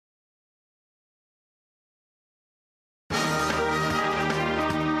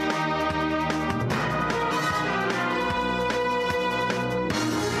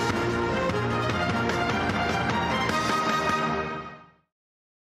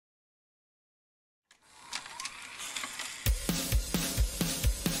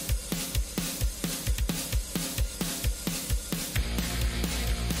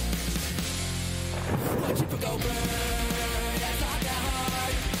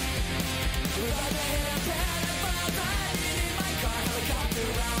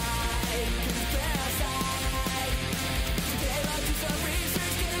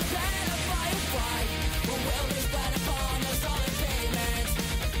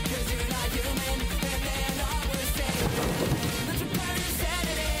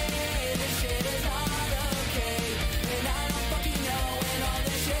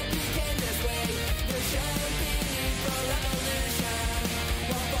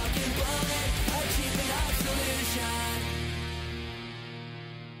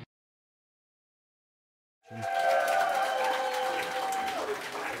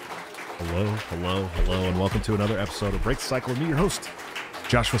Hello, and welcome to another episode of Break the Cycle. Me, your host,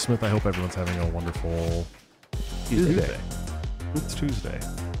 Joshua Smith. I hope everyone's having a wonderful Tuesday. It's Tuesday.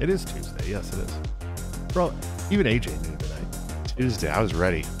 It is Tuesday. Yes, it is. Bro, even AJ knew tonight. Tuesday. I was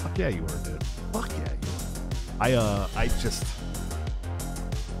ready. Fuck yeah, you were, dude. Fuck yeah, you were.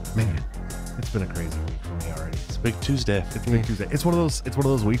 Man, it's been a crazy week for me already. It's a big Tuesday. It's a big Tuesday. It's one of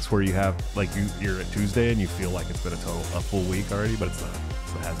those weeks where you have like you're at Tuesday and you feel like it's been a full week already, but it's not.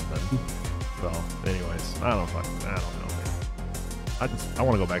 It hasn't been. So, anyways, I don't know, man. I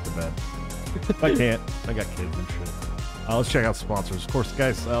want to go back to bed. I can't. I got kids and shit. Let's check out sponsors. Of course,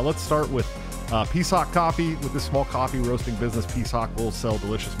 guys, let's start with Peace Hawk Coffee. With this small coffee roasting business, Peace Hawk will sell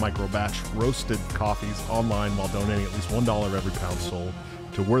delicious micro batch roasted coffees online while donating at least $1 every pound sold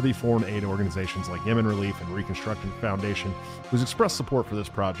to worthy foreign aid organizations like Yemen Relief and Reconstruction Foundation, who's expressed support for this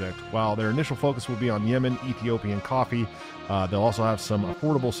project. While their initial focus will be on Yemen, Ethiopian coffee, they'll also have some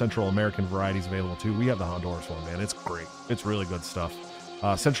affordable Central American varieties available too. We have the Honduras one, man. It's great. It's really good stuff.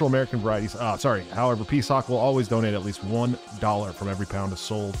 Central American varieties, however, Peace Hawk will always donate at least $1 from every pound is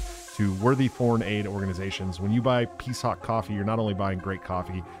sold to worthy foreign aid organizations. When you buy Peace Hawk coffee, you're not only buying great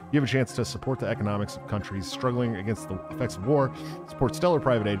coffee, you have a chance to support the economics of countries struggling against the effects of war, support stellar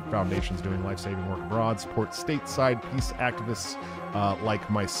private aid foundations doing life-saving work abroad, support stateside peace activists like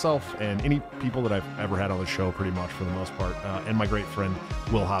myself and any people that I've ever had on the show pretty much for the most part, and my great friend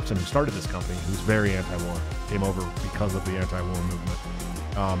Will Hobson, who started this company, who's very anti-war, came over because of the anti-war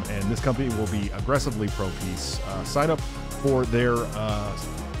movement. And this company will be aggressively pro-peace. Sign up for their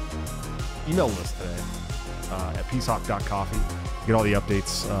email list today at peacehawk.coffee. Get all the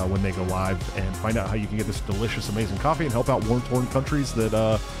updates when they go live and find out how you can get this delicious, amazing coffee and help out war-torn countries that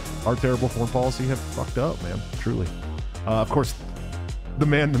our terrible foreign policy have fucked up, man. Truly. Of course, the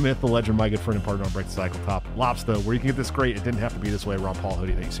man, the myth, the legend, my good friend and partner on Break the Cycle, Top Lobster, where you can get this great, it didn't have to be this way, Ron Paul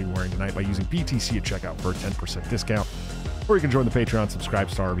hoodie that you see me wearing tonight by using BTC at checkout for a 10% discount. Or you can join the Patreon, subscribe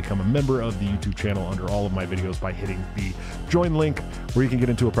star, or become a member of the YouTube channel under all of my videos by hitting the join link, where you can get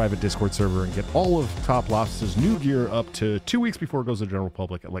into a private Discord server and get all of Top Lobster's new gear up to 2 weeks before it goes to the general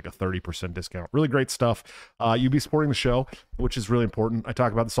public at like a 30% discount. Really great stuff. You'll be supporting the show, which is really important. I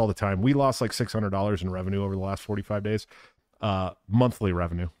talk about this all the time. We lost like $600 in revenue over the last 45 days, monthly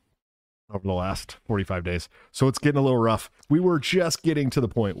revenue over the last 45 days. So it's getting a little rough. We were just getting to the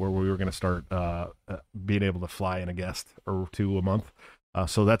point where we were going to start being able to fly in a guest or two a month.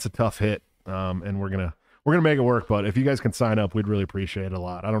 So that's a tough hit. And we're going to make it work. But if you guys can sign up, we'd really appreciate it a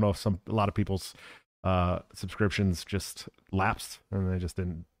lot. I don't know if a lot of people's subscriptions just lapsed and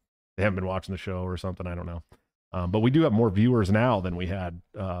they haven't been watching the show or something. I don't know. But we do have more viewers now than we had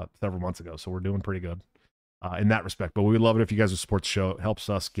several months ago. So we're doing pretty good in that respect. But we would love it if you guys would support the show. It helps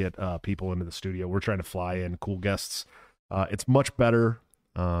us get people into the studio. We're trying to fly in cool guests. It's much better,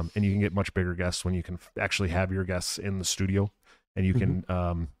 and you can get much bigger guests when you can actually have your guests in the studio, and you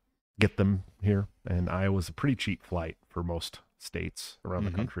can get them here. And Iowa's a pretty cheap flight for most states around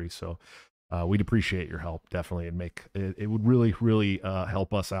the country. So we'd appreciate your help, definitely, and it would really, really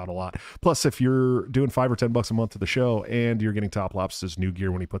help us out a lot. Plus, if you're doing $5 or $10 a month to the show and you're getting Top Lobster's new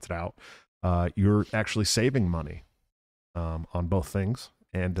gear when he puts it out, you're actually saving money on both things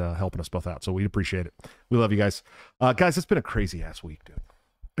and helping us both out. So we'd appreciate it. We love you guys. Guys, it's been a crazy ass week, dude.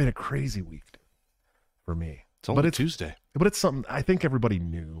 Been a crazy week, dude, for me. It's only Tuesday. But it's something I think everybody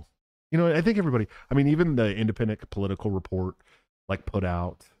knew. You know, I think everybody, I mean, even the Independent Political Report like put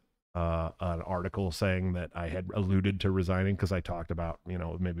out an article saying that I had alluded to resigning because I talked about, you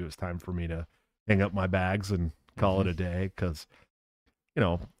know, maybe it was time for me to hang up my bags and call it a day, because you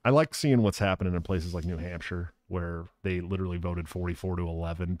know, I like seeing what's happening in places like New Hampshire, where they literally voted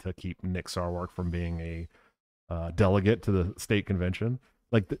 44-11 to keep Nick Sarwark from being a delegate to the state convention.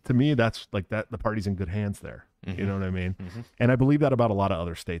 Like, to me, that's like that. The party's in good hands there. You know what I mean? And I believe that about a lot of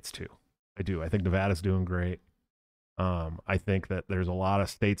other states too. I do. I think Nevada's doing great. I think that there's a lot of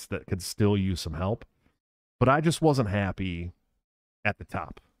states that could still use some help, but I just wasn't happy at the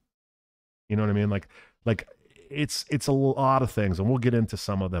top. You know what I mean? Like it's a lot of things, and we'll get into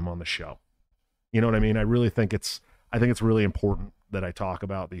some of them on the show. You know what I mean? I think it's really important that I talk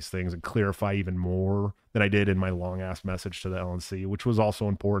about these things and clarify even more than I did in my long ass message to the LNC, which was also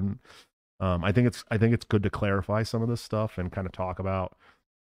important. I think it's good to clarify some of this stuff and kind of talk about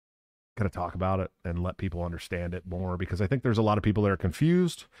it and let people understand it more, because I think there's a lot of people that are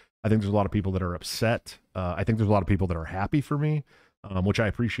confused. I think there's a lot of people that are upset. I think there's a lot of people that are happy for me, which I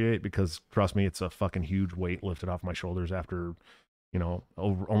appreciate, because trust me, it's a fucking huge weight lifted off my shoulders after, you know,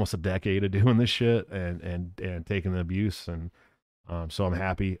 over almost a decade of doing this shit and taking the abuse. And so I'm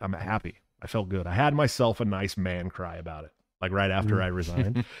happy. I felt good. I had myself a nice man cry about it. like right after I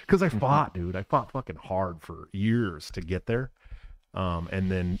resigned, because I fought, dude. I fought fucking hard for years to get there.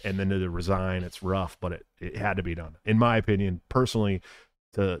 And then to resign, it's rough, but it had to be done. In my opinion, personally,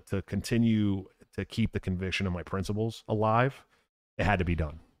 to continue to keep the conviction of my principles alive, it had to be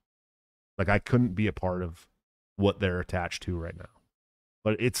done. Like I couldn't be a part of what they're attached to right now.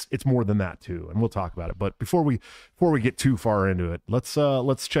 But it's more than that too, and we'll talk about it. But before we get too far into it,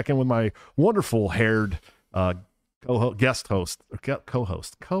 let's check in with my wonderful haired guest host,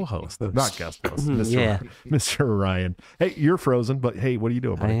 co-host, not guest host, Mr. Ryan. Hey, you're frozen, but hey, what are you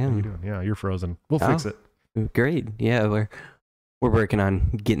doing, buddy? I am. What are you doing? Yeah, you're frozen. We'll fix it. Great. Yeah, we're working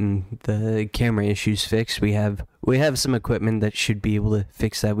on getting the camera issues fixed. We have some equipment that should be able to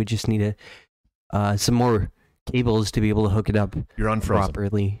fix that. We just need some more cables to be able to hook it up You're unfrozen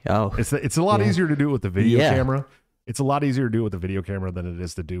properly. Oh, it's a lot easier to do it with the video camera. It's a lot easier to do with the video camera than it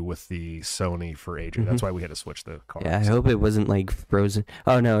is to do with the Sony for AJ. That's why we had to switch the car. Yeah, I hope it wasn't like frozen.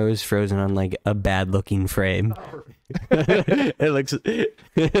 Oh no, it was frozen on like a bad looking frame. It looks,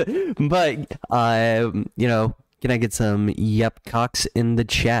 but can I get some yep cocks in the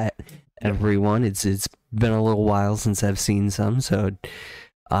chat, everyone? It's been a little while since I've seen some, so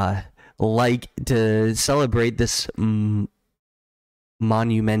like to celebrate this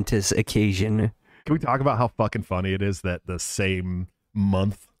monumentous occasion. Can we talk about how fucking funny it is that the same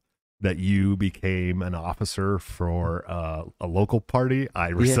month that you became an officer for a local party, I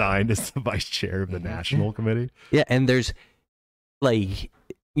resigned as the vice chair of the national committee? Yeah, and there's like,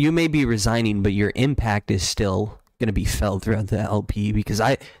 you may be resigning, but your impact is still going to be felt throughout the LP, because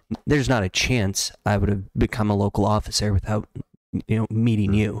there's not a chance I would have become a local officer without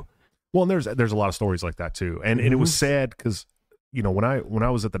meeting you. Well, and there's a lot of stories like that too, and it was sad because when I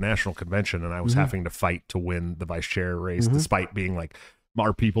was at the national convention and I was having to fight to win the vice chair race, despite being like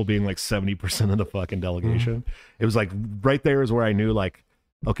our people being like 70% of the fucking delegation, it was like right there is where I knew like,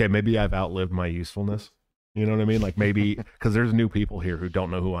 okay, maybe I've outlived my usefulness. You know what I mean? Like maybe because there's new people here who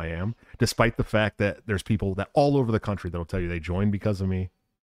don't know who I am, despite the fact that there's people that all over the country that'll tell you they joined because of me,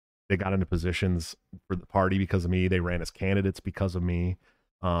 they got into positions for the party because of me, they ran as candidates because of me.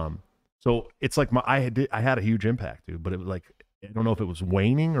 So it's like I had a huge impact, dude. But it was like, I don't know if it was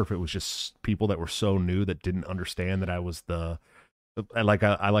waning or if it was just people that were so new that didn't understand that I was I like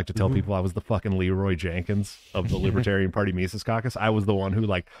to tell people I was the fucking Leroy Jenkins of the Libertarian Party Mises Caucus. I was the one who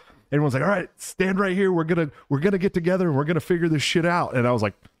like everyone's like, all right, stand right here. We're gonna get together and we're gonna figure this shit out. And I was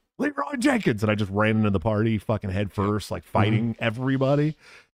like, Leroy Jenkins, and I just ran into the party fucking head first, like fighting everybody.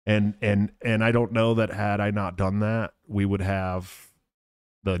 And I don't know that had I not done that, we would have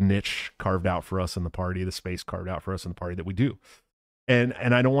the niche carved out for us in the party, the space carved out for us in the party that we do. And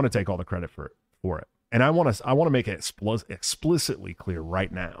I don't want to take all the credit for it. And I want to make it explicitly clear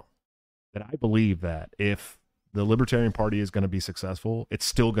right now that I believe that if the Libertarian Party is going to be successful, it's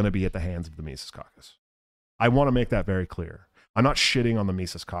still going to be at the hands of the Mises Caucus. I want to make that very clear. I'm not shitting on the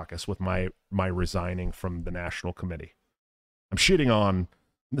Mises Caucus with my resigning from the National Committee. I'm shitting on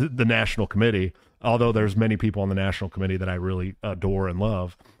the National Committee, although there's many people on the National Committee that I really adore and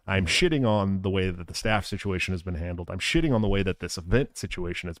love. I'm shitting on the way that the staff situation has been handled. I'm shitting on the way that this event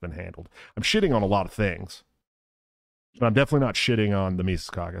situation has been handled. I'm shitting on a lot of things. But I'm definitely not shitting on the Mises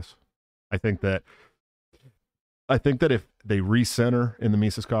Caucus. I think that if they recenter in the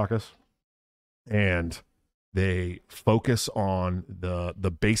Mises Caucus and they focus on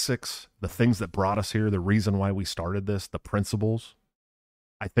the basics, the things that brought us here, the reason why we started this, the principles,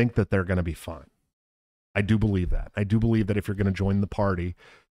 I think that they're going to be fine. I do believe that. I do believe that if you're going to join the party,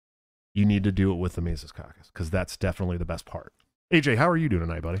 you need to do it with the Mises Caucus, because that's definitely the best part. AJ, how are you doing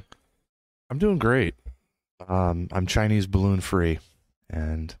tonight, buddy? I'm doing great. I'm Chinese balloon free,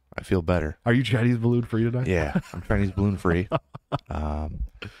 and I feel better. Are you Chinese balloon free tonight? Yeah, I'm Chinese balloon free.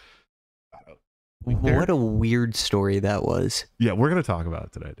 What a weird story that was. Yeah, we're going to talk about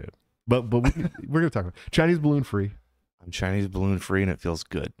it today, dude. But we're going to talk about it. Chinese balloon free. I'm Chinese balloon free, and it feels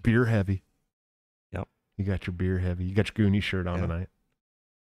good. Beer heavy. Yep. You got your beer heavy. You got your Goonie shirt on tonight.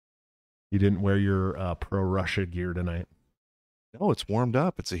 You didn't wear your pro-Russia gear tonight. No, it's warmed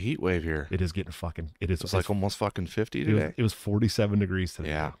up. It's a heat wave here. It is getting fucking... It's like almost fucking 50 today. It was 47 degrees today.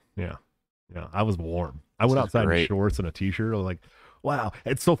 Yeah. Yeah. Yeah. I was warm. I went outside in shorts and a t-shirt. I was like, wow.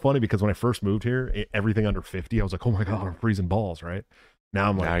 It's so funny because when I first moved here, everything under 50, I was like, oh my God, I'm freezing balls, right? Now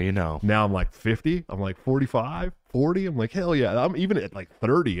I'm like, now you know. Now I'm like 50. I'm like 45, 40. I'm like, hell yeah. I'm even at like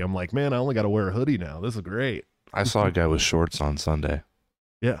 30. I'm like, man, I only got to wear a hoodie now. This is great. I saw a guy with shorts on Sunday.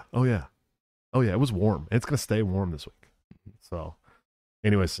 Yeah. Oh yeah. Oh yeah. It was warm. It's going to stay warm this week. So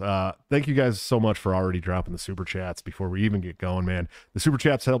Anyways, thank you guys so much for already dropping the super chats before we even get going, man. The super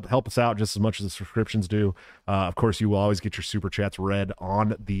chats help us out just as much as the subscriptions do. Of course, you will always get your super chats read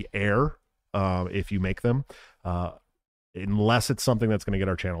on the air if you make them, unless it's something that's going to get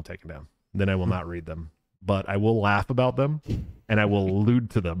our channel taken down. Then I will not read them. But I will laugh about them and I will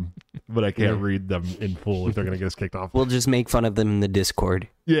allude to them, but I can't read them in full if they're going to get us kicked off. We'll just make fun of them in the Discord.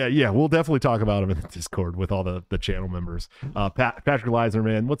 Yeah, we'll definitely talk about them in the Discord with all the channel members. Patrick Leiser,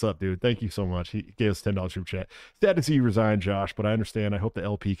 man, what's up, dude? Thank you so much. He gave us $10 super chat. Sad to see you resign, Josh, but I understand. I hope the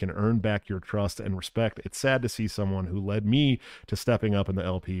LP can earn back your trust and respect. It's sad to see someone who led me to stepping up in the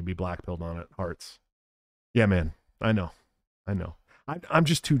LP be blackpilled on it. Hearts. Yeah, man, I know. I'm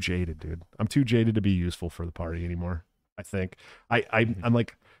just too jaded, dude. I'm too jaded to be useful for the party anymore. I think I'm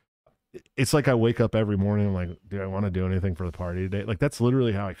like, it's like I wake up every morning. I'm like, do I want to do anything for the party today? Like that's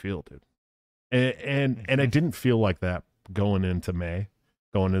literally how I feel, dude. And I didn't feel like that going into May,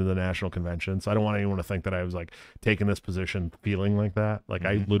 going into the national convention. So I don't want anyone to think that I was like taking this position feeling like that. Like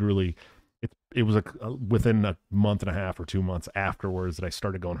I literally, it was within a month and a half or 2 months afterwards that I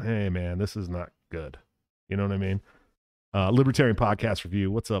started going, hey man, this is not good. You know what I mean? Libertarian Podcast Review.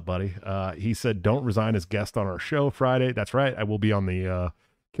 What's up, buddy? He said, don't resign as guest on our show Friday. That's right. I will be on the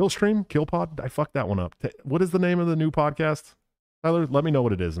Kill Pod. I fucked that one up. What is the name of the new podcast? Tyler, let me know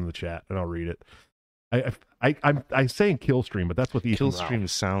what it is in the chat and I'll read it. I'm saying Killstream, but that's what Ethan Killstream Ralph.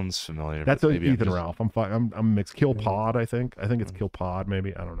 Sounds familiar. That's Ethan Ralph. I'm mixed. Kill Pod, I think. I think it's Kill Pod,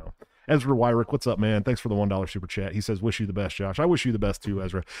 maybe. I don't know. Ezra Wyrick, what's up, man? Thanks for the $1 super chat. He says, wish you the best, Josh. I wish you the best too,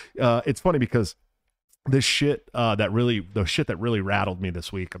 Ezra. It's funny because this shit that really rattled me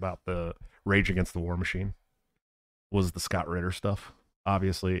this week about the Rage Against the War Machine was the Scott Ritter stuff,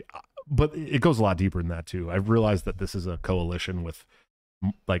 obviously, but it goes a lot deeper than that too. I've realized that this is a coalition with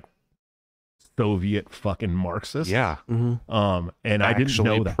like Soviet fucking Marxists. Yeah. And I didn't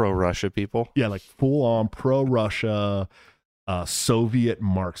know that. Pro-Russia people. Yeah, like full on pro-Russia Soviet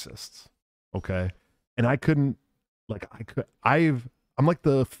Marxists. Okay. And I'm like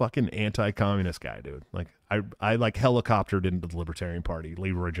the fucking anti-communist guy, dude. Like I like helicoptered into the Libertarian Party,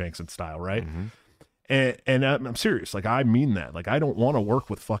 Leroy Jenkins style, right? And I'm serious. Like I mean that. Like I don't want to work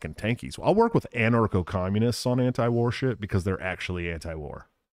with fucking tankies. I'll work with anarcho-communists on anti-war shit because they're actually anti-war.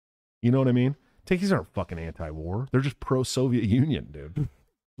 You know what I mean? Tankies aren't fucking anti-war. They're just pro-Soviet Union, dude.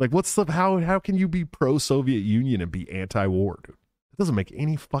 Like how can you be pro-Soviet Union and be anti-war, dude? It doesn't make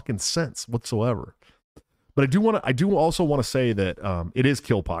any fucking sense whatsoever. But I do also want to say that it is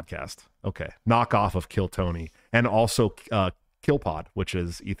Kill Podcast. Okay. Knockoff of Kill Tony. And also Kill Pod, which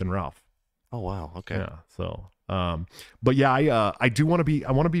is Ethan Ralph. Oh wow. Okay. Yeah. So but yeah, I want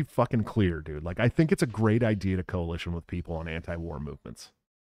to be fucking clear, dude. Like I think it's a great idea to coalition with people on anti-war movements.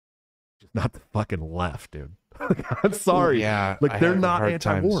 Just not the fucking left, dude. I'm sorry. Yeah. Like they're not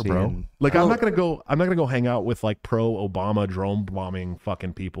anti-war, bro. Like I'm not gonna go hang out with like pro-Obama drone bombing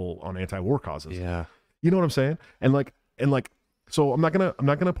fucking people on anti-war causes. Yeah. You know what I'm saying? And so I'm not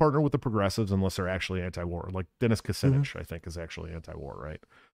gonna partner with the progressives unless they're actually anti-war. Like Dennis Kucinich, I think, is actually anti-war, right?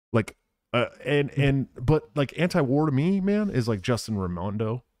 Like, but like anti-war to me, man, is like Justin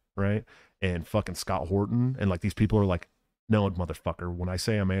Raimondo, right? And fucking Scott Horton, and like these people are like, no, motherfucker. When I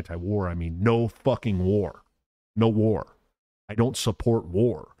say I'm anti-war, I mean no fucking war, no war. I don't support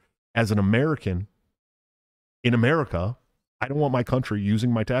war. As an American in America, I don't want my country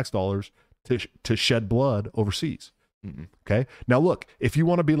using my tax dollars to shed blood overseas. Okay. Now look, if you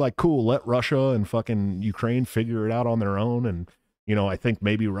want to be like, cool, let Russia and fucking Ukraine figure it out on their own. And, you know, I think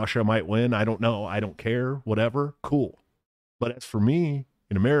maybe Russia might win. I don't know. I don't care. Whatever. Cool. But as for me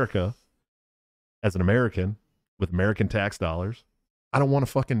in America, as an American with American tax dollars, I don't want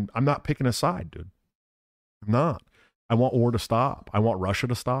to I'm not picking a side, dude. I'm not. I want war to stop. I want Russia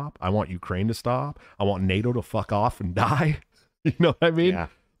to stop. I want Ukraine to stop. I want NATO to fuck off and die. You know what I mean? Yeah.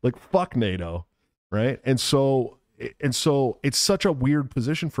 Like fuck NATO, right? And so it's such a weird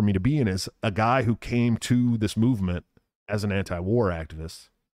position for me to be in as a guy who came to this movement as an anti-war activist,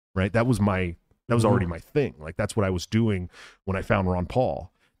 right? That was already my thing. Like that's what I was doing when I found Ron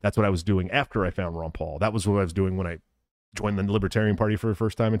Paul. That's what I was doing after I found Ron Paul. That was what I was doing when I joined the Libertarian Party for the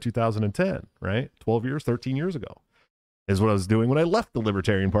first time in 2010, right? 13 years ago is what I was doing when I left the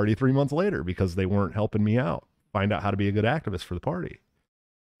Libertarian Party 3 months later because they weren't helping me out, find out how to be a good activist for the party.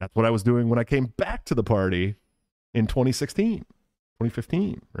 That's what I was doing when I came back to the party in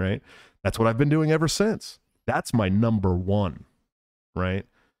 2015, right? That's what I've been doing ever since. That's my number one, right?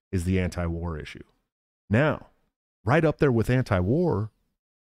 Is the anti-war issue. Now, right up there with anti-war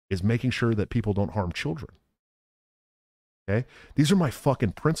is making sure that people don't harm children. Okay? These are my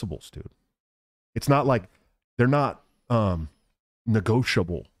fucking principles, dude. It's not like they're not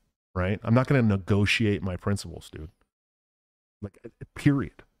negotiable, right? I'm not going to negotiate my principles, dude. Like,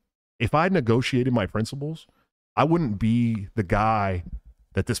 period. If I negotiated my principles, I wouldn't be the guy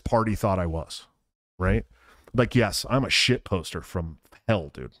that this party thought I was, right? Like, yes, I'm a shit poster from hell,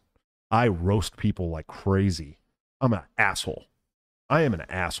 dude. I roast people like crazy. I'm an asshole. I am an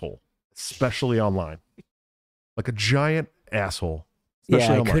asshole, especially online. Like a giant asshole. Yeah,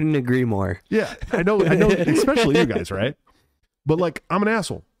 I online. couldn't agree more. Yeah, I know, especially you guys, right? But like, I'm an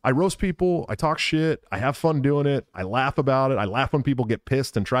asshole. I roast people. I talk shit. I have fun doing it. I laugh about it. I laugh when people get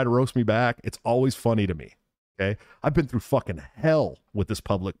pissed and try to roast me back. It's always funny to me. Okay. I've been through fucking hell with this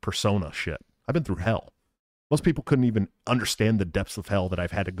public persona shit. I've been through hell. Most people couldn't even understand the depths of hell that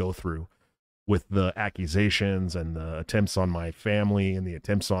I've had to go through with the accusations and the attempts on my family and the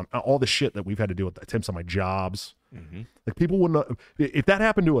attempts on all the shit that we've had to do with the attempts on my jobs. Mm-hmm. Like, people wouldn't, if that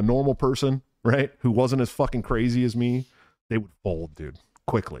happened to a normal person, right, who wasn't as fucking crazy as me, they would fold, dude,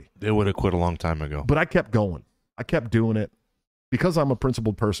 quickly. They would have quit a long time ago. But I kept going. I kept doing it because I'm a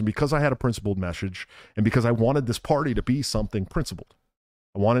principled person, because I had a principled message, and because I wanted this party to be something principled.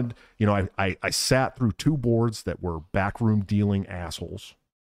 I wanted, you know, I sat through 2 boards that were backroom dealing assholes.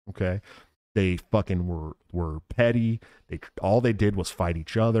 Okay. They fucking were petty. All they did was fight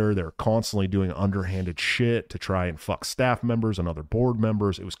each other. They're constantly doing underhanded shit to try and fuck staff members and other board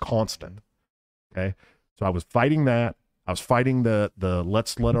members. It was constant. Okay. So I was fighting that. I was fighting the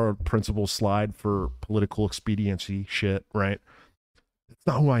let's let our principles slide for political expediency shit, right? It's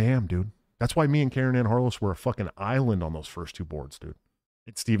not who I am, dude. That's why me and Karen Ann Harlos were a fucking island on those first 2 boards, dude.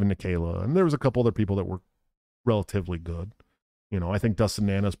 It's Stephen Nikela, and there was a couple other people that were relatively good. You know, I think Dustin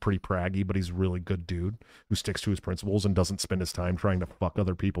Nana's pretty praggy, but he's a really good dude who sticks to his principles and doesn't spend his time trying to fuck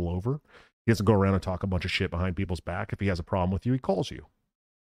other people over. He doesn't go around and talk a bunch of shit behind people's back. If he has a problem with you, he calls you.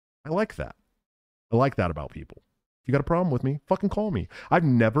 I like that. I like that about people. If you got a problem with me, fucking call me.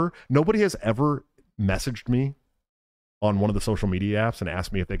 Nobody has ever messaged me on one of the social media apps and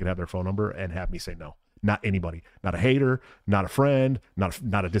asked me if they could have their phone number and have me say no. Not anybody. Not a hater, not a friend,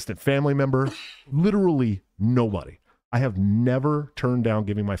 not a distant family member. Literally nobody. I have never turned down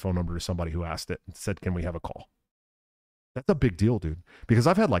giving my phone number to somebody who asked it and said, can we have a call? That's a big deal, dude. Because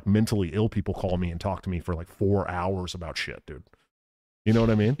I've had like mentally ill people call me and talk to me for like 4 hours about shit, dude. You know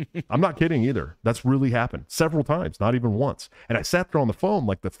what I mean? I'm not kidding either. That's really happened several times, not even once. And I sat there on the phone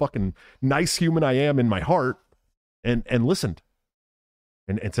like the fucking nice human I am in my heart and listened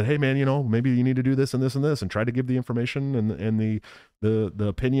and said, hey man, you know, maybe you need to do this and this and this, and try to give the information and the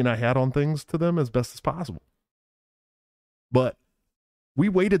opinion I had on things to them as best as possible. But we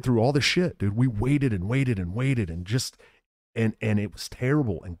waited through all this shit, dude. We waited and waited and waited and just, and it was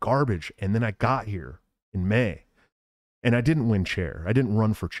terrible and garbage. And then I got here in May and I didn't win chair. I didn't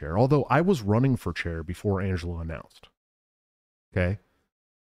run for chair, although I was running for chair before Angela announced. Okay.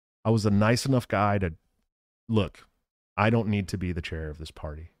 I was a nice enough guy to look, I don't need to be the chair of this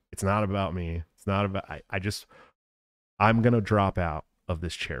party. It's not about me. It's not about, I'm going to drop out of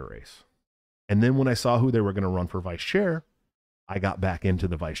this chair race. And then when I saw who they were going to run for vice chair, I got back into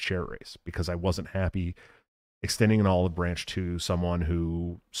the vice chair race because I wasn't happy extending an olive branch to someone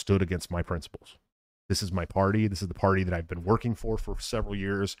who stood against my principles. This is my party. This is the party that I've been working for several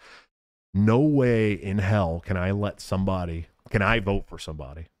years. No way in hell can I vote for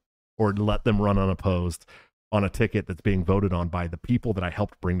somebody or let them run unopposed on a ticket that's being voted on by the people that I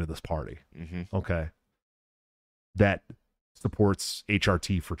helped bring to this party. Mm-hmm. Okay. That supports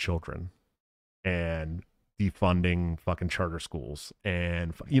HRT for children and defunding fucking charter schools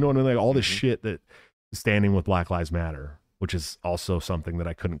and, you know what I mean? Like all this shit that is standing with Black Lives Matter, which is also something that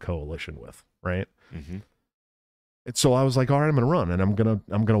I couldn't coalition with. Right. Mm-hmm. And so I was like, all right, I'm going to run and I'm going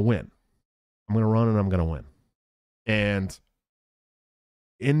to win. I'm going to run and I'm going to win. And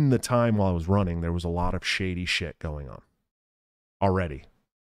in the time while I was running, there was a lot of shady shit going on already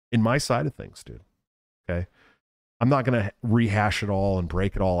in my side of things, dude. Okay. I'm not going to rehash it all and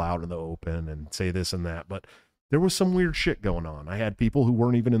break it all out in the open and say this and that, but there was some weird shit going on. I had people who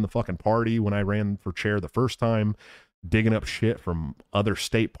weren't even in the fucking party when I ran for chair the first time, digging up shit from other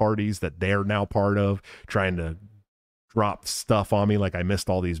state parties that they're now part of, trying to drop stuff on me like I missed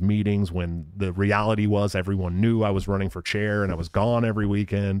all these meetings when the reality was everyone knew I was running for chair and I was gone every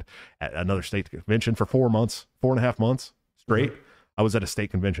weekend at another state convention for 4.5 months straight. Mm-hmm. I was at a state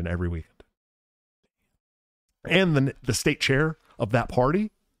convention every weekend. And the state chair of that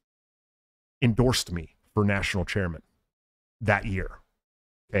party endorsed me for national chairman that year.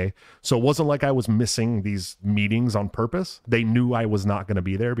 Okay. So it wasn't like I was missing these meetings on purpose. They knew I was not going to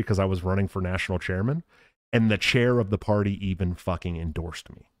be there because I was running for national chairman. And the chair of the party even fucking endorsed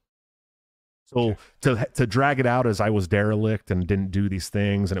me. So to drag it out as I was derelict and didn't do these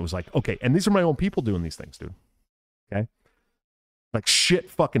things, and it was like, okay, and these are my own people doing these things, dude. Okay, like shit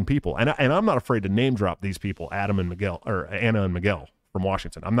fucking people, and I'm not afraid to name drop these people, Adam and Miguel, or Anna and Miguel from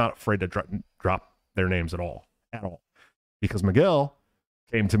Washington. I'm not afraid to drop their names at all, because Miguel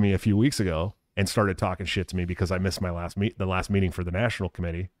came to me a few weeks ago and started talking shit to me because I missed my the last meeting for the national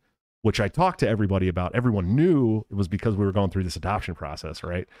committee, which I talked to everybody about. Everyone knew it was because we were going through this adoption process,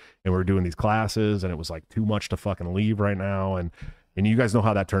 right? And we were doing these classes, and it was like too much to fucking leave right now. And you guys know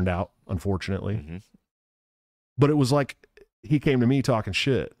how that turned out, unfortunately. Mm-hmm. But it was like, he came to me talking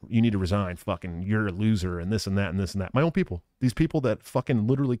shit. You need to resign. Fucking, you're a loser, and this and that and this and that. My own people. These people that fucking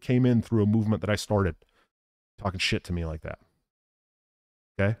literally came in through a movement that I started, talking shit to me like that.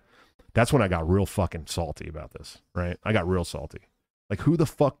 Okay? That's when I got real fucking salty about this, right? I got real salty. Like, who the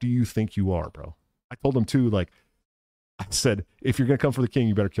fuck do you think you are, bro? I told him too, like, I said, if you're going to come for the king,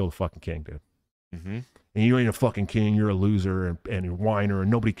 you better kill the fucking king, dude. Mm-hmm. And you ain't a fucking king. You're a loser and a whiner, and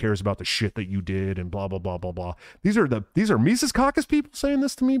nobody cares about the shit that you did and blah, blah, blah, blah, blah. These are Mises Caucus people saying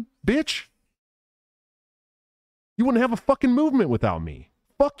this to me, bitch. You wouldn't have a fucking movement without me.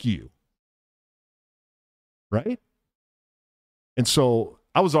 Fuck you. Right? And so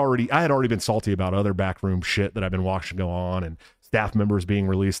I had already been salty about other backroom shit that I've been watching go on, and staff members being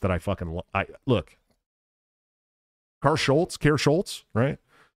released that look, Kara Schultz, right?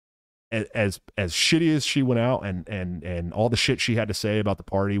 As shitty as she went out and all the shit she had to say about the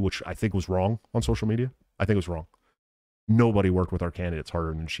party, which I think was wrong on social media. I think it was wrong. Nobody worked with our candidates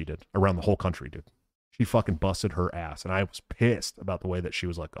harder than she did around the whole country, dude. She fucking busted her ass, and I was pissed about the way that she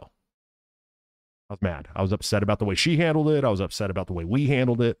was let go. I was mad. I was upset about the way she handled it. I was upset about the way we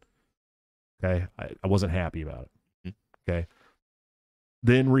handled it. Okay. I wasn't happy about it. Okay.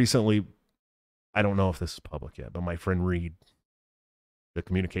 Then recently, I don't know if this is public yet, but my friend Reed, the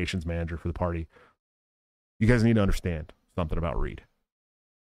communications manager for the party, you guys need to understand something about Reed.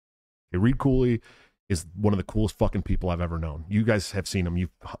 Okay, Reed Cooley is one of the coolest fucking people I've ever known. You guys have seen him.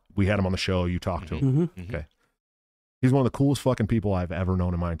 We had him on the show. You talked to him. Mm-hmm. Okay. He's one of the coolest fucking people I've ever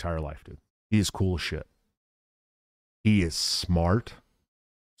known in my entire life, dude. He is cool as shit. He is smart.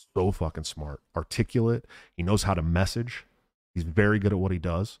 So fucking smart. Articulate. He knows how to message. He's very good at what he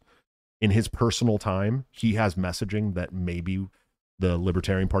does. In his personal time, he has messaging that maybe the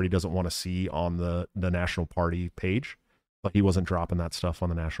Libertarian Party doesn't want to see on the National Party page, but he wasn't dropping that stuff on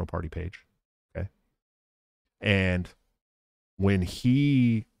the National Party page. Okay. And when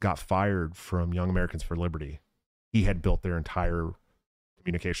he got fired from Young Americans for Liberty, he had built their entire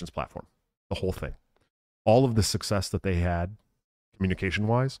communications platform. The whole thing. All of the success that they had communication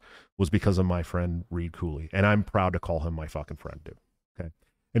wise was because of my friend Reed Cooley. And I'm proud to call him my fucking friend, dude. Okay.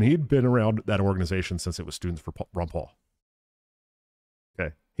 And he'd been around that organization since it was Students for Ron Paul.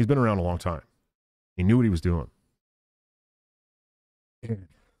 Okay. He's been around a long time. He knew what he was doing.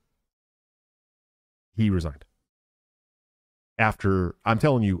 He resigned. After, I'm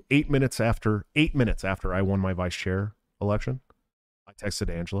telling you, 8 minutes after I won my vice chair election, I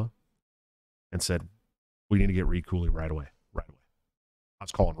texted Angela and said, we need to get Reed Cooley right away. I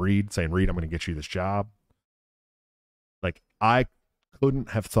was calling Reed, saying, Reed, I'm going to get you this job. Like, I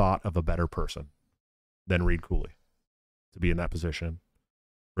couldn't have thought of a better person than Reed Cooley to be in that position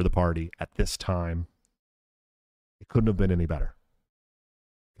for the party at this time. It couldn't have been any better.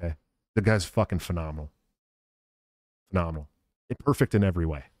 Okay? The guy's fucking phenomenal. Phenomenal. Perfect in every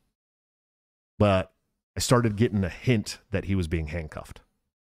way. But I started getting a hint that he was being handcuffed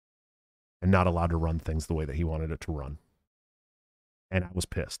and not allowed to run things the way that he wanted it to run. And I was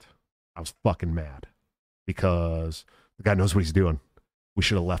pissed. I was fucking mad because the guy knows what he's doing. We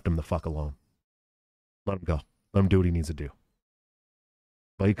should have left him the fuck alone. Let him go. Let him do what he needs to do.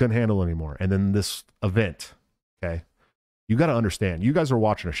 But he couldn't handle it anymore. And then this event, okay? You got to understand, you guys are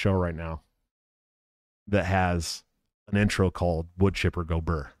watching a show right now that has an intro called Wood Chipper Go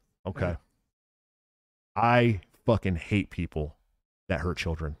Burr. Okay. Yeah. I fucking hate people that hurt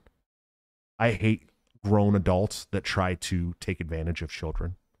children. I hate grown adults that try to take advantage of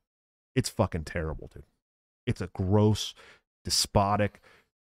children. It's fucking terrible, dude. It's a gross, despotic,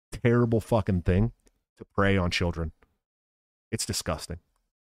 terrible fucking thing to prey on children. It's disgusting.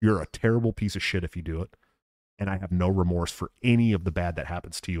 You're a terrible piece of shit if you do it. And I have no remorse for any of the bad that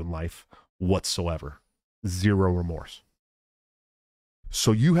happens to you in life whatsoever. Zero remorse.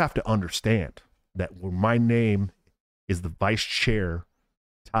 So you have to understand that when my name is the vice chair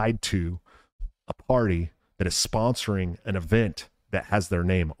tied to a party that is sponsoring an event that has their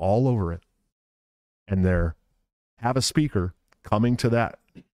name all over it, and they have a speaker coming to that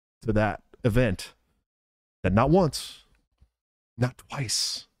event that not once, not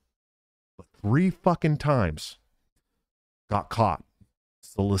twice, but 3 fucking times got caught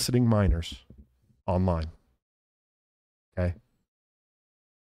soliciting minors online. Okay?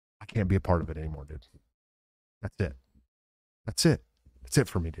 I can't be a part of it anymore, dude. That's it. That's it. That's it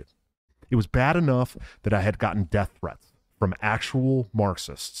for me, dude. It was bad enough that I had gotten death threats from actual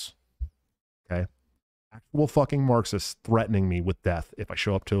Marxists. Okay? Actual fucking Marxists threatening me with death if I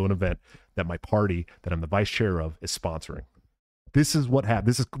show up to an event that my party that I'm the vice chair of is sponsoring. This is what happened.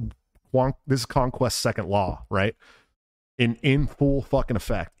 This is Conquest second law, right? In full fucking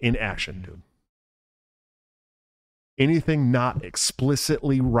effect, in action, dude. Anything not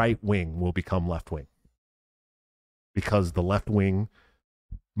explicitly right wing will become left wing. Because the left wing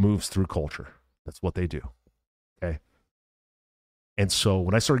moves through culture. That's what they do. Okay? And so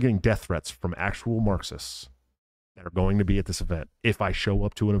when I started getting death threats from actual Marxists that are going to be at this event, if I show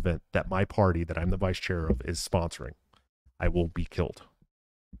up to an event that my party that I'm the vice chair of is sponsoring, I will be killed.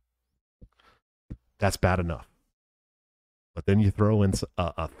 That's bad enough. But then you throw in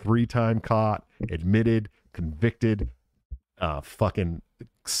a 3-time caught, admitted, convicted, fucking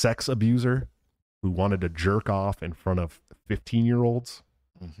sex abuser who wanted to jerk off in front of 15-year-olds.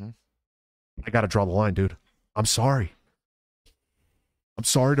 Mm-hmm. I got to draw the line, dude. I'm sorry. I'm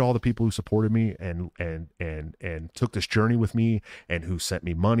sorry to all the people who supported me and took this journey with me and who sent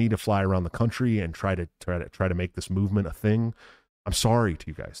me money to fly around the country and try to make this movement a thing. I'm sorry to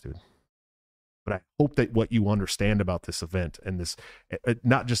you guys, dude. But I hope that what you understand about this event and this,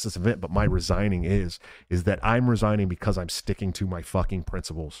 not just this event, but my resigning is that I'm resigning because I'm sticking to my fucking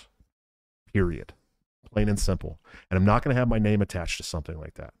principles. Period. Plain and simple. And I'm not going to have my name attached to something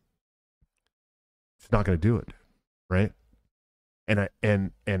like that. It's not going to do it, right? And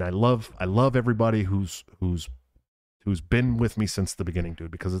I love everybody who's been with me since the beginning,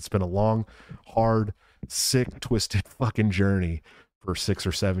 dude, because it's been a long, hard, sick, twisted fucking journey for 6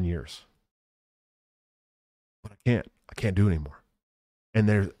 or 7 years. But I can't do it anymore. And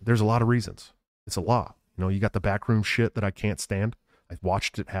there's a lot of reasons. It's a lot. You know, you got the backroom shit that I can't stand. I've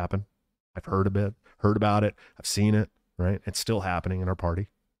watched it happen. I've heard about it. I've seen it, right? It's still happening in our party.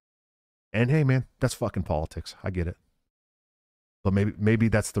 And hey, man, that's fucking politics. I get it. But maybe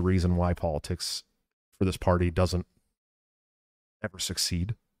that's the reason why politics for this party doesn't ever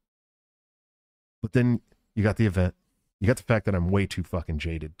succeed. But then you got the event. You got the fact that I'm way too fucking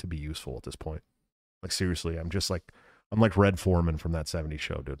jaded to be useful at this point. Like, seriously, I'm like Red Foreman from that 70s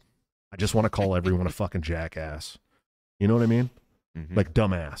show, dude. I just want to call everyone a fucking jackass. You know what I mean? Mm-hmm. Like,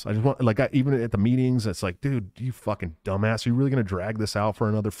 dumbass. I just want, like, even at the meetings, it's like, dude, you fucking dumbass. Are you really going to drag this out for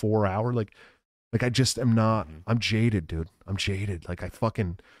another 4 hours? Like I just am not, I'm jaded, dude. I'm jaded. Like, I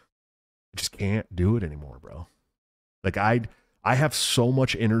just can't do it anymore, bro. Like, I have so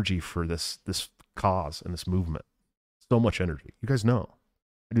much energy for this cause and this movement. So much energy. You guys know.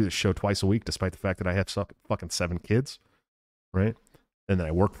 I do this show twice a week, despite the fact that I have fucking 7 kids, right? And then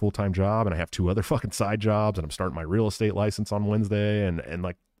I work full-time job, and I have 2 other fucking side jobs, and I'm starting my real estate license on Wednesday, and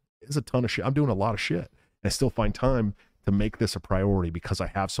like, it's a ton of shit. I'm doing a lot of shit. And I still find time to make this a priority because I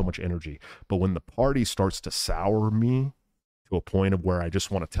have so much energy. But when the party starts to sour me to a point of where I just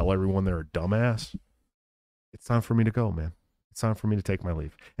want to tell everyone they're a dumbass, it's time for me to go, man. It's time for me to take my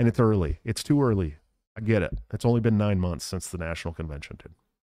leave. And it's early. It's too early. I get it. It's only been 9 months since the national convention, dude.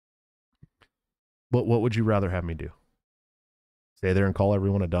 But what would you rather have me do? Stay there and call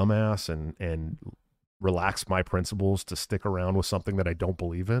everyone a dumbass and relax my principles to stick around with something that I don't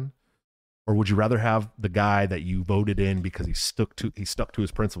believe in? Or would you rather have the guy that you voted in because he stuck to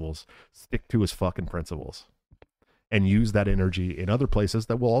his principles, stick to his fucking principles, and use that energy in other places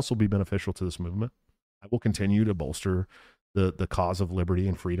that will also be beneficial to this movement? I will continue to bolster the cause of liberty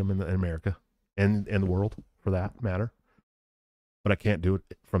and freedom in America and the world, for that matter. But I can't do it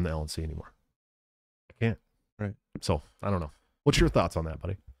from the LNC anymore. I can't. Right. So, I don't know. What's your thoughts on that,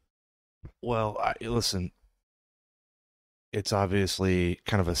 buddy? Well, listen, it's obviously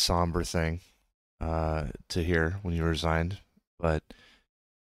kind of a somber thing to hear when you resigned, but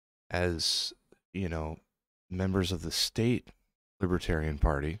as, you know, members of the state Libertarian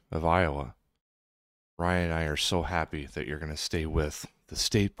Party of Iowa, Ryan and I are so happy that you're going to stay with the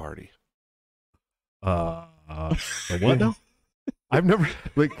state party. What now? I've never,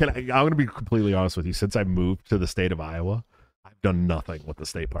 like, I'm going to be completely honest with you. Since I moved to the state of Iowa, I've done nothing with the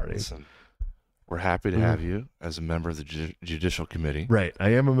state party. Listen, we're happy to have you as a member of the Judicial Committee. Right. I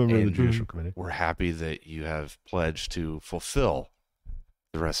am a member of the Judicial Committee. We're happy that you have pledged to fulfill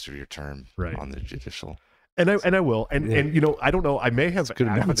the rest of your term on the Judicial. And I will. And you know, I don't know. I may have. It's a good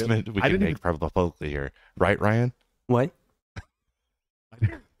announcement we can make probably publicly here. Right, Ryan? What?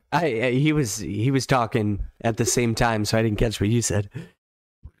 He was talking at the same time, so I didn't catch what you said.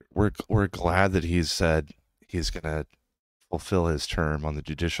 we're glad that he's said he's going to fulfill his term on the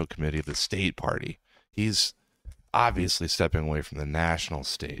Judicial Committee of the state party. He's obviously stepping away from the national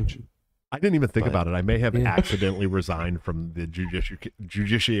stage. I didn't even think about it. I may have Yeah. accidentally resigned from the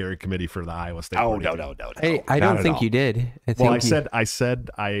Judiciary Committee for the Iowa State Party. No. Hey, I Not don't at think all. you did. Well, I said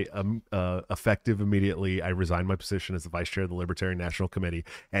I effective immediately. I resigned my position as the vice chair of the Libertarian National Committee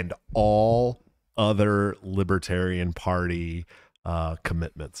and all other Libertarian Party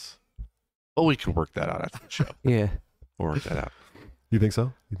commitments. Well, we can work that out after the show. Yeah. We'll work that out. You think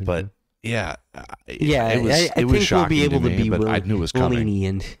so? You think But so? yeah, Yeah, it was, I it think was we'll shocking be able to me, be but I knew it was coming.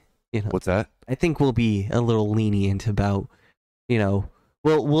 lenient. What's that? I think we'll be a little lenient about,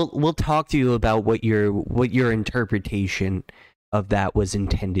 we'll talk to you about what your interpretation of that was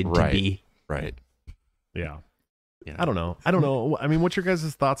intended to Right. be. Right. Yeah. You know. I don't know. I mean, what's your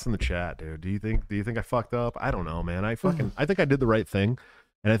guys' thoughts in the chat, dude? Do you think I fucked up? I don't know, man. I think I did the right thing,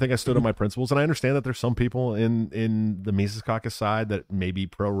 and I think I stood on my principles. And I understand that there's some people in the Mises Caucus side that may be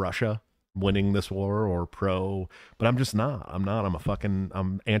pro Russia winning this war or pro, but I'm just not.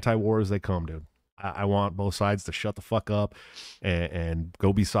 I'm anti-war as they come, dude. I want both sides to shut the fuck up and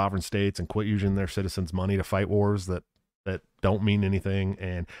go be sovereign states and quit using their citizens' money to fight wars that don't mean anything.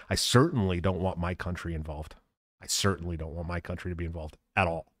 And I certainly don't want my country involved. I certainly don't want my country to be involved at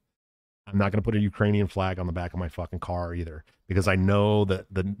all. I'm not going to put a Ukrainian flag on the back of my fucking car either, because I know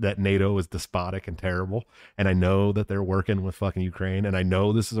that NATO is despotic and terrible, and I know that they're working with fucking Ukraine, and I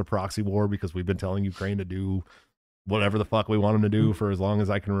know this is a proxy war because we've been telling Ukraine to do whatever the fuck we want them to do for as long as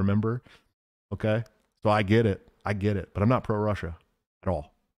I can remember. Okay? So I get it, but I'm not pro-Russia at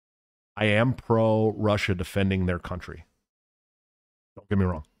all. I am pro-Russia defending their country. Don't get me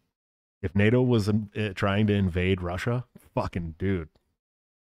wrong. If NATO was trying to invade Russia, fucking dude.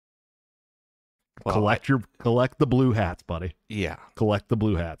 Well, Collect the blue hats, buddy. Yeah. Collect the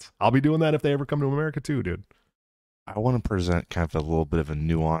blue hats. I'll be doing that if they ever come to America too, dude. I want to present kind of a little bit of a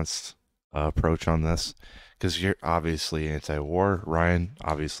nuanced approach on this, because you're obviously anti-war. Ryan,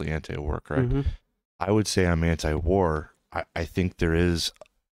 obviously anti-war, correct? Mhm. I would say I'm anti-war. I think there's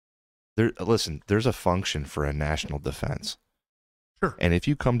a function for a national defense. Sure. And if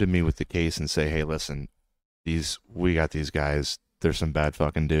you come to me with the case and say, hey, listen, we got these guys, they're some bad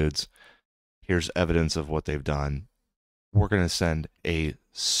fucking dudes. Here's evidence of what they've done. We're going to send a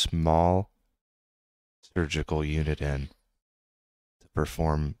small surgical unit in to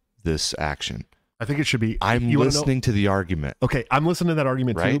perform this action. I think it should be. I'm you wanna know- listening to the argument. Okay, I'm listening to that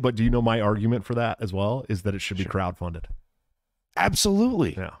argument too, Right? but do you know my argument for that as well? Is that it should be Sure. crowdfunded.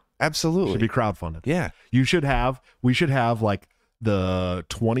 Absolutely. Yeah. Absolutely. Should be crowdfunded. Yeah. We should have like the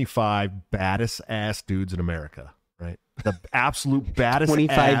 25 baddest ass dudes in America, right? The absolute baddest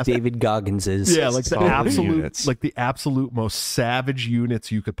 25 ass. David Gogginses. Yeah, like the Solid absolute, units. like the absolute most savage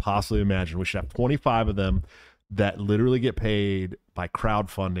units you could possibly imagine. We should have 25 of them that literally get paid by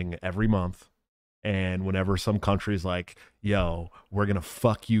crowdfunding every month. And whenever some country's like, yo, we're going to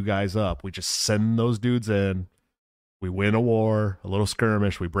fuck you guys up, we just send those dudes in. We win a war, a little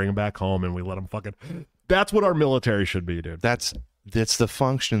skirmish, we bring them back home, and we let them fucking. That's what our military should be, dude. That's the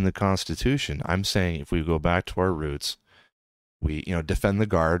function in the Constitution. I'm saying if we go back to our roots, we defend the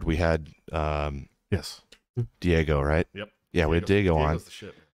guard. We had Yes. Diego, right? Yep. Yeah, we had Diego on. Diego's the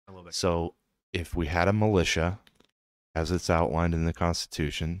shit, man. I love that. So if we had a militia, as it's outlined in the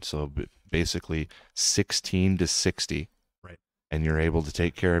Constitution, so basically 16 to 60, Right. and you're able to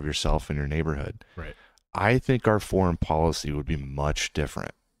take care of yourself in your neighborhood, Right. I think our foreign policy would be much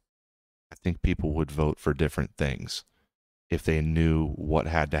different. I think people would vote for different things if they knew what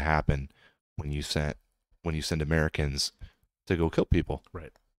had to happen when you send Americans to go kill people.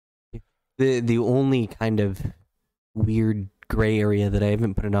 Right. The only kind of weird gray area that I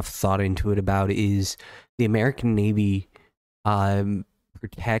haven't put enough thought into it about is the American Navy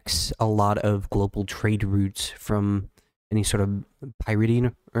protects a lot of global trade routes from any sort of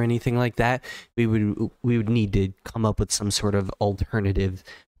pirating or anything like that. We would need to come up with some sort of alternative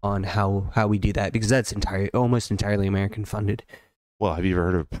on how we do that, because that's almost entirely American funded. Well, have you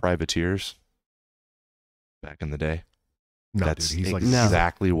ever heard of privateers? Back in the day, No, that's dude, he's like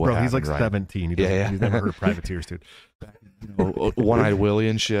exactly what bro. happened. He's like Ryan. 17. He doesn't- Yeah. He's never heard of privateers, dude. One-Eyed Willie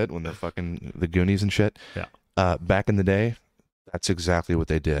and shit, when the Goonies and shit. Yeah. Back in the day, that's exactly what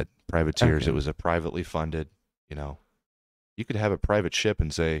they did. Privateers. Okay. It was a privately funded. You could have a private ship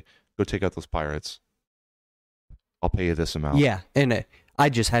and say, "Go take out those pirates. I'll pay you this amount." Yeah, and I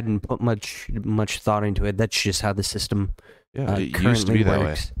just hadn't put much thought into it. That's just how the system Yeah. It currently used to be that way.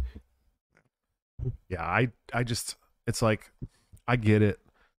 works. Yeah, I just, it's like, I get it.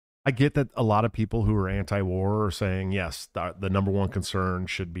 I get that a lot of people who are anti-war are saying, yes, the number one concern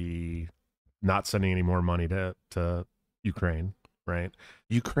should be not sending any more money to Ukraine, right?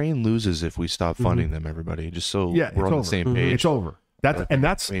 Ukraine loses if we stop funding them, everybody. Just so we're on the same page. It's over.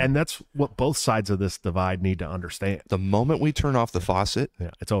 That's what both sides of this divide need to understand. The moment we turn off the faucet,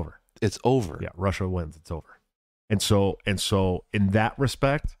 it's over. It's over. Yeah, Russia wins. It's over. And so in that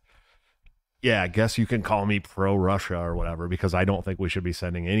respect, yeah, I guess you can call me pro-Russia or whatever, because I don't think we should be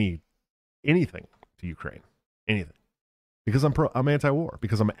sending anything to Ukraine, anything, because I'm anti-war,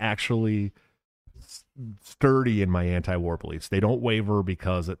 because I'm actually sturdy in my anti-war beliefs. They don't waver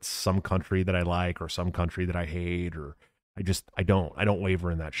because it's some country that I like or some country that I hate, or I don't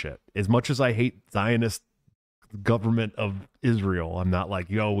waver in that shit. As much as I hate Zionist government of Israel, I'm not like,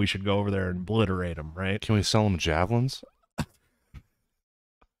 yo, we should go over there and obliterate them, right? Can we sell them javelins?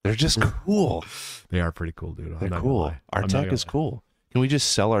 They're just cool. They are pretty cool, dude. They're cool. Our tech is cool. Can we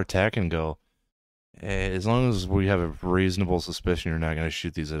just sell our tech and go, hey, as long as we have a reasonable suspicion you're not going to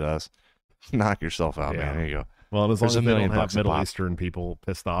shoot these at us, knock yourself out, man. There you go. Well, and as long as they don't have Middle Eastern people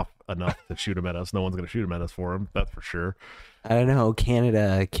pissed off enough to shoot them at us, no one's going to shoot them at us for them. That's for sure. I don't know.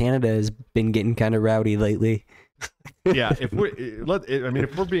 Canada has been getting kind of rowdy lately. Yeah, if we're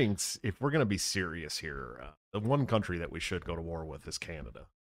going to be serious here, the one country that we should go to war with is Canada.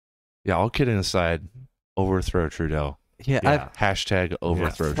 Yeah, all kidding aside, overthrow Trudeau. Yeah. Hashtag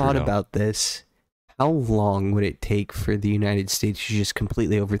overthrow Trudeau. I thought about this. How long would it take for the United States to just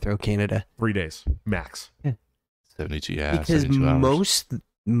completely overthrow Canada? 3 days, max. Yeah. 72 because 72 hours.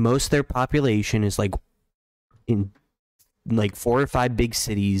 most their population is like in like 4 or 5 big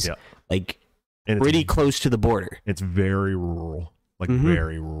cities, like and pretty close to the border. It's very rural,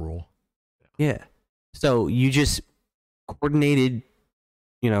 very rural. Yeah. So you just coordinated,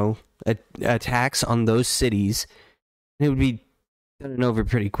 attacks on those cities, and it would be done and over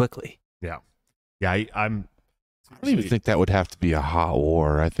pretty quickly. Yeah. Yeah, I don't even think that would have to be a hot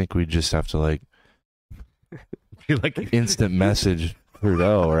war. I think we'd just have to like instant message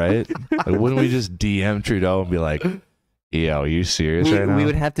Trudeau, right? Like, wouldn't we just DM Trudeau and be like, "Yo, are you serious right now?" We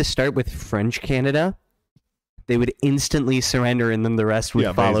would have to start with French Canada. They would instantly surrender, and then the rest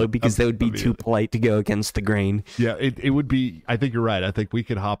would follow because they would be too polite to go against the grain. Yeah, it would be. I think you're right. I think we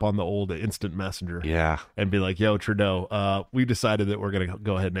could hop on the old instant messenger. Yeah, and be like, "Yo, Trudeau, we decided that we're gonna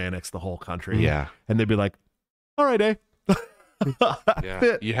go ahead and annex the whole country." Yeah, and they'd be like, "All right, eh."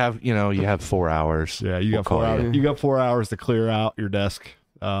 Yeah. You have 4 hours. Yeah, you got 4 hours. You got 4 hours to clear out your desk,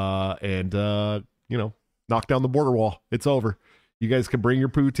 and knock down the border wall. It's over. You guys can bring your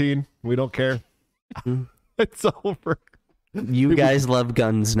poutine. We don't care. It's over. You guys love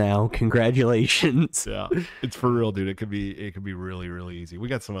guns now. Congratulations. Yeah, it's for real, dude. It could be really, really easy. We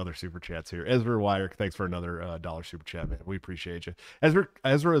got some other super chats here. Ezra Wire, thanks for another $1 super chat, man. We appreciate you.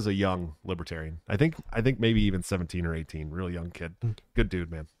 Ezra is a young libertarian. I think maybe even 17 or 18. Real young kid. Good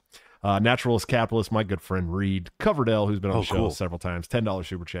dude, man. Naturalist Capitalist, my good friend Reed Coverdale, who's been on the show several times. $10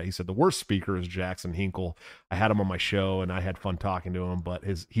 super chat. He said the worst speaker is Jackson Hinkle. I had him on my show and I had fun talking to him, but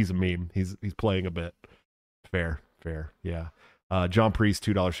he's a meme. He's playing a bit. Fair, yeah. John Priest,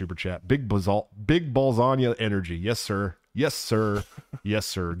 $2 super chat. Big Balzania energy. Yes, sir. Yes, sir. Yes,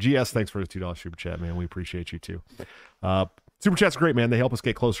 sir. GS, thanks for the $2 super chat, man. We appreciate you too. Super chat's great, man. They help us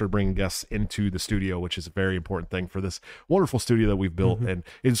get closer to bringing guests into the studio, which is a very important thing for this wonderful studio that we've built. And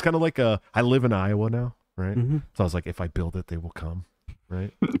it's kind of like I live in Iowa now, right? So I was like, if I build it, they will come.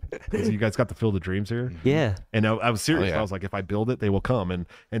 Right? So you guys got the Field of Dreams here? Yeah. And I was serious. Oh, yeah. I was like, if I build it, they will come.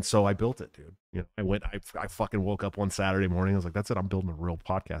 And so I built it, dude. I fucking woke up one Saturday morning. I was like, that's it. I'm building a real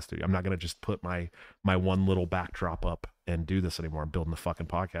podcast studio. I'm not going to just put my one little backdrop up and do this anymore. I'm building a fucking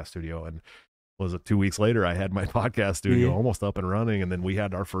podcast studio. And was it 2 weeks later, I had my podcast studio almost up and running. And then we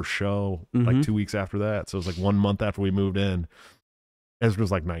had our first show like 2 weeks after that. So it was like 1 month after we moved in.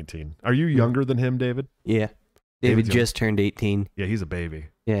 Ezra's like 19. Are you younger than him, David? Yeah. David just turned 18. Yeah, he's a baby.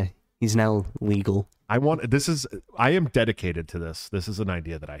 Yeah, he's now legal. I am dedicated to this. This is an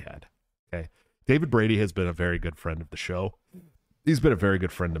idea that I had. Okay. David Brady has been a very good friend of the show. He's been a very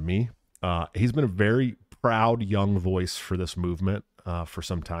good friend to me. He's been a very proud young voice for this movement for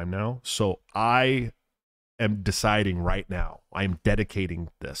some time now. So I am deciding right now, I am dedicating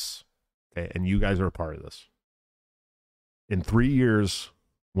this. Okay. And you guys are a part of this. In 3 years,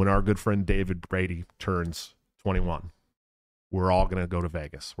 when our good friend David Brady turns 21, we're all going to go to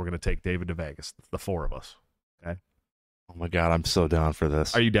Vegas. We're going to take David to Vegas, the 4 of us. Okay. Oh my God, I'm so down for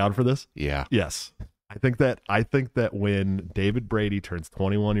this. Are you down for this? Yeah. Yes. I think that when David Brady turns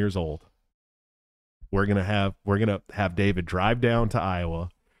 21 years old, we're going to have David drive down to Iowa.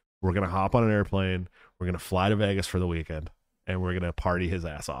 We're going to hop on an airplane. We're going to fly to Vegas for the weekend. and we're gonna party his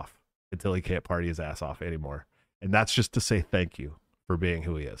ass off until he can't party his ass off anymore. And that's just to say thank you for being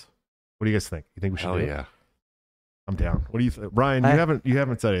who he is. What do you guys think? You think we should Hell do it? yeah. I'm down. What do you think? Ryan, you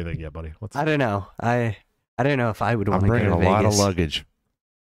haven't said anything yet, buddy. I don't know. I don't know if I would I'm want to go bringing to a Vegas. lot of luggage.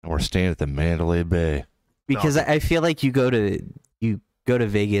 And we're staying at the Mandalay Bay. Because No. I feel like you go to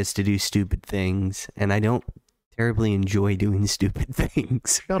Vegas to do stupid things, and I don't terribly enjoy doing stupid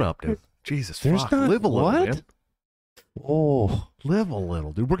things. Shut up, dude. Jesus, There's fuck. not- Live a little, what? man. Oh, Live a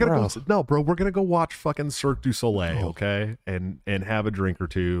little, dude. We're gonna Bro. go. No, bro. We're gonna go watch fucking Cirque du Soleil, Oh. okay? And have a drink or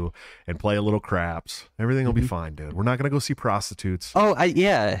two, and play a little craps. Everything will be fine, dude. We're not gonna go see prostitutes. Oh,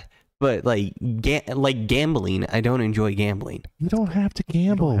 yeah, but like gambling, I don't enjoy gambling. you don't have to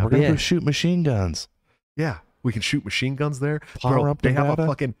gamble. have We're going to to. go shoot machine guns. Yeah, we can shoot machine guns there. Power Bro, up they have a Nevada.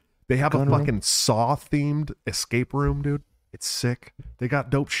 fucking Gun room. fucking Saw themed escape room, dude. It's sick. They got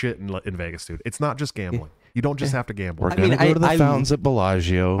dope shit in Vegas, dude. It's not just gambling. You don't just have to gamble. We're I going mean, to go to the I- fountains at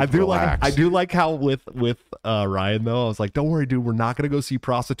Bellagio. I do Relax. like how with Ryan though, I was like, don't worry, dude, we're not gonna go see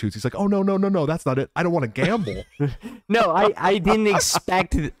prostitutes. He's like, oh no, that's not it. I don't want to gamble. No, I didn't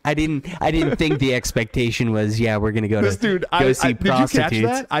expect. I didn't think the expectation was, yeah, we're gonna go This to dude, go see did you catch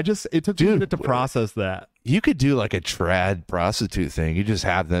prostitutes. that? It took me a minute to process that. You could do like a trad prostitute thing. You just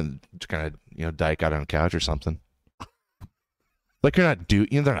have them kind of, dyke out on a couch or something. Like they're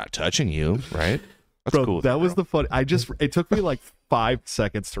not touching you, right? That's Bro, cool. that was the fun. It took me like 5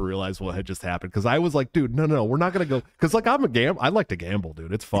 seconds to realize what had just happened because I was like, dude, no, we're not gonna go. Because like I like to gamble,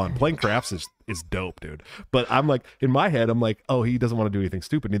 dude. It's fun. Playing craps is dope, dude. But I'm like in my head, I'm like, oh, he doesn't want to do anything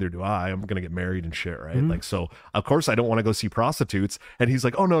stupid. Neither do I. I'm gonna get married and shit, right? Like so. Of course, I don't want to go see prostitutes. And he's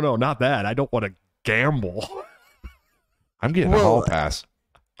like, oh no, not that. I don't want to gamble. I'm getting a Well, hall pass.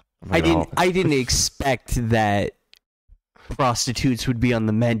 I didn't expect that prostitutes would be on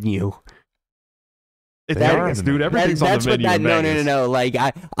the menu. It's They are Vegas, on the dude. menu. Everything's That's on the what menu. that. in Vegas. No. Like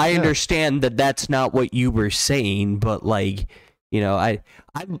I Yeah. understand that that's not what you were saying, but like I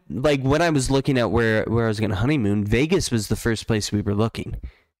like when I was looking at where I was going to honeymoon, Vegas was the first place we were looking.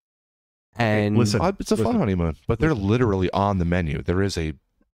 And listen. It's a fun honeymoon, but they're literally on the menu. There is a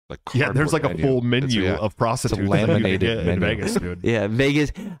Yeah, there's like a cardboard full menu It's- yeah. of prostitutes It's a that you can laminated get in menu. Vegas, dude. yeah,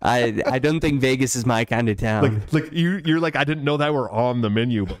 Vegas. I don't think Vegas is my kind of town. Like you're like, I didn't know that we're on the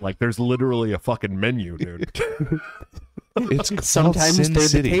menu, but like there's literally a fucking menu, dude. It's called Sometimes Sin they're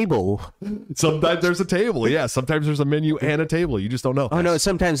City. the table. Sometimes there's a table, yeah. Sometimes there's a menu and a table. You just don't know. Oh no,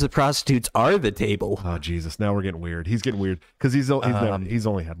 sometimes the prostitutes are the table. Oh Jesus! Now we're getting weird. He's getting weird because he's only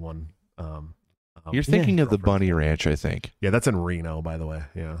had one. You're thinking of the Bunny Ranch, I think. Yeah, that's in Reno, by the way.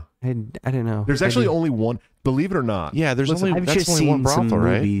 Yeah, I don't know. there's actually only one. Believe it or not. Yeah, there's Listen, I've that's just only one seen some brothel,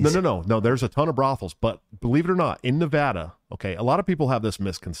 right? movies. No. There's a ton of brothels, but believe it or not, in Nevada, okay, a lot of people have this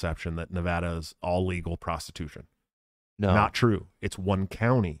misconception that Nevada is all legal prostitution. No. Not true. It's one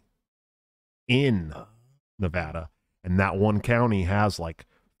county in Nevada, and that one county has like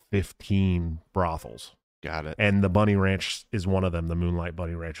 15 brothels. Got it. And the Bunny Ranch is one of them, the Moonlight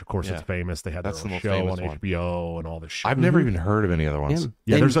Bunny Ranch. Of course, Yeah. it's famous. They had That's their the own most show famous on one. HBO and all this shit. I've never Mhm. even heard of any other ones.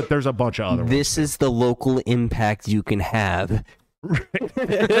 Yeah, And there's a bunch of other this is the local impact you can have. ones.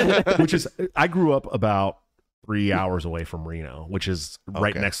 Which is, I grew up about 3 hours away from Reno, which is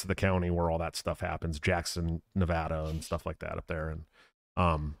right Okay. next to the county where all that stuff happens, Jackson, Nevada, and stuff like that up there. And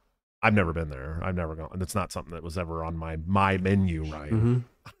I've never been there. I've never gone. It's not something that was ever on my menu, right? Mhm.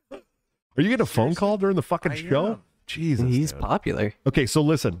 Are you getting a phone call during the fucking show? Jesus, He's dude. popular. Okay, so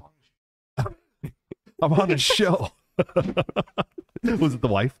listen. I'm on a show. Was it the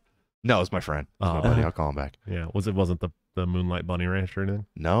wife? No, it's my friend. It's my Oh. buddy. I'll call him back. Yeah. Wasn't the Moonlight Bunny Ranch or anything?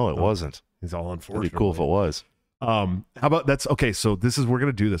 No, it Oh. wasn't. He's all It'd unfortunate. be cool if it was. How about that's okay? So we're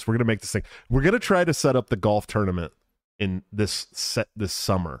gonna do this. We're gonna make this thing. We're gonna try to set up the golf tournament in this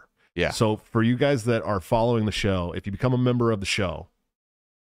summer. Yeah. So for you guys that are following the show, if you become a member of the show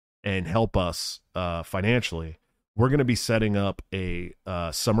and help us financially, we're gonna be setting up a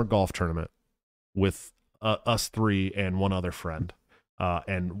summer golf tournament with us three and one other friend.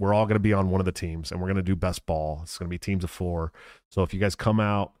 And we're all going to be on one of the teams, and we're going to do best ball. It's going to be teams of 4. So if you guys come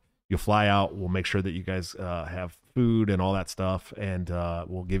out, you'll fly out. We'll make sure that you guys have food and all that stuff, and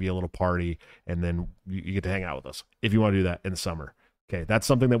we'll give you a little party, and then you get to hang out with us if you want to do that in the summer. Okay, that's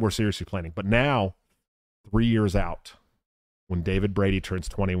something that we're seriously planning. But now, 3 years out, when David Brady turns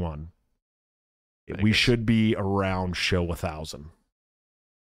 21, we Vegas. should be around show 1,000.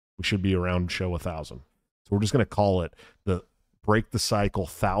 We should be around show 1,000. So we're just going to call it the Break the Cycle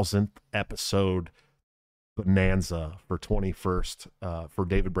 1,000th episode bonanza for 21st for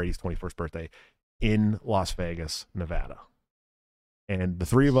David Brady's 21st birthday in Las Vegas, Nevada. And the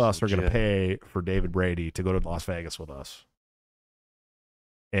three of us are going to Legit. pay for David Brady to go to Las Vegas with us.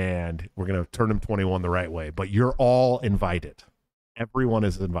 and we're going to turn him 21 the right way. But you're all invited. Everyone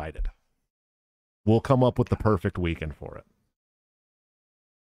is invited. We'll come up with the perfect weekend for it.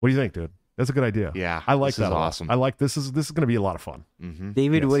 What do you think, dude? That's a good idea. Yeah, I like this that. is awesome. I like this. Is going to be a lot of fun. Mm-hmm.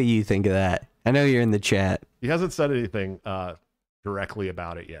 David, Yes. what do you think of that? I know you're in the chat. He hasn't said anything directly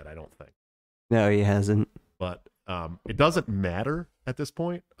about it yet, I don't think. No, he hasn't. But it doesn't matter at this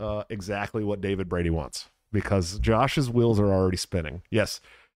point exactly what David Brady wants, because Josh's wheels are already spinning. Yes,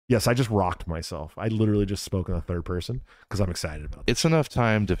 I just rocked myself. I literally just spoke in the third person because I'm excited about it. It's enough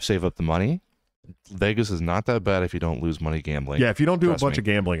time to save up the money. Vegas is not that bad if you don't lose money gambling. Yeah, if you don't do Trust a bunch me. of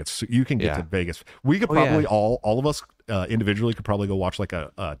gambling, you can get Yeah. to Vegas. We could Oh, yeah. probably all of us individually could probably go watch like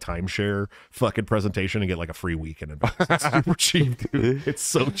a timeshare fucking presentation and get like a free weekend in Vegas. It's super cheap, dude. It's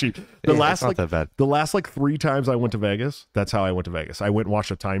so cheap. The Yeah, last it's not like that bad. the last like 3 times I went to Vegas, that's how I went to Vegas. I went and watched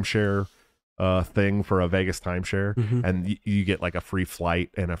a timeshare thing for a Vegas timeshare, Mhm. and you get like a free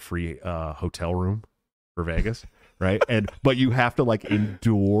flight and a free hotel room for Vegas. Right. But you have to like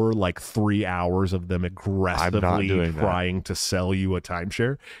endure like 3 hours of them aggressively doing that. trying to sell you a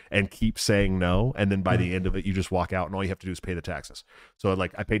timeshare and keep saying no. And then by the end of it, you just walk out and all you have to do is pay the taxes. So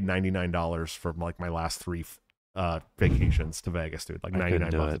like I paid $99 for like my last 3 vacations to Vegas, dude. Like I couldn't 99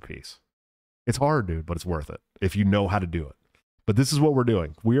 do bucks it. a piece. It's hard, dude, but it's worth it if you know how to do it. But this is what we're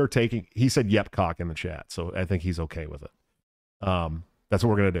doing. We are taking, he said yep cock in the chat. So I think he's okay with it. That's what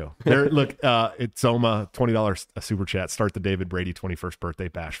we're gonna do. There, look, it's Soma, $20 a super chat. Start the David Brady 21st birthday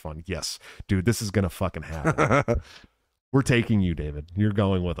bash fund. Yes, dude, this is gonna fucking happen. We're taking you, David. You're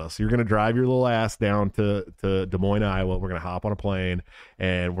going with us. You're gonna drive your little ass down to Des Moines, Iowa. We're gonna hop on a plane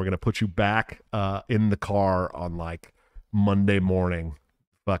and we're gonna put you back in the car on like Monday morning.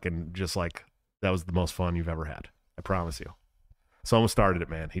 Fucking just like that was the most fun you've ever had. I promise you. Soma started it,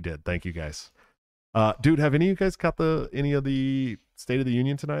 man. He did. Thank you guys. Dude, have any of you guys caught any of the State of the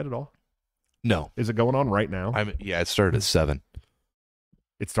Union tonight at all? No, Is it going on right now? it started at 7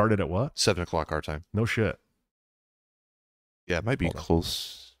 It started at what? o'clock our time. No shit. Yeah, it might be Hold on.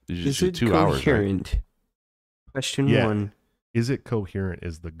 close. It's Is usually it 2 hours. Right? coherent? Question Yeah. 1. Is it coherent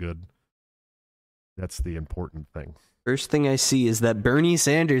is the good. That's the important thing. First thing I see is that Bernie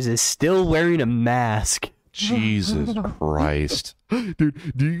Sanders is still wearing a mask. Jesus Christ! Dude,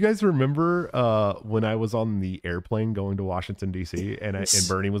 do you guys remember when I was on the airplane going to Washington, D.C. and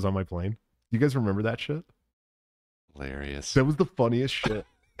Bernie was on my plane? You guys remember that shit? Hilarious. That was the funniest shit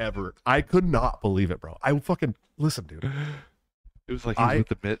ever. I could not believe it, bro. I fucking, listen, dude. It was like he was with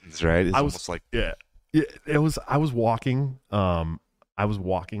the mittens, right? It's I was almost like Yeah, it was. I was walking. I was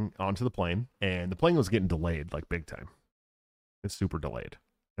walking onto the plane, and the plane was getting delayed, like big time. It's super delayed,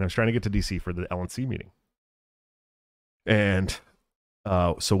 and I was trying to get to DC for the LNC meeting, and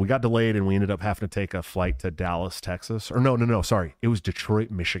so we got delayed, and we ended up having to take a flight to Dallas, Texas. Or no, sorry, it was Detroit,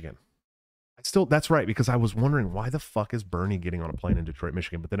 Michigan. That's right, because I was wondering why the fuck is Bernie getting on a plane in Detroit,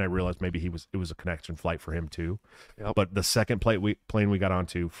 Michigan, but then I realized maybe it was a connection flight for him too. Yep. But the second plane we got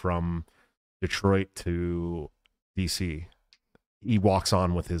onto from Detroit to DC, he walks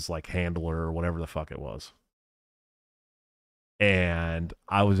on with his like handler or whatever the fuck it was, and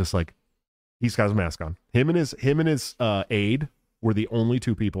I was just like, he's got his mask on. Him and his aide were the only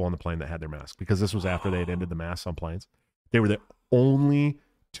 2 people on the plane that had their mask, because this was after they had ended the masks on planes. They were the only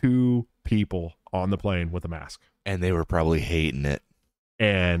 2 people on the plane with a mask. and they were probably hating it.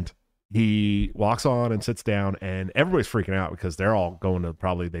 And he walks on and sits down, and everybody's freaking out because they're all going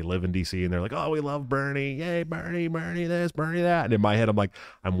to they live in DC, and they're like, oh, we love Bernie. Yay, Bernie this, Bernie that. And in my head, I'm like,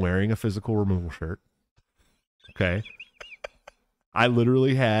 I'm wearing a physical removal shirt. Okay. I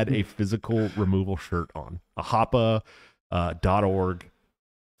literally had a physical removal shirt on, a HOPA.org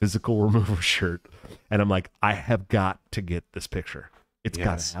physical removal shirt. And I'm like, I have got to get this picture. It's got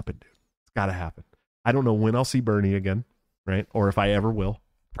Yes. to happen, dude. It's got to happen. I don't know when I'll see Bernie again, right? Or if I ever will.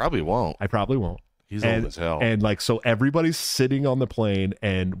 Probably won't. I probably won't. He's And- old as hell. And like, so everybody's sitting on the plane,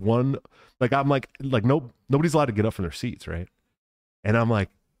 and one, like, I'm like nobody's allowed to get up from their seats, right? And I'm like,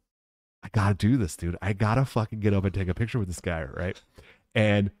 I gotta do this, dude. I gotta fucking get up and take a picture with this guy, right?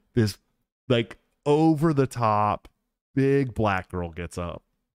 And this like over the top big black girl gets up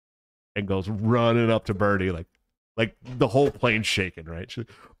and goes running up to Bernie, like the whole plane's shaking, right? She's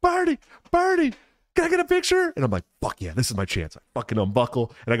like, Bernie, can I get a picture? And I'm like, fuck yeah, this is my chance. I fucking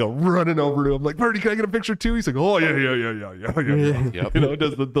unbuckle and I go running over to him, like, Bernie, can I get a picture too? He's like, oh yeah. Yep. You know,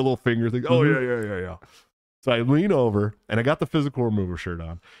 does the little finger thing. Oh yeah. So I lean over and I got the physical remover shirt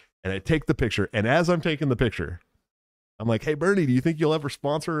on, and I take the picture. And as I'm taking the picture, I'm like, hey, Bernie, do you think you'll ever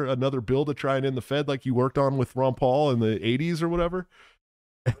sponsor another bill to try and end the Fed like you worked on with Ron Paul in the 80s or whatever?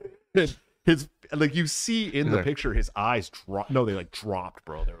 his like you see in the There. picture, his eyes dropped. No, they like dropped,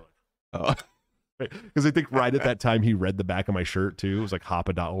 bro. They were Oh. like, because I think right at that time he read the back of my shirt too. It was like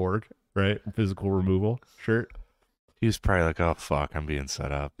Hoppa.org, right? Physical removal shirt. He was probably like, "Oh fuck, I'm being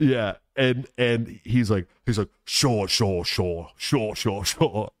set up." Yeah, and he's like sure,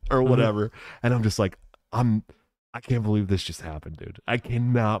 or whatever, and I'm just like, I can't believe this just happened, dude. I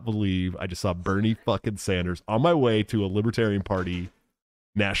cannot believe I just saw Bernie fucking Sanders on my way to a Libertarian Party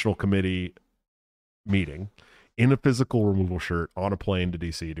National Committee meeting in a physical removal shirt on a plane to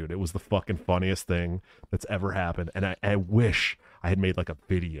DC, dude. It was the fucking funniest thing that's ever happened, and I wish I had made like a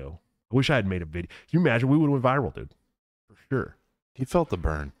video. I wish I had made a video. Can you imagine? We would have went viral, dude, for sure. He felt the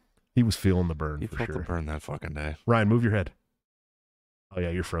burn. He was feeling the burn He for felt sure. the burn that fucking day. Ryan, move your head. Oh yeah,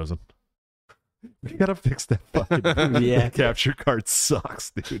 you're frozen. We gotta fix that fucking Yeah. capture card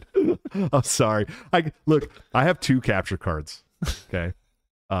sucks, dude. I'm sorry. I have 2 capture cards, okay,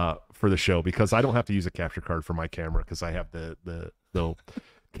 for the show because I don't have to use a capture card for my camera because I have the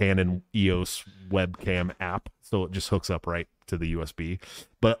Canon EOS webcam app, so it just hooks up right to the USB.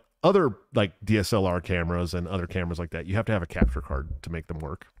 But other like DSLR cameras and other cameras like that, you have to have a capture card to make them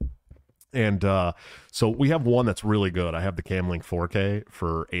work. And so we have one that's really good. I have the Camlink 4K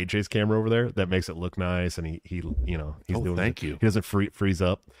for AJ's camera over there that makes it look nice, and he you know he's doing thank it. you. He doesn't freeze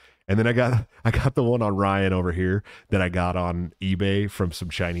up. And then I got the one on Ryan over here that I got on eBay from some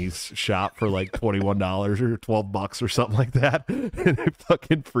Chinese shop for like $21 or $12 or something like that, and it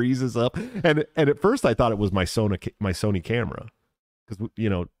fucking freezes up. And at first I thought it was my Sony camera because you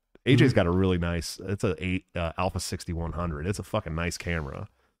know AJ's got a really nice. It's a Alpha 6100. It's a fucking nice camera.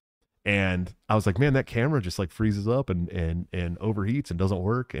 And I was like, man, that camera just like freezes up and overheats and doesn't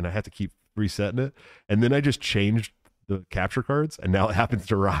work. And I had to keep resetting it. And then I just changed the capture cards. And now it happens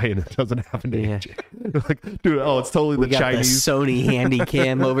to Ryan. It doesn't happen to AJ. Like, dude, it's totally We the got Chinese. the Sony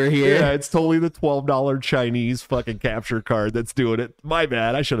Handycam over here. Yeah, it's totally the $12 Chinese fucking capture card that's doing it. My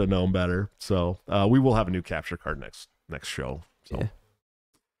bad. I should have known better. So we will have a new capture card next show. So, Yeah.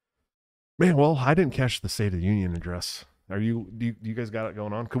 man, well, I didn't catch the State of the Union address. Do you guys got it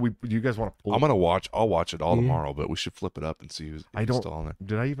going on? Do you guys want to pull? I'll watch it all Yeah. tomorrow, but we should flip it up and see who's I don't- still on there.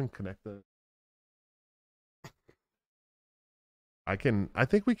 Did I even connect the? I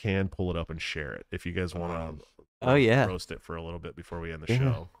think we can pull it up and share it if you guys want to. Oh, yeah. roast it for a little bit before we end the Yeah.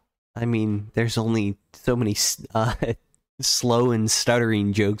 show. I mean, there's only so many slow and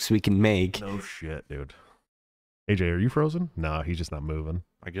stuttering jokes we can make. No shit, dude. AJ, are you frozen? No, he's just not moving.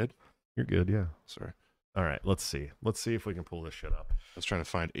 I good? You're good, yeah. Sorry. All right, let's see. Let's see if we can pull this shit up. I was trying to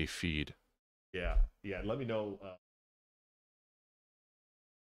find a feed. Yeah. Let me know.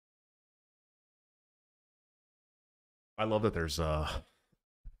 I love that there's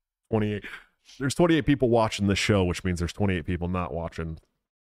 28. There's 28 people watching the show, which means there's 28 people not watching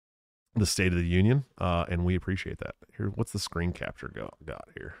the State of the Union, and we appreciate that. Here, what's the screen capture got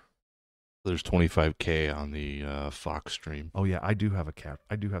here? There's 25K on the Fox stream. Oh yeah, I do have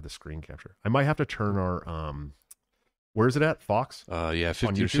the screen capture. I might have to turn our where is it at? Fox? Yeah,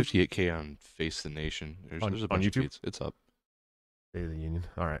 On there's YouTube? 58K on Face the Nation. There's On a bunch of YouTube? feeds. It's up. State of the Union.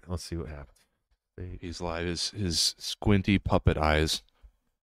 All right, let's see what happens. He's live. His squinty puppet eyes.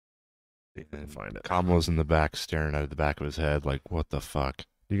 And find it. Kamala's in the back staring at the back of his head like, what the fuck?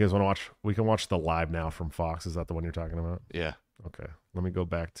 Do you guys want to watch? We can watch the live now from Fox. Is that the one you're talking about? Yeah. Okay. Let me go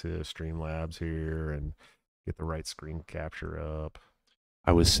back to Streamlabs here and get the right screen capture up.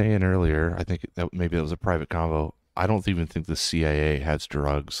 I was saying earlier, I think that maybe it was a private convo. I don't even think the CIA has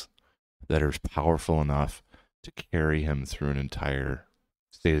drugs that are powerful enough to carry him through an entire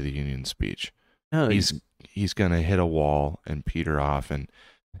State of the Union speech. No, He's gonna hit a wall and peter off, and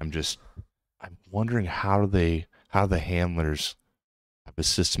I'm wondering how the handlers have a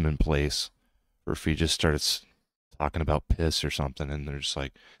system in place, or if he just starts talking about piss or something, and they're just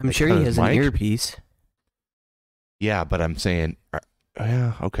like, I'm they sure cut he his has an mic? earpiece. Yeah, but I'm saying,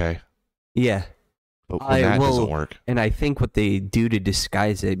 yeah, okay, Yeah. but when that doesn't work, And I think what they do to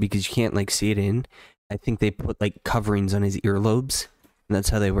disguise it, because you can't like see it in, I think they put like coverings on his earlobes, and that's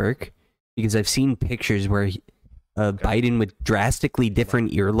how they work. Because I've seen pictures where Biden with drastically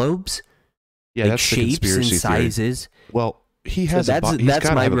different earlobes, yeah, like that's the shapes and conspiracy theory. sizes. Well, he So has that's he's that's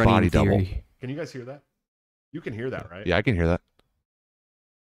gotta my have a running body theory. double. Can you guys hear that? You can hear that, right? Yeah, I can hear that.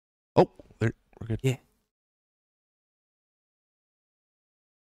 Oh, there, we're good. Yeah.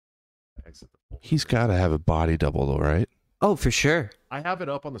 Exit the folder. He's got to have a body double, though, right? Oh, for sure. I have it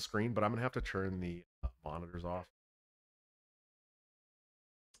up on the screen, but I'm gonna have to turn the monitors off.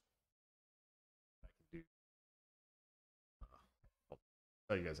 I can do. I'll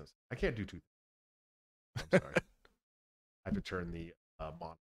tell you guys this. I can't do two. I'm sorry. I have to turn the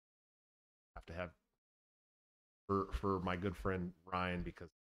monitor. have to have for my good friend Ryan because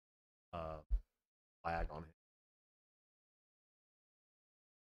lag on him.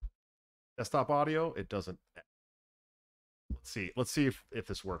 Desktop audio, it doesn't. Let's see if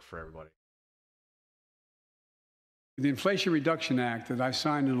this works for everybody. The Inflation Reduction Act that I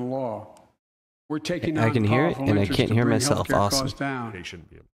signed into law, we're taking on I can hear it, powerful and I interest can't to hear bring myself. healthcare Awesome. costs down, They shouldn't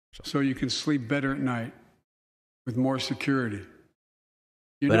be. so you can sleep better at night with more security.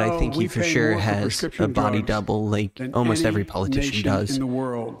 But I think we he for pay sure more for has prescription a body drugs double like than almost any every politician nation does. in the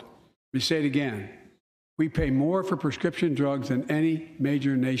world. Let me say it again. We pay more for prescription drugs than any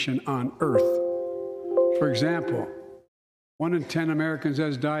major nation on earth. For example, 1 in 10 Americans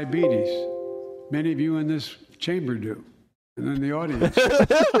has diabetes. Many of you in this chamber do, and in the audience.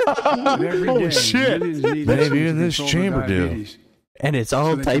 And every day, shit. millions need Many of you insulin in to this control chamber their do. diabetes And it's so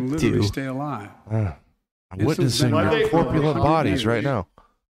all they type can literally 2. stay alive. I'm Insulin's witnessing been out your for corpulent 100 bodies right years. now.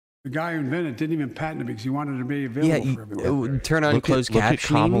 The guy who invented it didn't even patent it because he wanted it to be Yeah, available for everyone. turn on Look closed at captioning.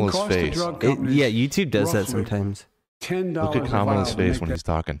 Kamala's Cost of face. drug It, companies, yeah, YouTube does that roughly sometimes. $10 Look at a Kamala's vial to face make when that he's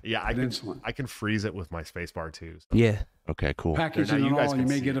talking. Yeah, I insulin. can freeze it with my spacebar too. So. Yeah. Okay, cool. Packaging Now you and guys all, can you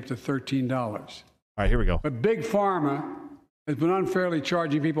may see get it. up to $13. All right, here we go. But Big Pharma has been unfairly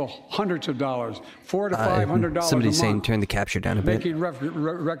charging people hundreds of dollars, $400 to $500 Somebody's a saying month, turn the capture down a bit. making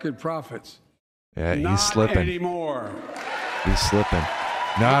record profits. Yeah, Not he's slipping. anymore. He's slipping.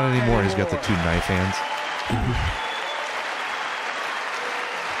 Not anymore. He's got the 2 knife hands.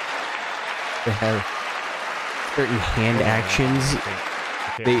 They have certain hand actions.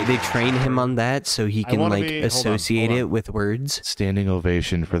 They train him on that so he can wanna like be- hold on, associate hold on. it with words. Standing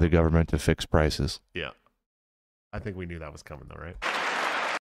ovation for the government to fix prices. Yeah. I think we knew that was coming though, right?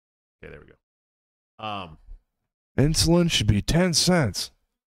 Okay, there we go. Insulin should be 10 cents.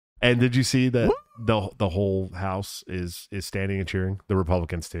 And did you see that the whole house is standing and cheering? The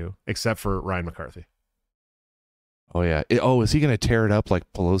Republicans too, except for Ryan McCarthy. Oh, yeah. Is he going to tear it up like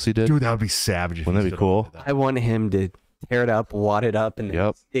Pelosi did? Dude, that would be savage. If Wouldn't he that be stood up cool? and did I want him to tear it up, wad it up, and then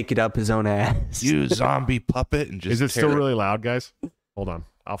Yep. stick it up his own ass. You zombie puppet and just Is it tear still really loud, guys? Hold on,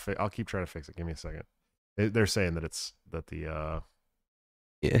 I'll keep trying to fix it. Give me a second. They're saying that the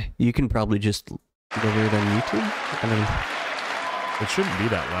Yeah, you can probably just lower it on YouTube. I mean, it shouldn't be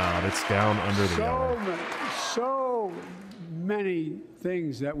that loud. It's down under the yellow. So many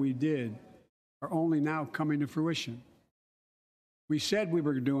things that we did are only now coming to fruition. We said we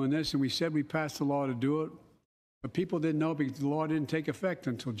were doing this, and we said we passed the law to do it, but people didn't know because the law didn't take effect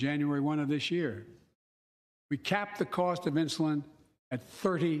until January 1 of this year. We capped the cost of insulin at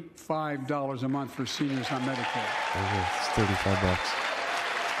 $35 a month for seniors on Medicare. It's $35.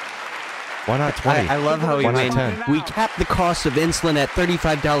 Why not 20? I love how he Why not went. 10? We capped the cost of insulin at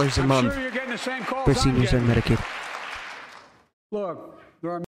 $35 a I'm month sure you're getting the same calls for I'm seniors on getting. Medicaid. Look,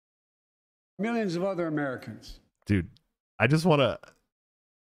 there are millions of other Americans. Dude, I just want to.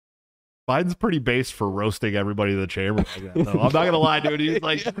 Biden's pretty base for roasting everybody in the chamber. Like that, though. I'm not gonna lie, dude. He's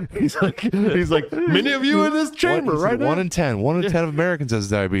like many of you in this chamber, right? 1 in 10. 1 in 10 of Americans has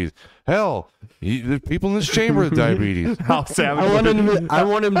diabetes. Hell, there's people in this chamber with diabetes. How savage! I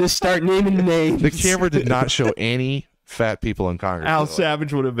want him to start naming names. The camera did not show any fat people in Congress. How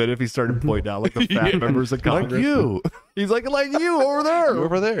savage would it have been if he started pointing out like the fat members of Congress? Like you. He's like you over there.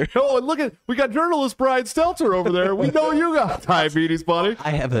 Over there. Oh, and look we got journalist Brian Stelter over there. We know you got diabetes, buddy. I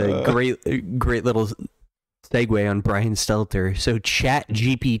have a great little segue on Brian Stelter. So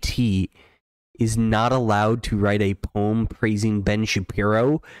ChatGPT is not allowed to write a poem praising Ben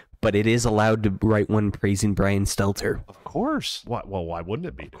Shapiro, but it is allowed to write one praising Brian Stelter. Of course. What? Well, why wouldn't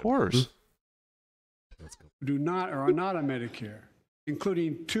it be? Of course. Do not or are not on Medicare,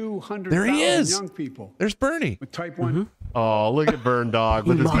 including There 200,000 he is. young people There's Bernie. with type 1. Oh, look at Burn Dog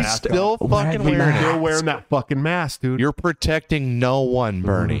with He his must mask. Still wear fucking the wearing mask. it. Still wearing that fucking mask, dude. You're protecting no one,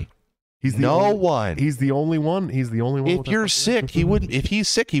 Bernie. He's the No only, one. He's the only one. He's the only one. If with that you're fucking sick, mask. he wouldn't. If he's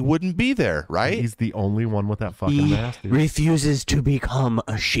sick, he wouldn't be there, right? He's the only one with that fucking He mask, dude. refuses to become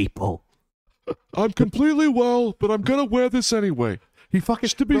a sheeple. I'm completely well, but I'm gonna wear this anyway. He fucking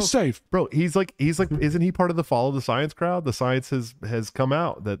Just to be safe. bro. He's like, isn't he part of the follow the science crowd? The science has come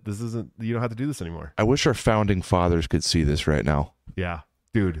out that this isn't. You don't have to do this anymore. I wish our founding fathers could see this right now. Yeah,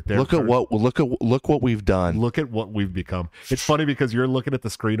 dude. Look what we've done. Look at what we've become. It's funny because you're looking at the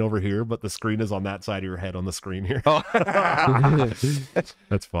screen over here, but the screen is on that side of your head on the screen here.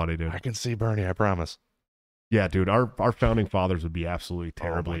 That's funny, dude. I can see Bernie. I promise. Yeah, dude. Our founding fathers would be absolutely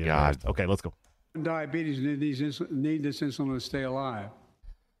terribly. Oh my God. embarrassed. Okay, let's go. Diabetes need this insulin to stay alive.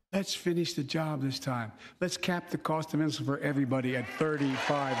 Let's finish the job this time. Let's cap the cost of insulin for everybody at $35.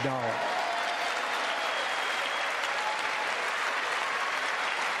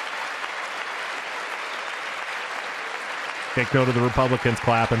 Take note of the Republicans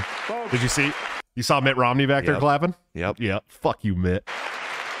clapping. Folks, Did you see? You saw Mitt Romney back there Yep. clapping? Yep. Yeah. Fuck you, Mitt.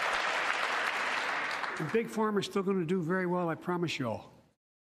 and Big Pharma's still going to do very well, I promise you all.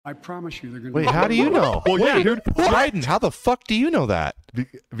 I promise you they're going to Wait, how do you know? Well, yeah, dude. Biden, how the fuck do you know that?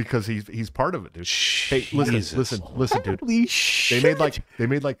 Because he's part of it, dude. Hey, Jesus. listen, dude. Holy shit. They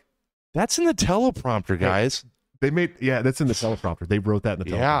made like That's in the teleprompter, guys. that's in the teleprompter. They wrote that in the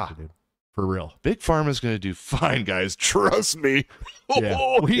teleprompter, Yeah. dude. For real. Big Pharma's going to do fine, guys. Trust me. Yeah,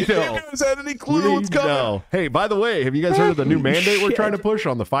 Oh, we if know. you guys had any clue what's coming? know. Hey, by the way, have you guys heard of the new mandate we're trying to push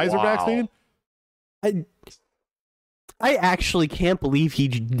on the Pfizer Wow. vaccine? I actually can't believe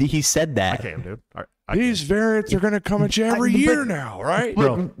he said I that. can't, dude. All right, These variants are going to come at you every year now, right?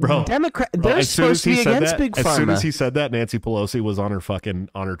 bro. They're As soon as supposed to he be said against that, Big as soon as Pharma. he said that, Nancy Pelosi was on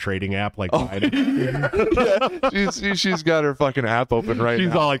her trading app, like She's got her fucking app open right she's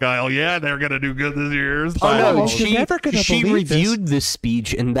now. all like, "Oh yeah, they're gonna do good this year." Oh no, Oh, she you're never gonna believe this. reviewed the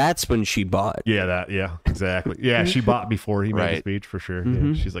speech and that's when she bought. Yeah, exactly. Yeah, she bought before he made the Right. speech for sure.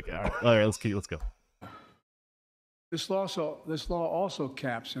 Mhm. Yeah, she's like, all right, let's go. This law also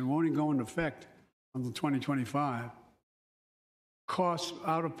caps and won't even go into effect until 2025. Costs,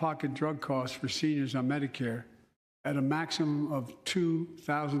 out-of-pocket drug costs for seniors on Medicare at a maximum of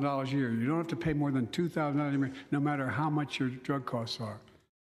 $2,000 a year. You don't have to pay more than $2,000 a year, no matter how much your drug costs are.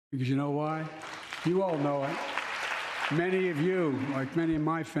 Because you know why? You all know it. Many of you, like many in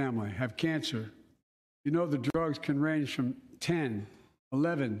my family, have cancer. You know the drugs can range from $10,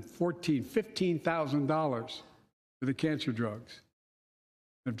 $11, $14, $15,000 for the cancer drugs.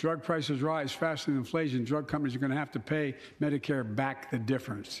 If drug prices rise faster than inflation, drug companies are going to have to pay Medicare back the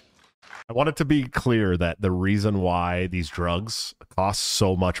difference. I want it to be clear that the reason why these drugs cost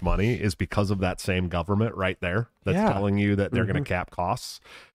so much money is because of that same government right there that's Yeah. telling you that they're going to cap costs.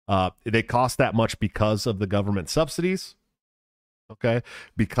 They cost that much because of the government subsidies, okay?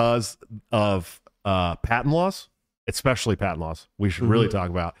 Because of patent laws, especially patent laws. We should really talk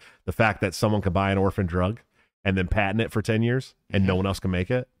about the fact that someone can buy an orphan drug and then patent it for 10 years and no one else can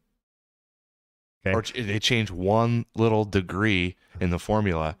make it. Okay. Or they change one little degree in the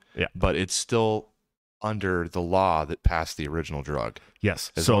formula, Yeah. but it's still under the law that passed the original drug.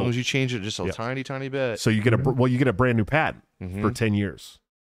 Yes. As so long as you change it just a Yeah. tiny bit. so you get you get a brand new patent Mhm. for 10 years.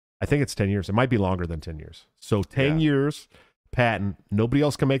 I think it's 10 years. It might be longer than 10 years. So 10 Yeah. years patent, nobody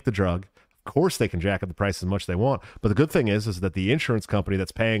else can make the drug. Of course they can jack up the price as much as they want. But the good thing is that the insurance company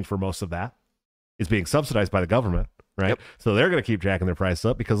that's paying for most of that is being subsidized by the government, right? Yep. So they're going to keep jacking their prices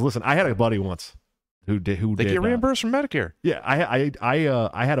up because listen, I had a buddy once who They did get reimbursed from Medicare. yeah,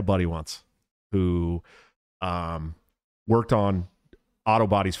 I had a buddy once who worked on auto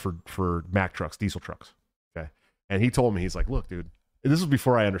bodies for Mack trucks, diesel trucks. Okay, and he told me, he's like, "Look, dude, this was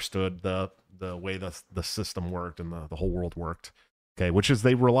before I understood the way the system worked and the whole world worked. Okay, which is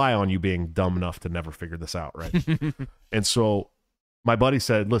they rely on you being dumb enough to never figure this out, right?" And so my buddy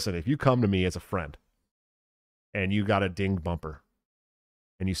said, "Listen, if you come to me as a friend and you got a dinged bumper,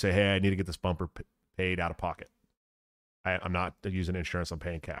 and you say, 'Hey, I need to get this bumper paid out of pocket. I'm not using insurance. I'm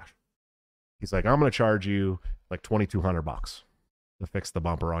paying cash.' He's like, I'm going to charge you like $2,200 to fix the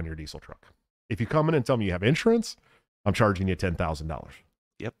bumper on your diesel truck. If you come in and tell me you have insurance, I'm charging you $10,000.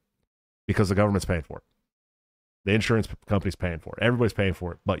 Yep. Because the government's paying for it. The insurance company's paying for it. Everybody's paying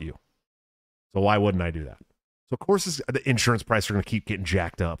for it but you. So why wouldn't I do that? So of course the insurance prices are going to keep getting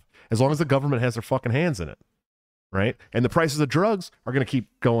jacked up as long as the government has their fucking hands in it. Right? And the prices of drugs are going to keep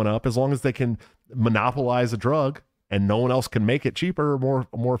going up as long as they can monopolize a drug and no one else can make it cheaper or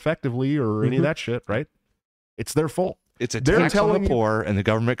more effectively or any of that shit, right? It's their fault. It's a They're tax on telling the you- poor, and the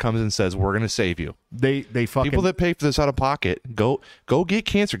government comes and says, we're going to save you. They fucking People that pay for this out of pocket, go get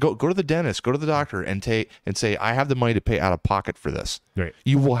cancer. Go to the dentist, go to the doctor, and say, I have the money to pay out of pocket for this. Right.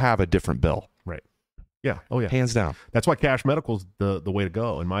 You will have a different bill. Right. Yeah. Oh yeah. Hands down. That's why cash medical's the way to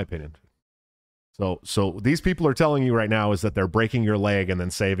go, in my opinion. So these people are telling you right now is that they're breaking your leg and then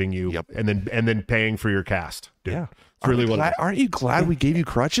saving you, Yep. and then paying for your cast. Dude. Yeah. It's really what. it is. Aren't you glad we gave you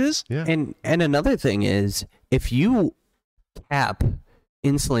crutches? Yeah. And another thing is, if you cap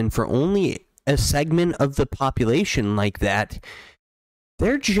insulin for only a segment of the population like that,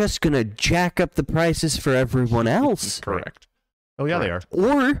 they're just going to jack up the prices for everyone else. Correct. Oh yeah, they are.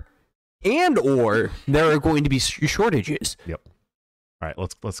 Or there are going to be shortages. Yep. All right,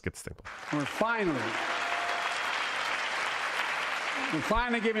 let's get this thing. We're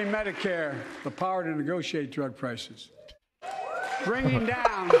finally giving Medicare the power to negotiate drug prices. Bringing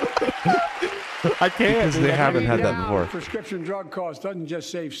down I can't. Because they haven't had that down before. prescription drug costs doesn't just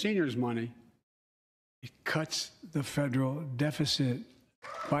save seniors money. It cuts the federal deficit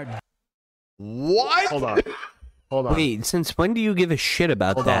by What? Hold on. Hold on. Wait, since when do you give a shit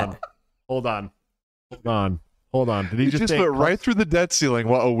about Hold that? on. Hold on. Hold on. Hold on. Did he You just just say went right through the debt ceiling.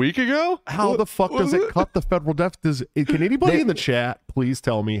 What, a week ago? How the fuck does it cut the federal deficit? Can anybody in the chat please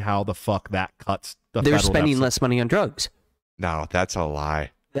tell me how the fuck that cuts the They're federal spending deficit? less money on drugs. No, that's a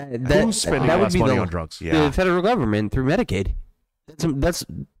lie. Who's spending that would less be money the, on drugs? Yeah. the federal government through Medicaid.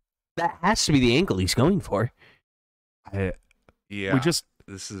 That has to be the angle he's going for. Yeah. We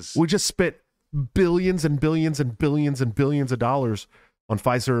just spent billions and billions and billions and billions of dollars on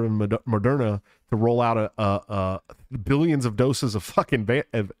Pfizer and Moderna to roll out billions of doses of fucking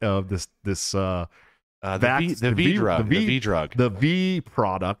of this the V drug. the V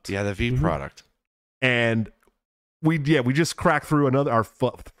product. Yeah, the V product. And we just cracked through our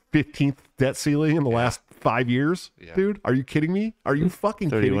 15th debt ceiling in the last 5 years. Yeah. Dude, are you kidding me? Are you fucking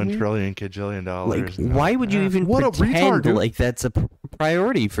kidding me? $31 trillion kajillion dollars. Like, why would you even What a pretend retard, dude. like that's a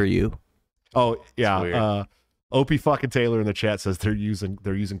priority for you? Oh It's yeah, weird. Opie fucking Taylor in the chat says they're using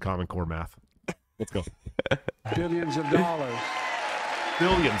Common Core math. Let's go. Billions of dollars.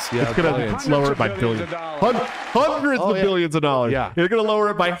 Billions. Yeah, It's gonna billions. lower it by Hundreds of billions. dollars. Hundreds Oh, of yeah. billions of dollars. Yeah. They're gonna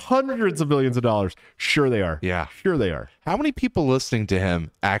lower it by hundreds of billions of dollars. Sure they are. Yeah. Sure they are. How many people listening to him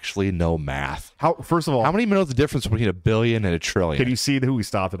actually know math? First of all, How many know the difference between a billion and a trillion? can you see who we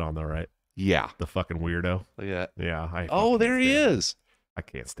stopped it on though, right? Yeah. The fucking weirdo. Look at that. Yeah. Oh, there he is. I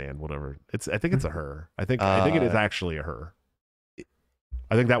can't stand whatever. I think it's a her. I think it is actually a her.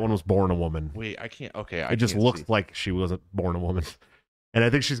 I think that one was born a woman. Wait, I can't. Okay, It just looked like she wasn't born a woman. And I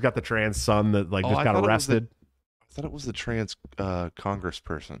think she's got the trans son that just I got thought it was arrested. I thought it was the trans Congress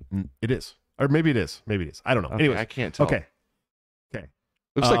person. It is. Or maybe it is. Maybe it is. I don't know. Okay, Anyway. I can't tell. Okay.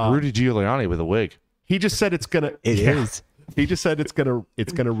 Looks like Rudy Giuliani with a wig. He just said it's gonna It is. He just said it's gonna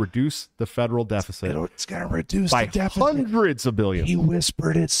reduce the federal deficit It's gonna reduce by hundreds of billions. He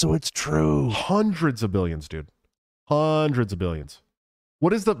whispered it, so it's true. Hundreds of billions, dude. Hundreds of billions.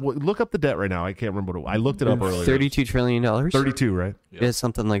 What is look up the debt right now? I can't remember I looked it up earlier. $32 trillion. 32, right? Yeah. Yeah,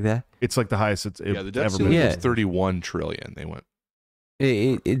 something like that. It's like the highest it's Yeah, the debt ever ceiling been. Yeah. was 31 trillion. They went.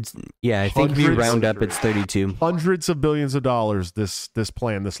 It's I think if you Hundreds round of up, it's 32. Hundreds of billions of dollars. This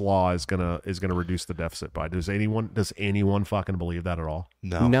law is gonna reduce the deficit by. Does anyone fucking believe that at all?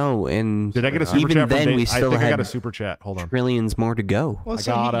 No. No, and Did I get a super even chat from then Dave? we I still think I got a had super chat. Hold on. trillions more to go. Well, I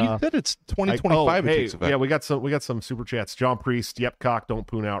so got, you said it's 2025. Oh, it hey, takes effect. yeah, we got some super chats. John Priest, yep, cock, don't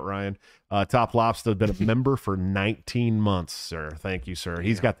poon out, Ryan. Top Lobster been a member for 19 months, sir. Thank you, sir.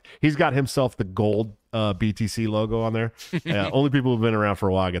 He's got himself the gold BTC logo on there. Only people who've been around for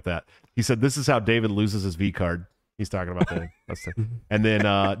a while get that. He said this is how David loses his V card. He's talking about that. And then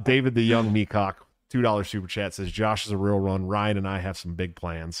David the Young Meacock, $2 super chat says Josh is a real run. Ryan and I have some big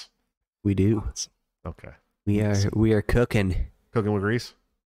plans. We do. Okay, We are cooking. cooking with grease.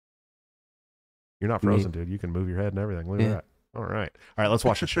 You're not frozen, dude. You can move your head and everything. Look at Yeah. that. All right, let's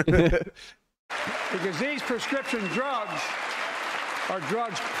watch the show. Because these prescription drugs are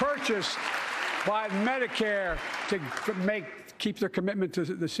drugs purchased by Medicare to keep their commitment to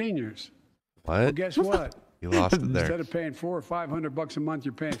the seniors. Well, What? guess what? You lost it there. Instead of paying $400 or $500 a month,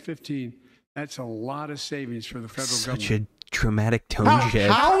 you're paying $15. That's a lot of savings for the federal Such government. a dramatic tone shift.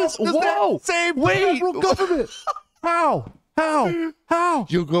 How does that save the federal government? How?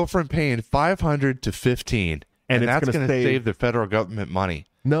 You'll go from paying 500 to 15, And it's that's gonna going to save- save the federal government money.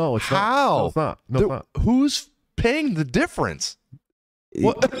 No, it's not. How? No, it's not. No, it's not. Who's paying the difference?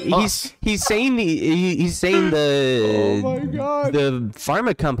 What? He's saying he's saying the Oh my God. the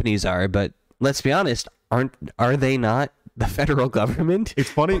pharma companies are, but let's be honest, are they not the federal government? It's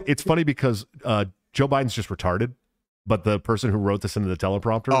funny. It's funny because Joe Biden's just retarded, but the person who wrote this into the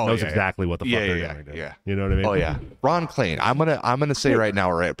teleprompter knows yeah, yeah. exactly what the fuck they're yeah, doing. dude. yeah. You know what I mean? Oh yeah, Ron Klain. I'm gonna say right now,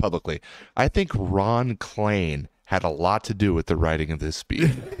 right publicly, I think Ron Klain had a lot to do with the writing of this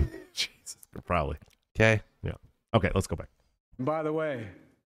speech. Jesus, probably. Okay. Yeah. Okay, let's go back. And by the way,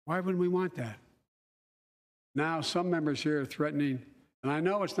 why would we want that? Now, some members here are threatening, and I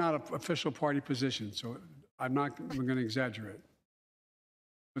know it's not an official party position, so I'm going to exaggerate,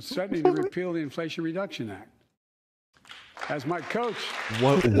 but threatening to repeal the Inflation Reduction Act. As my coach,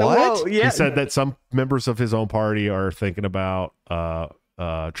 What? Whoa, yeah. He said that some members of his own party are thinking about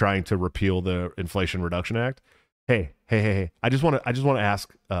trying to repeal the Inflation Reduction Act. Hey! I just want to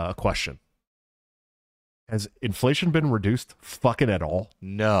ask a question. Has inflation been reduced fucking at all?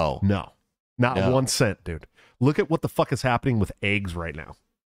 No. No, not No. 1 cent, dude. Look at what the fuck is happening with eggs right now.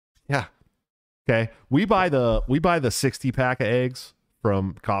 Yeah. Okay, we buy the 60 pack of eggs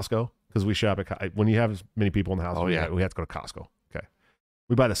from Costco because we shop at when you have as many people in the house. Oh, yeah. we have to go to Costco. Okay,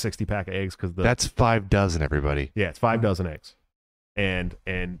 we buy the 60 pack of eggs because That's 5 dozen, everybody. it's 5 dozen eggs. and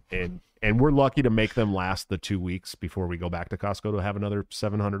we're lucky to make them last the 2 weeks before we go back to Costco to have another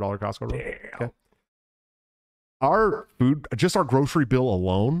 $700 Costco run. Okay. Our food, just our grocery bill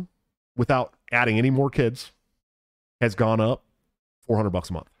alone, without adding any more kids, has gone up $400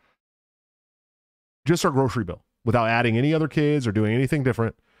 a month. Just our grocery bill, without adding any other kids or doing anything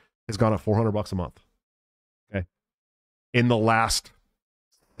different, has gone up $400 a month. Okay. In the last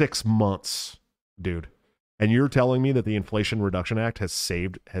 6 months, dude. And you're telling me that the Inflation Reduction Act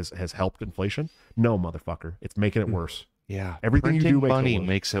has helped inflation? No, motherfucker. It's making it worse. Yeah. Everything you do makes money it worse.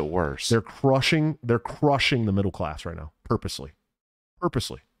 makes it worse. They're crushing the middle class right now, purposely.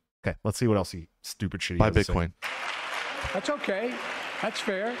 Okay, let's see what else he stupid shit he Buy has to say. Bitcoin. That's okay. That's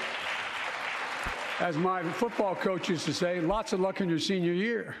fair. As my football coach used to say, lots of luck in your senior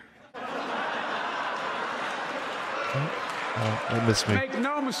year. I miss me. Make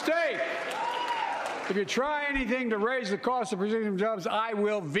no mistake. If you try anything to raise the cost of prescription drugs, I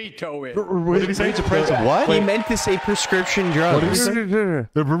will veto it. What did he say? Raise the price of what? He meant to say prescription drugs.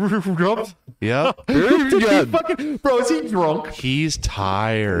 Drugs? Yep. Bro, is he drunk? He's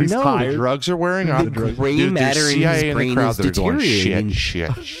tired. He's tired. The drugs are wearing off. The gray Dude, matter there's in his CIA in the brain crowd is that are going, deteriorating.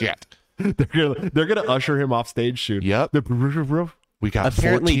 shit. They're gonna usher him off stage soon. Yep. We got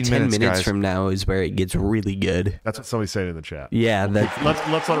Apparently 14 10 minutes guys. from now is where it gets really good. That's what somebody's saying in the chat. Yeah, that's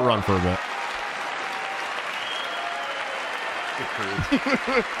Let's let it run for a bit.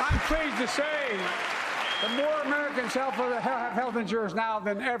 I'm pleased to say that more Americans have health insurance now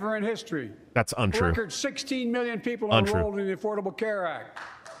than ever in history. That's A untrue. record 16 million people Untrue. enrolled in the Affordable Care Act.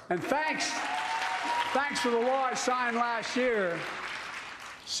 And thanks to the law I signed last year,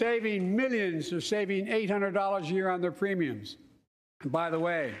 saving millions are saving $800 a year on their premiums. And by the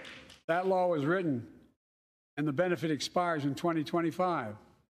way, that law was written and the benefit expires in 2025.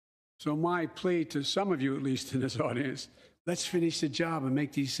 So my plea to some of you, at least in this audience, let's finish the job and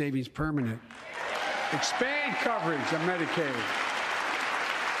make these savings permanent. Expand coverage of Medicaid.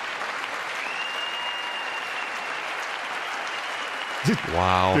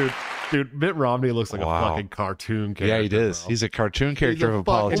 Wow. Dude, Mitt Romney looks like Wow. a fucking cartoon character. Yeah, he does. Bro. He's a cartoon character of a fucking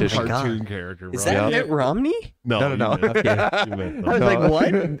politician. Cartoon character, bro. is that Mitt Romney? No. You missed. Okay. You missed. I was like,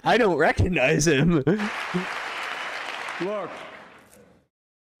 what? I don't recognize him. Look,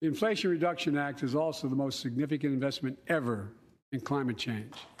 the Inflation Reduction Act is also the most significant investment ever in climate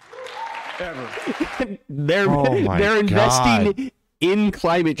change. Ever. They're Oh my they're investing God. in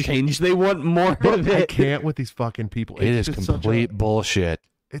climate change. They want more of I it. can't with these fucking people. It is just complete bullshit.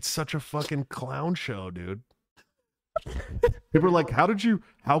 It's such a fucking clown show, dude. People are like, how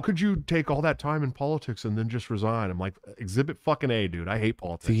could you take all that time in politics and then just resign? I'm like, exhibit fucking A, dude. I hate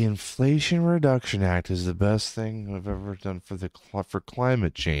politics. The Inflation Reduction Act is the best thing I've ever done for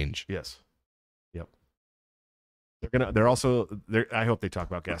climate change. Yes. Yep. I hope they talk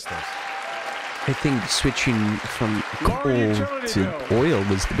about gas stoves. I think switching from Lower coal utility to bill. oil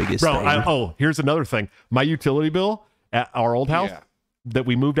was the biggest Bro, thing. here's another thing. My utility bill at our old house Yeah. that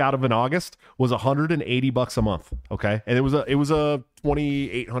we moved out of in August was $180 a month. Okay. And it was a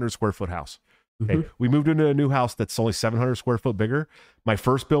 2,800 square foot house. Okay. We moved into a new house that's only 700 square foot bigger. My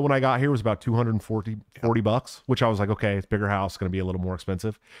first bill when I got here was about $240, which I was like, okay, it's a bigger house, going to be a little more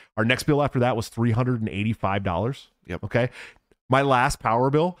expensive. Our next bill after that was $385. Yep. Okay. My last power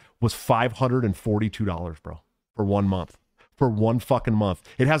bill was $542, bro, for 1 month. For 1 fucking month.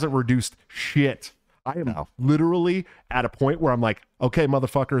 It hasn't reduced shit. I am literally at a point where I'm like, okay,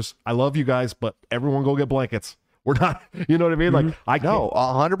 motherfuckers, I love you guys, but everyone go get blankets. We're not, you know what I mean? Like, I can't. No,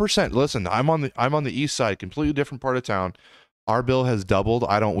 100%. Listen, I'm on the east side, completely different part of town. Our bill has doubled.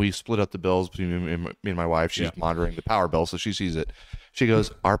 We split up the bills between me and my wife. She's monitoring the power bill, so she sees it. She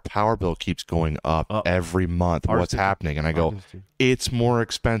goes, our power bill keeps going up every month. Ours What's too. happening? And I go, Ours too. it's more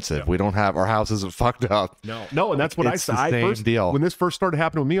expensive. We don't have, our house isn't fucked up. No, and that's what It's the I same first deal. when this first started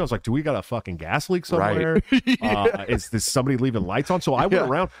happening with me. I was like, "Do we got a fucking gas leak somewhere? Is this somebody leaving lights on?" So I went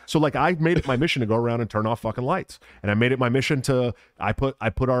around. So like, I made it my mission to go around and turn off fucking lights, and I made it my mission to I put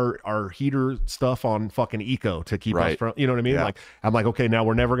our heater stuff on fucking eco to keep us from, you know what I mean? Yeah. Like, I'm like, okay, now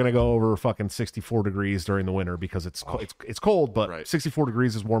we're never gonna go over fucking 64 degrees during the winter because it's cold, but 64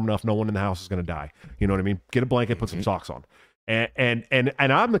 degrees is warm enough. No one in the house is gonna die. You know what I mean? Get a blanket, put some socks on. And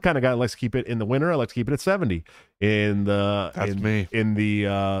I'm the kind of guy that likes to keep it in the winter. I like to keep it at 70. In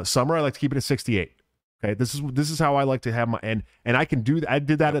the summer, I like to keep it at 68. Okay, this is how I like to have my and I can do that. I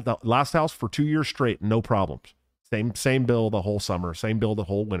did that at the last house for 2 years straight, no problems. Same bill the whole summer, same bill the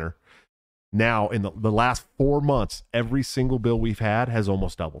whole winter. Now in the last 4 months, every single bill we've had has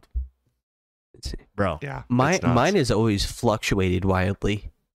almost doubled, bro. Yeah, Mine has always fluctuated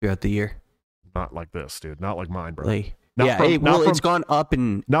wildly throughout the year. Not like this, dude. Not like mine, bro. Like Yeah, it's gone up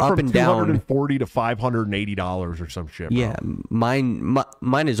and not up from and down. $240 to $580 or some shit. Bro. Yeah,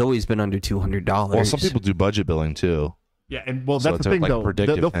 mine has always been under $200. Well, some people do budget billing too. Yeah, and well, So that's it's the a, thing like, though.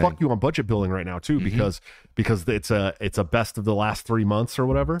 predictive They'll thing. fuck you on budget billing right now too, because it's a best of the last 3 months or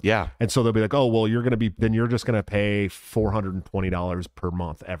whatever. Yeah. And so they'll be like, oh well, you're just gonna pay $420 per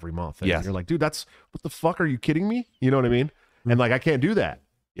month every month. And Yes. you're like, dude, that's what the fuck? Are you kidding me? You know what I mean? And like, I can't do that.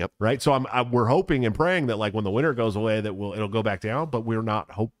 Yep. Right. So we're hoping and praying that like when the winter goes away, that it'll go back down. But we're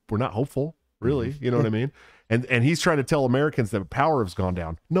not hopeful, really. You know what I mean? And he's trying to tell Americans that power has gone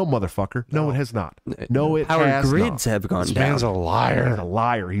down. No, motherfucker. No, it has not. No, it Power has grids not. have gone This down. man's a He's liar. a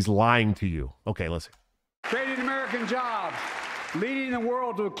liar. He's lying to you. Okay, listen. Creating American jobs, leading the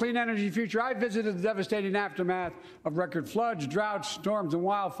world to a clean energy future. I visited the devastating aftermath of record floods, droughts, storms, and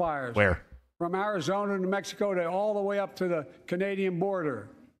wildfires. Where? From Arizona to Mexico to all the way up to the Canadian border.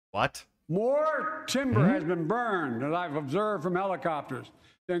 What? More timber has been burned, that I've observed from helicopters,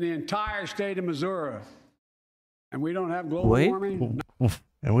 than the entire state of Missouri. And we don't have global warming?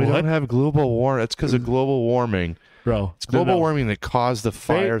 And we What? don't have global warming. It's because of global warming. Bro, It's global warming that caused the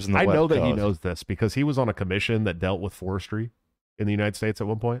fires in the I West know that he Coast. knows this because he was on a commission that dealt with forestry in the United States at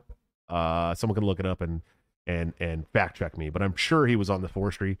one point. Someone can look it up and fact check me, but I'm sure he was on the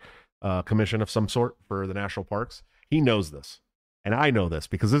forestry commission of some sort for the national parks. He knows this, and I know this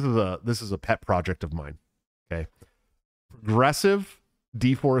because this is a pet project of mine. Okay, progressive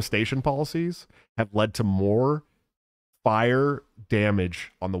deforestation policies have led to more fire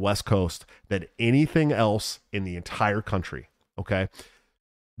damage on the West Coast than anything else in the entire country. Okay.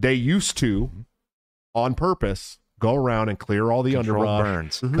 They used to, on purpose, go around and clear all the Control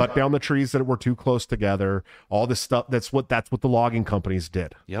underbrush, burns. cut down the trees that were too close together, all this stuff. That's what the logging companies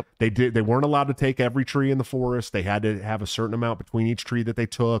did. Yep. They weren't allowed to take every tree in the forest. They had to have a certain amount between each tree that they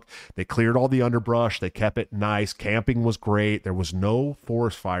took. They cleared all the underbrush. They kept it nice. Camping was great. There was no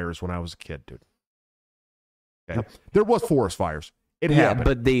forest fires when I was a kid, dude. Okay. There was forest fires. It happened.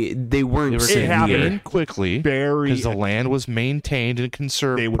 but they weren't They were severe. happened. quickly Very because the land was maintained and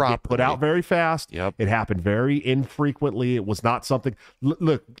conserved they would properly. get put out very fast. Yep. It happened very infrequently. It was not something.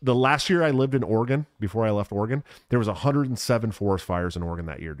 Look, the last year I lived in Oregon, before I left Oregon, there was 107 forest fires in Oregon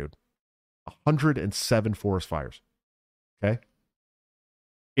that year, dude. 107 forest fires. Okay.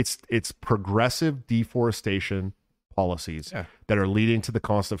 It's progressive deforestation policies that are leading to the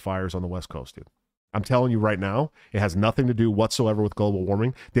constant fires on the West Coast, dude. I'm telling you right now, it has nothing to do whatsoever with global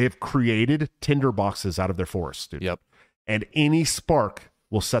warming. They have created tinder boxes out of their forests, dude. Yep. And any spark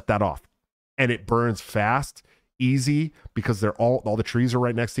will set that off. And it burns fast, easy, because they're all the trees are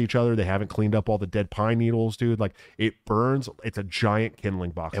right next to each other. They haven't cleaned up all the dead pine needles, dude. Like it burns. It's a giant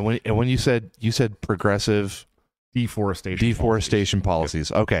kindling box. And when you said progressive deforestation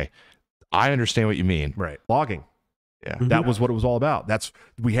policies. Okay. I understand what you mean. Right. Logging. Yeah. That was what it was all about.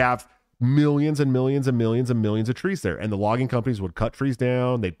 We have millions and millions and millions and millions of trees there. And the logging companies would cut trees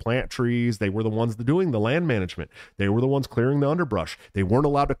down. They'd plant trees. They were the ones doing the land management. They were the ones clearing the underbrush. They weren't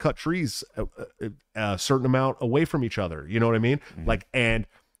allowed to cut trees a certain amount away from each other. You know what I mean? And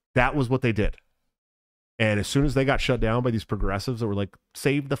that was what they did. And as soon as they got shut down by these progressives that were like,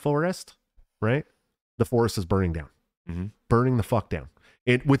 save the forest, right? The forest is burning down, burning the fuck down.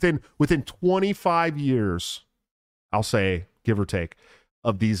 Within 25 years, I'll say, give or take,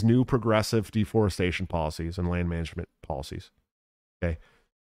 of these new progressive deforestation policies and land management policies, okay,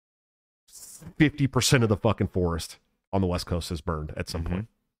 50% of the fucking forest on the West Coast is burned at some point.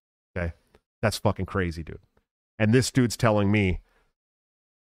 Okay, that's fucking crazy, dude. And this dude's telling me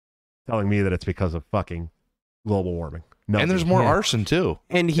that it's because of fucking global warming. And there's more arson too.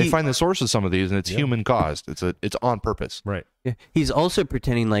 And they find the source of some of these, and it's human caused. It's on purpose. Right. He's also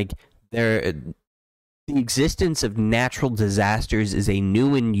pretending like the existence of natural disasters is a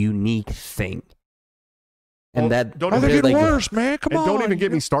new and unique thing. And don't they're even getting worse, man. Come on. Don't even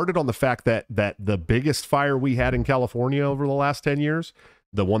get me started on the fact that the biggest fire we had in California over the last 10 years,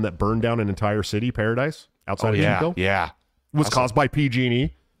 the one that burned down an entire city, Paradise, outside of Chico, was caused by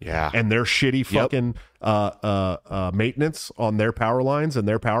PG&E. Yeah. And their shitty fucking maintenance on their power lines and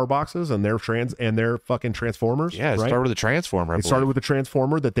their power boxes and their fucking transformers. Yeah, it started with a transformer. It started with a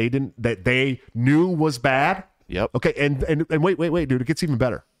transformer that they knew was bad. Yep. Okay, and wait, dude, it gets even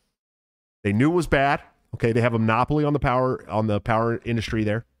better. They knew it was bad. Okay, they have a monopoly on the power industry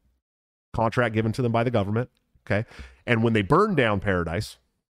there. Contract given to them by the government. Okay. And when they burned down Paradise,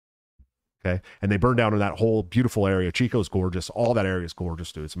 okay, and they burned down in that whole beautiful area. Chico's gorgeous. All that area is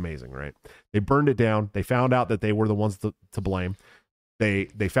gorgeous, dude. It's amazing, right? They burned it down. They found out that they were the ones to blame. They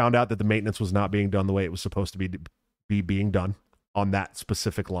found out that the maintenance was not being done the way it was supposed to be being done on that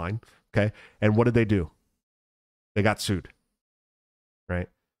specific line. Okay. And what did they do? They got sued. Right?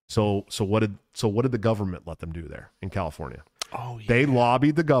 So what did the government let them do there in California? Oh, yeah. They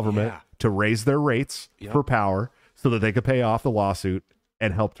lobbied the government Yeah. to raise their rates for power so that they could pay off the lawsuit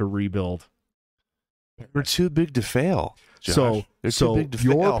and help to rebuild. They're too big to fail. Josh. They're too big to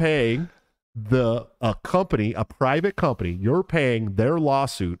you're fail. paying a private company, you're paying their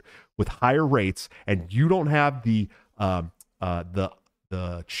lawsuit with higher rates, and you don't have the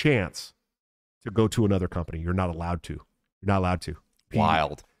chance to go to another company. You're not allowed to. You're not allowed to.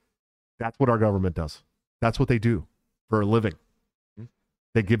 Wild. That's what our government does. That's what they do for a living.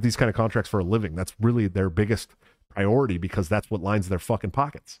 They give these kind of contracts for a living. That's really their biggest priority because that's what lines their fucking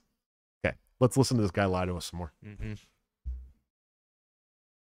pockets. Okay, let's listen to this guy lie to us some more. Mm-hmm.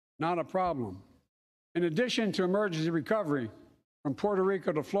 Not a problem. In addition to emergency recovery, from Puerto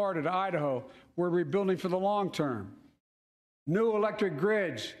Rico to Florida to Idaho, we're rebuilding for the long term. New electric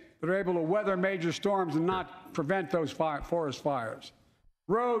grids that are able to weather major storms and not prevent those forest fires.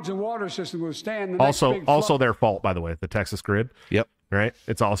 Roads and water systems withstand the next big Also flood. their fault, by the way, the Texas grid. Yep. Right?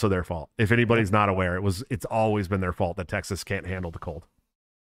 It's also their fault. If anybody's not aware, it's always been their fault that Texas can't handle the cold.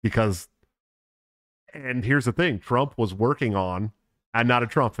 Because, and here's the thing, Trump was working on, I'm not a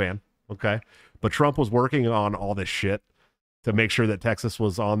Trump fan, okay? But Trump was working on all this shit to make sure that Texas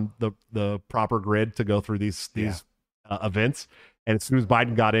was on the proper grid to go through these events. And as soon as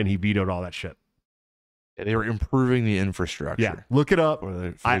Biden got in, he vetoed all that shit. Yeah, they were improving the infrastructure. Yeah, look it up.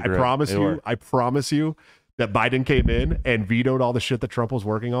 I promise you that Biden came in and vetoed all the shit that Trump was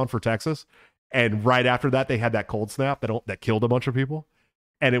working on for Texas. And right after that, they had that cold snap that killed a bunch of people.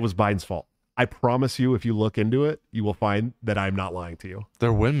 And it was Biden's fault. I promise you, if you look into it, you will find that I'm not lying to you.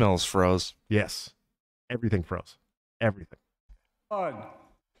 Their windmills froze. Yes. Everything froze. Everything.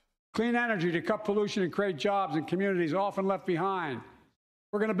 Clean energy to cut pollution and create jobs in communities often left behind.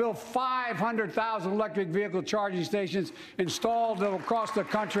 We're going to build 500,000 electric vehicle charging stations installed across the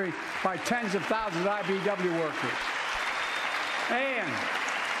country by tens of thousands of IBEW workers. And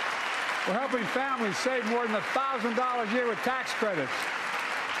we're helping families save more than $1,000 a year with tax credits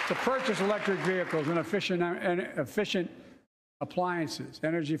to purchase electric vehicles and efficient appliances,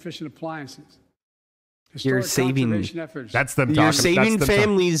 energy-efficient appliances. You're Historic saving- conservation efforts. That's them You're talking. saving that's them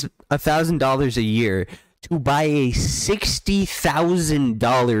families $1,000 a year to buy a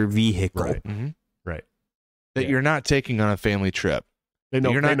 $60,000 vehicle. Right. Mm-hmm. Right. That you're not taking on a family trip. They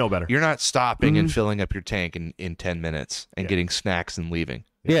know, You're they not, know better. You're not stopping and Mhm. filling up your tank in 10 minutes and Yeah. getting snacks and leaving.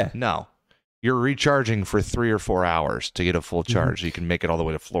 Yeah. No. You're recharging for 3 or 4 hours to get a full charge so you can make it all the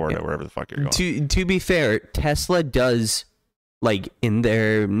way to Florida, wherever the fuck you're going. To be fair, Tesla does, like in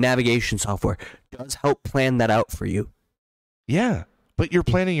their navigation software, does help plan that out for you. Yeah. But you're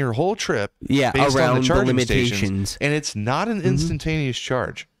planning your whole trip Yeah, based on around the the charging limitations. stations, and it's not an instantaneous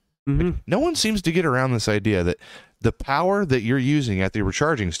charge. Mhm. No one seems to get around this idea that the power that you're using at the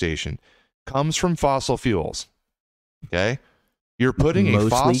recharging station comes from fossil fuels. Okay? You're putting a Mostly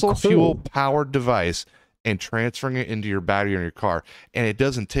fossil coal. fuel powered device and transferring it into your battery in your car, and it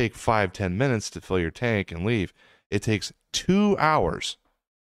doesn't take 5-10 minutes to fill your tank and leave. It takes 2 hours.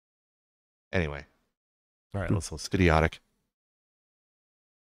 Anyway, All right, let's it's listen. idiotic.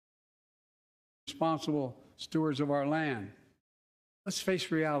 Responsible stewards of our land. Let's face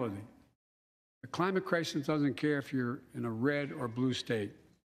reality. The climate crisis doesn't care if you're in a red or blue state.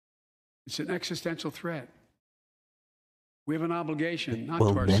 It's an existential threat. We have an obligation, not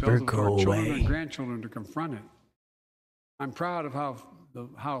will to never ourselves, but to our go children away. and grandchildren to confront it. I'm proud of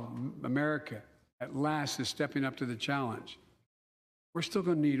how America at last is stepping up to the challenge. We're still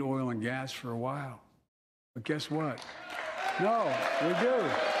going to need oil and gas for a while. But guess what? No, we do.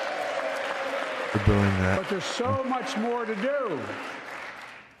 We're doing that. But there's so much more to do.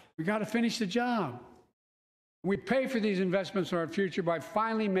 We got to finish the job. We pay for these investments in our future by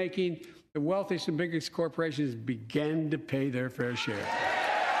finally making the wealthiest and biggest corporations begin to pay their fair share.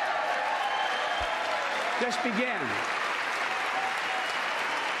 Just begin.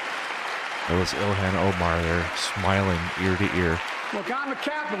 That was Ilhan Omar there, smiling ear to ear. Look, I'm a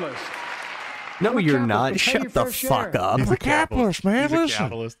capitalist. No, I'm a you're capitalist, not. but pay Shut your the fair fuck share. up. He's a capitalist, man. He's a Listen.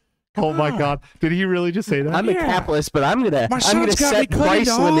 capitalist. Oh my God! Did he really just say that? I'm a capitalist, but I'm gonna son's got me set cutting price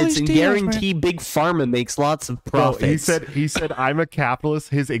all limits these and deals, guarantee Big Pharma makes lots of No, profits. he said, I'm a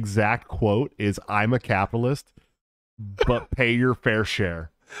capitalist. His exact quote is, I'm a capitalist, but pay your fair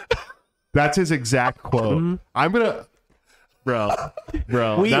share. That's his exact quote. Mhm. I'm going to, bro, that's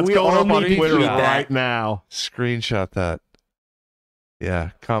we going all up on need to Twitter tweet that. right now. Screenshot that. Yeah,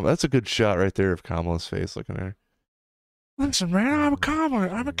 that's a good shot right there of Kamala's face looking at her. Listen, man, I'm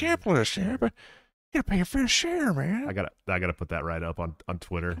a capitalist here, but you gotta pay your fair share, man. I gotta put that right up on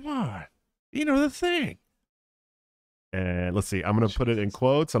Twitter. Come on. You know the thing. And let's see. I'm going to put it in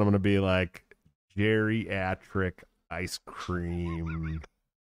quotes, and I'm going to be like, geriatric ice cream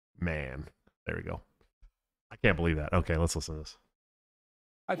man. There we go. I can't believe that. Okay, let's listen to this.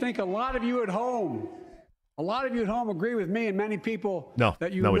 I think a lot of you at home agree with me and many people No,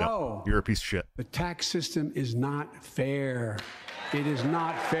 that you no, we know. don't. You're a piece of shit. The tax system is not fair. It is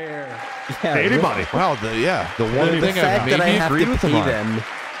not fair. Yeah, Hey, anybody. Wow, the one The thing I fact that I maybe have agreed to with him pay on. them.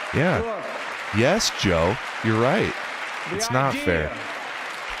 Yeah. Look, Yes, Joe, you're right. the It's not idea fair.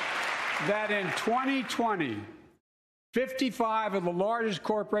 That in 2020, 55 of the largest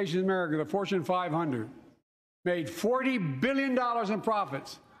corporations in America, the Fortune 500, made $40 billion in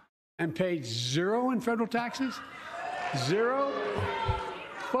profits and paid zero in federal taxes? Zero?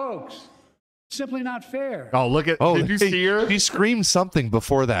 Folks, simply not fair. Oh, look at. Oh, did you see her? She screamed something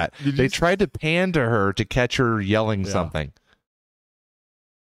before that. Did you They see- tried to pan to her to catch her yelling Yeah. something.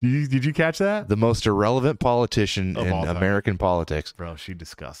 Did you catch that? The most irrelevant politician Of in all time. American politics. Bro, she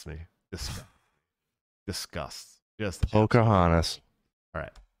disgusts me. Disgusts. Just Pocahontas. All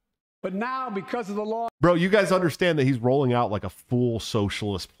right. But now, because of the law, Bro, you guys understand that he's rolling out like a full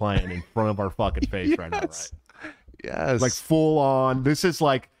socialist plan in front of our fucking face right now, right? Yes. Like full on. This is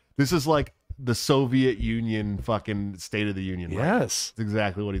like the Soviet Union fucking State of the Union. Right? yes. That's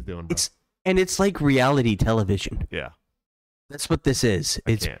exactly what he's doing. Bro. It's like reality television. Yeah. That's what this is.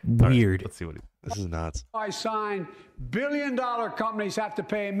 I It's can't. All right, weird. let's see what he. This is nuts. I signed, billion-dollar companies have to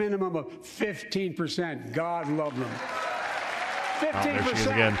pay a minimum of 15%. God love them. Oh, there 15%. she is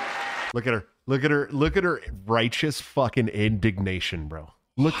again. Look at her. Look at her. Look at her righteous fucking indignation, bro.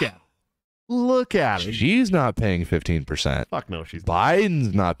 Look at. Look at it. She's not paying 15%. Fuck no, she's not.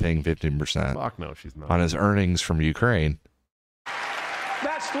 Biden's not paying 15% Fuck no, she's not. on his earnings from Ukraine.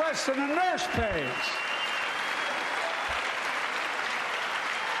 That's less than a nurse pays.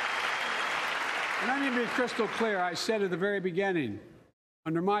 And I need to be crystal clear. I said at the very beginning,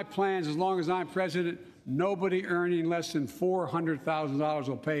 under my plans, as long as I'm president, nobody earning less than $400,000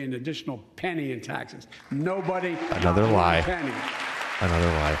 will pay an additional penny in taxes. Nobody. Another not one lie. penny. Another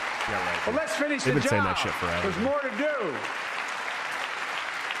lie. Yeah, right. But let's finish They've the been job. saying that shit forever. There's more to do.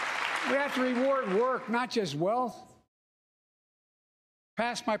 We have to reward work, not just wealth.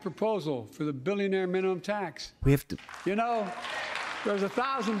 Pass my proposal for the billionaire minimum tax. We have to. You know, there's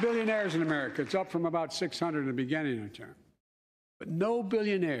 1,000 billionaires in America. It's up from about 600 in the beginning of the term. But no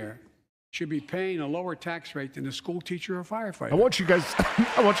billionaire should be paying a lower tax rate than a school teacher or firefighter. I want you guys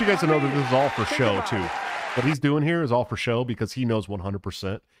to know that this is all for show too. What he's doing here is all for show because he knows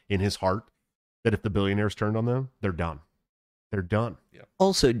 100% in his heart that if the billionaires turned on them, they're done. They're done.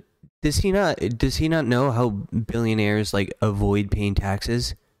 Also, does he not know how billionaires like avoid paying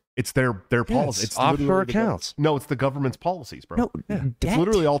taxes? It's their policy. it's offshore literally the accounts. No, it's the government's policies, bro. No, It's debt.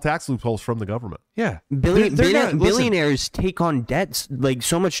 literally all tax loopholes from the government. Yeah. They're not- listen, listen, billionaires take on debts, like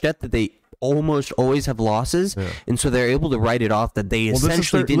so much debt that they almost always have losses, Yeah. and so they're able to write it off that they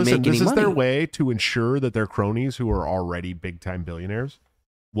essentially didn't make any this is money. their way to ensure that their cronies who are already big time billionaires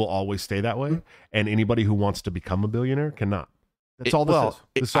will always stay that way, and anybody who wants to become a billionaire cannot. That's all this is.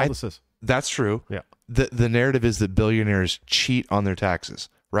 This is all this is. That's true. Yeah. The narrative is that billionaires cheat on their taxes,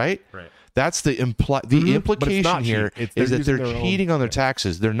 right? Right. That's the Mhm. But it's implication not here cheat. It's is that using they're their own- cheating on their yeah.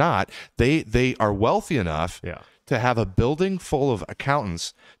 taxes. They're not. They are wealthy enough Yeah. to have a building full of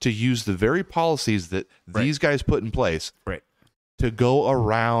accountants to use the very policies that Right. these guys put in place Right. to go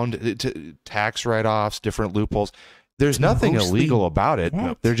around to tax write-offs, different loopholes. There's nothing mostly illegal about it.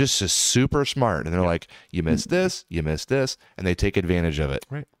 debt. They're just super smart, and they're like, you missed this, and they take advantage of it.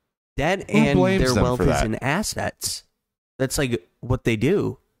 Right. Debt Who and blames their them wealth for is that? in assets. That's like what they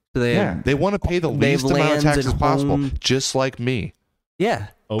do. So They want to pay the They have least amount of lands taxes and possible, home. just like me. yeah.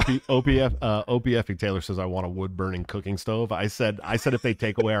 OPF Taylor says I want a wood burning cooking stove. I said if they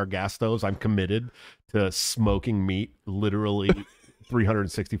take away our gas stoves, I'm committed to smoking meat literally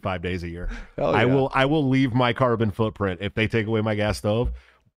 365 days a year. Hell I yeah. will leave my carbon footprint if they take away my gas stove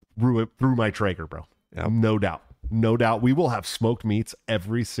through my Traeger, bro. Yep. No doubt. No doubt. We will have smoked meats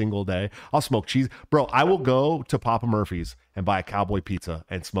every single day. I'll smoke cheese. Bro, I will go to Papa Murphy's and buy a cowboy pizza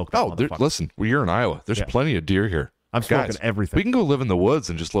and smoke that Oh, motherfucker. listen, you're in Iowa. There's Yeah. plenty of deer here. I'm smoking Guys, everything. We can go live in the woods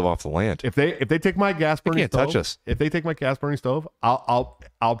and just live off the land. If they take my gas burning can't stove, touch us. If they take my gas burning stove,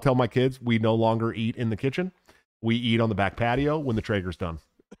 I'll tell my kids we no longer eat in the kitchen. We eat on the back patio when the Traeger's done.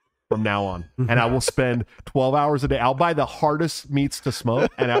 From now on, and I will spend 12 hours a day. I'll buy the hardest meats to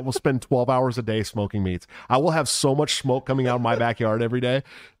smoke, and I will spend 12 hours a day smoking meats. I will have so much smoke coming out of my backyard every day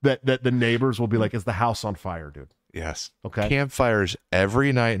that the neighbors will be like, "Is the house on fire, dude?" Yes. Okay. Campfires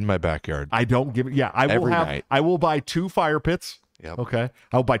every night in my backyard. I don't give it. Yeah, I will Every have. night. I will buy 2 fire pits. Yep. Okay.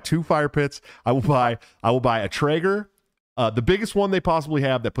 I will buy 2 fire pits. I will buy a Traeger The biggest one they possibly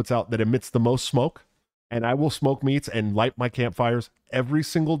have that emits the most smoke, and I will smoke meats and light my campfires every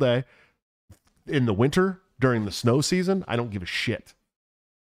single day in the winter during the snow season. I don't give a shit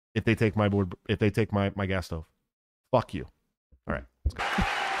if they take my gas stove. Fuck you. All right, let's go.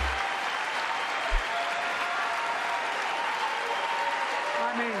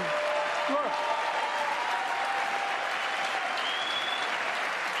 I mean, look.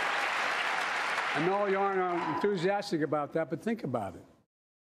 I know you aren't enthusiastic about that, but think about it.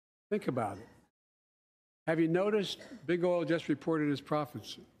 Think about it. Have you noticed Big Oil just reported its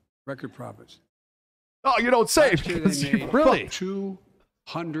profits, record profits? Oh, you don't say. Last year they made Really?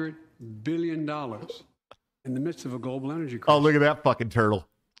 $200 billion in the midst of a global energy crisis. Oh, look at that fucking turtle.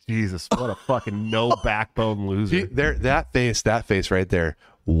 Jesus, what a fucking no backbone loser. That face right there.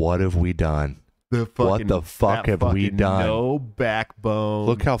 What have we done? What the fuck that have we fucking done? No backbone.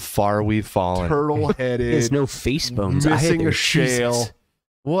 Look how far we've fallen. Turtle-headed. There's no face bones. I had Missing their a shell. Jesus.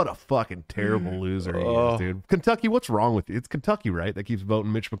 What a fucking terrible loser he is, dude. Kentucky, what's wrong with you? It's Kentucky, right? That keeps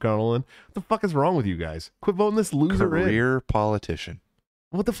voting Mitch McConnell in. What the fuck is wrong with you guys? Quit voting this loser in. Career politician.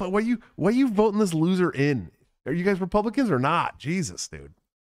 What the fuck? Why are you voting this loser in? Are you guys Republicans or not? Jesus, dude.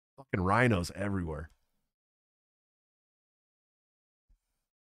 Fucking rhinos everywhere.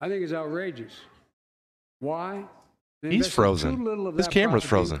 I think it's outrageous. Why? They He's invested frozen. too little of His that camera's profit to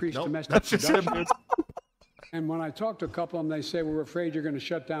frozen. increase Nope, domestic that's just him, production. dude. And when I talked to a couple of them, they say, we're afraid you're going to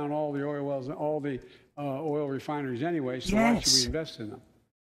shut down all the oil wells and all the oil refineries anyway, so why should we invest in them?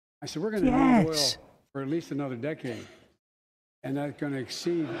 I said, we're going to need oil for at least another decade. And that's going to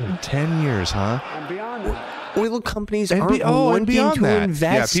exceed 10 years, huh? and beyond that. Oil companies And, aren't and wanting beyond to that.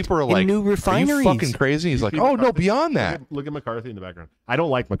 invest Yeah, people are like, in new are refineries. you fucking crazy? He's like, See oh, no, McCarthy? beyond that. Look at McCarthy in the background. I don't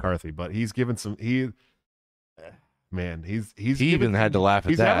like McCarthy, but he's given some. Man, he's He given, even had to laugh at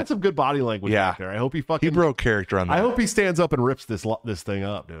He's having that. some good body language Yeah. back there. I hope he He fucking. broke character on that. I hope he stands up and rips this thing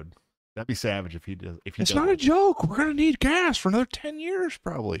up, dude. That'd be savage if he does. If he It's does not a it. joke. We're going to need gas for another 10 years,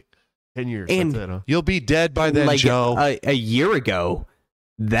 probably. 10 years. And- that's it, huh? You'll be dead by then, like Joe. a year ago,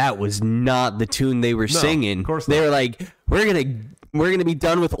 that was not the tune they were singing. of course they not. were like, we're gonna be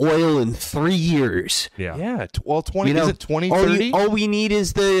done with oil in 3 years. Yeah. yeah. Well, 20, You know, is it 2030? All we need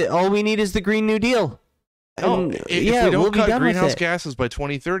is the Green New Deal. No, And, if yeah, we don't we'll be cut done with greenhouse it. gases by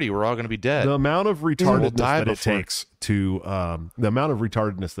 2030, we're all going to be dead. The amount of We'll retardedness die that it before. takes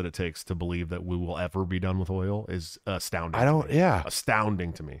to believe that we will ever be done with oil is astounding.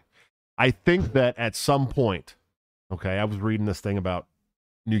 Astounding to me. I think that at some point, okay, I was reading this thing about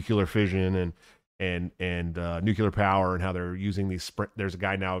nuclear fission and nuclear power and how they're using these there's a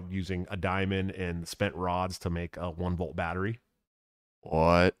guy now using a diamond and spent rods to make a 1-volt battery,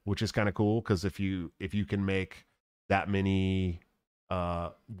 What? which is kind of cool because if you can make that many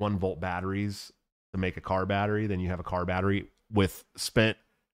 1-volt batteries to make a car battery, then you have a car battery with spent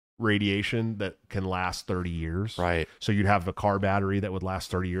radiation that can last 30 years. Right. So you'd have a car battery that would last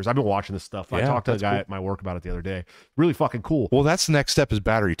 30 years. I've been watching this stuff. I Yeah, talked to a that's guy cool. at my work about it the other day. Really fucking cool. Well, that's the next step is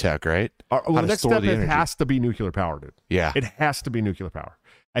battery tech, right? Well, how the to next store step the it energy. has to be nuclear power, dude. Yeah. It has to be nuclear power.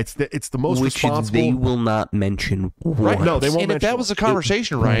 It's the most Which responsible. they will not mention. Right, no, they won't And if mention that was it. the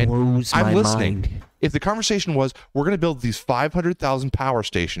conversation, Ryan, blows my I'm listening. mind. If the conversation was, we're going to build these 500,000 power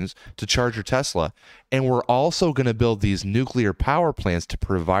stations to charge your Tesla, and we're also going to build these nuclear power plants to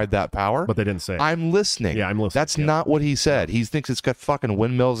provide that power, But they didn't say it. I'm listening. Yeah, I'm listening. That's Yeah. not what he said. He thinks it's got fucking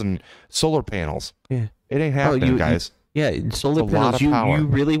windmills and solar panels. Yeah. It ain't happening, you- guys. Yeah, solar It's a lot panels. of You power.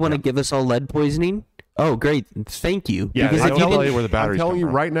 really want to give us all lead poisoning? Oh, great. Thank you. Yeah, because I if don't you tell didn't, you where the I'm batteries telling come you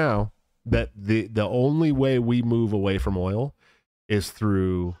from. right now that the only way we move away from oil is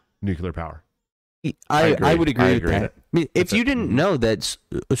through nuclear power. I would agree I with agree. that. I mean, if you didn't know that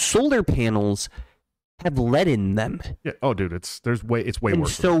solar panels have lead in them, Yeah. Oh, dude, it's way and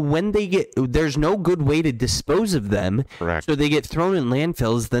worse. so when they there's no good way to dispose of them, Correct. so they get thrown in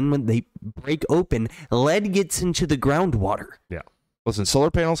landfills. Then when they break open, lead gets into the groundwater. Listen,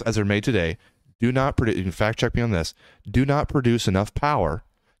 solar panels, as they're made today, do not produce, you can fact check me on this, do not produce enough power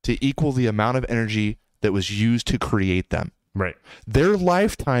to equal the amount of energy that was used to create them. Right. Their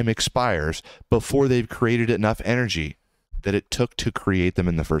lifetime expires before they've created enough energy that it took to create them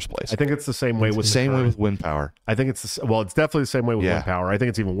in the first place. I think it's the same way It's with the same way with wind power. I think it's it's definitely the same way with Yeah. wind power. I think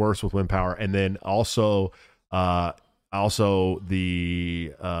it's even worse with wind power, and then also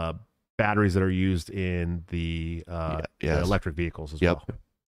the batteries that are used in the yes. electric vehicles as Yep. well.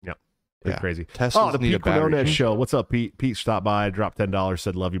 Yep, pretty Yeah. crazy. Teslas the need a Pete battery. Quinones show. What's up, Pete? Pete stopped by, dropped $10,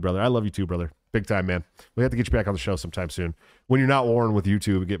 said, "Love you, brother." I love you too, brother. Big time, man. We have to get you back on the show sometime soon. When you're not warring with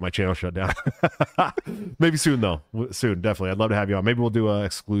YouTube and get my channel shut down. Maybe soon though. Soon, definitely. I'd love to have you on. Maybe we'll do an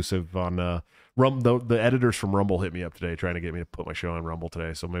exclusive on The editors from Rumble hit me up today trying to get me to put my show on Rumble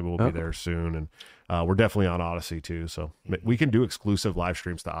today, so maybe we'll be there soon. And we're definitely on Odyssey too, so we can do exclusive live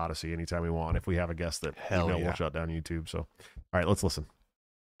streams to Odyssey anytime we want if we have a guest that will shut down YouTube. So, all right, let's listen.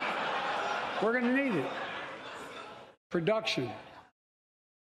 We're going to need it. Production.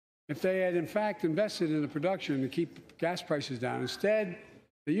 If they had, in fact, invested in the production to keep gas prices down, instead,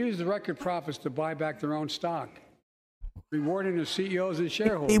 they used the record profits to buy back their own stock, rewarding the CEOs and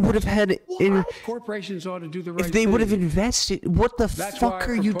shareholders. They would have had... Corporations ought to do the right thing. If they would have invested... What the fuck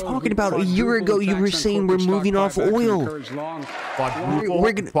are you talking about? A year ago, you were saying we're moving off oil.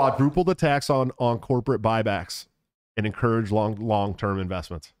 Quadruple the tax on corporate buybacks and encourage long-term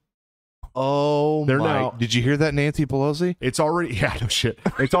investments. Oh, did you hear that, Nancy Pelosi? It's already, no shit.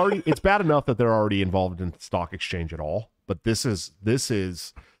 It's bad enough that they're already involved in stock exchange at all. But this is,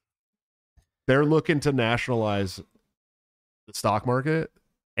 they're looking to nationalize the stock market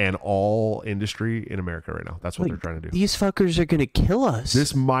and all industry in America right now. That's what they're trying to do. These fuckers are going to kill us.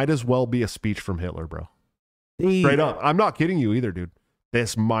 This might as well be a speech from Hitler, bro. Straight up. I'm not kidding you either, dude.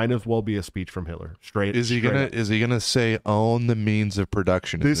 This might as well be a speech from Hitler. Is he gonna say own the means of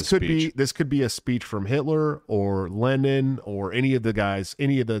production? This could be a speech from Hitler or Lenin or any of the guys,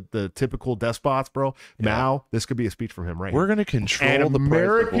 any of the typical despots, bro. Yeah. Mao. This could be a speech from him, right? We're gonna control and the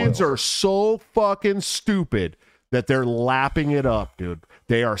Americans are so fucking stupid that they're lapping it up, dude.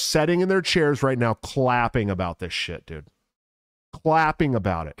 They are sitting in their chairs right now, clapping about this shit, dude. Clapping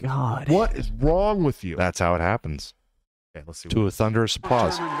about it. God, what is wrong with you? That's how it happens. Okay, let's see. To a thunderous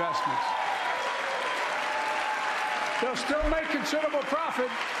applause. They'll still make considerable profit.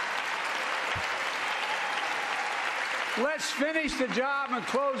 Let's finish the job and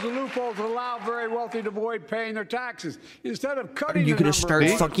close the loophole to allow very wealthy to avoid paying their taxes. Instead of cutting, are you going to start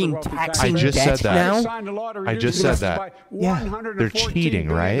fucking taxing I just debt said that. now? I just said that. Yeah, they're cheating,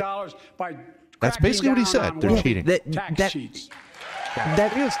 right? That's basically what he said. They're cheating. Tax cheats.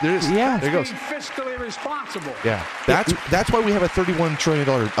 That is, there is. Yeah, there goes. Fiscally responsible. Yeah, that's why we have a $31 trillion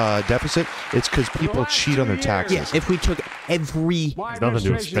deficit. It's because people cheat on their taxes. Yeah, if we took every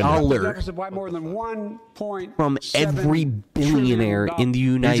dollar from every billionaire in the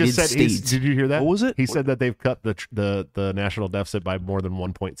United States, did you hear that? What was it? He said that they've cut the national deficit by more than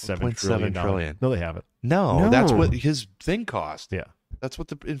 $1.7 trillion. No, they haven't. No, that's what his thing cost. Yeah, that's what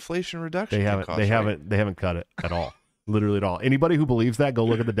the Inflation Reduction they haven't. Cost, they haven't cut it at all. Literally at all. Anybody who believes that, go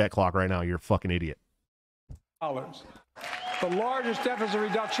look at the debt clock right now. You're a fucking idiot. The largest deficit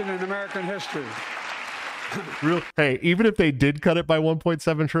reduction in American history. Hey, even if they did cut it by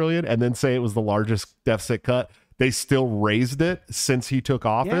 1.7 trillion and then say it was the largest deficit cut, they still raised it since he took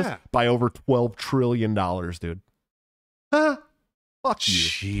office by over $12 trillion, dude. Fuck you.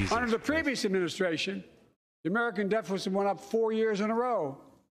 Jesus. Under the previous administration, the American deficit went up 4 years in a row.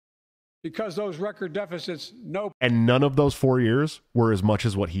 Because those record deficits, and none of those 4 years were as much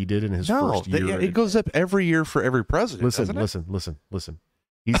as what he did in his first year. It goes up every year for every president. Listen.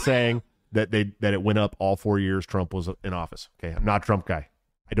 He's saying that it went up all 4 years Trump was in office. Okay, I'm not a Trump guy.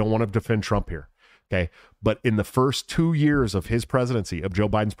 I don't want to defend Trump here. Okay, but in the first 2 years of his presidency, of Joe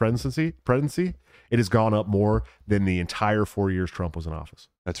Biden's presidency, it has gone up more than the entire 4 years Trump was in office.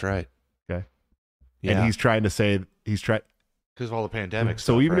 That's right. Okay, and he's trying to say because of all the pandemics.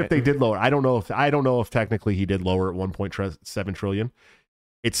 So even if they did lower, I don't know if technically he did lower at 1.7 trillion.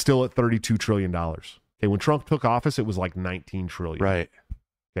 It's still at $32 trillion. Okay, when Trump took office, it was like 19 trillion. Right.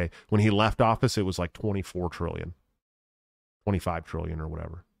 Okay, when he left office, it was like 24 trillion, 25 trillion or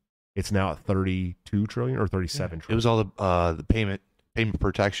whatever. It's now at 32 trillion or 37 trillion. It was all the payment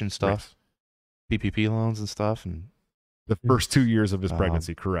protection stuff, PPP loans and stuff, and the first 2 years of his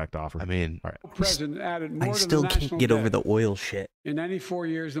pregnancy. Correct, Offer. I mean, all right. President added more I still can't get over the oil shit in any 4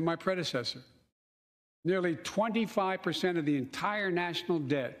 years than my predecessor. Nearly 25% of the entire national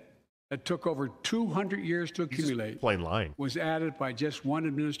debt that took over 200 years to accumulate plain lying was added by just one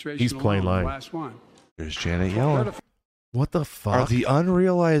administration. He's plain lying. The last one. There's Janet Yellen. What the fuck? Are the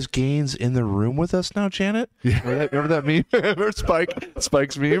unrealized gains in the room with us now, Janet? Yeah. Remember that meme? Remember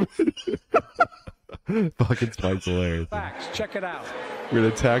Spike's meme? Fucking Spike's hilarious. Facts. Check it out. We're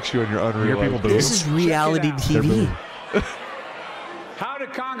going to tax you on your unrealized gains. This is reality TV. How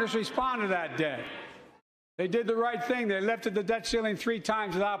did Congress respond to that debt? They did the right thing. They lifted the debt ceiling 3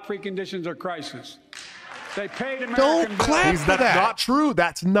 times without preconditions or crisis. They paid American bills. That's not true.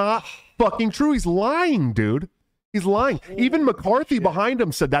 That's not fucking true. He's lying, dude. He's lying. Even McCarthy behind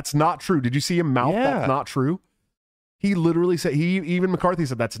him said that's not true. Did you see him mouth that's not true? He literally said, even McCarthy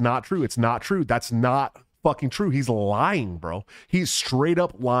said that's not true. It's not true. That's not fucking true. He's lying, bro. He's straight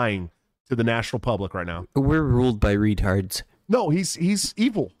up lying to the national public right now. We're ruled by retards. No, he's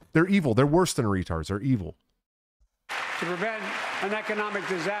evil. They're evil. They're worse than retards. They're evil. To prevent an economic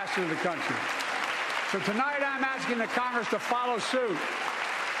disaster to the country. So tonight I'm asking the Congress to follow suit.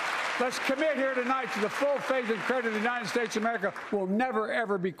 Let's commit here tonight to the full faith and credit of the United States of America will never,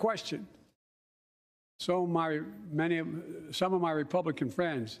 ever be questioned. So some of my Republican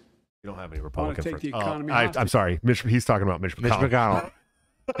friends. You don't have any Republican take friends. the economy I'm sorry. He's talking about Mitch McConnell. Mitch McConnell.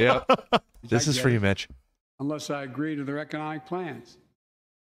 Yep. This is for you, Mitch. Unless I agree to their economic plans.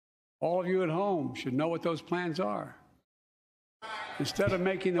 All of you at home should know what those plans are. Instead of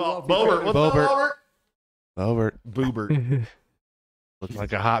making the wealthy... Boebert. Boobert. Looks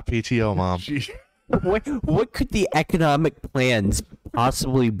like a hot PTO mom. What could the economic plans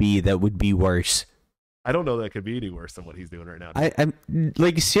possibly be that would be worse? I don't know that could be any worse than what he's doing right now. I'm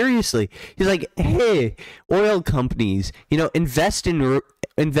like, seriously. He's like, hey, oil companies, invest in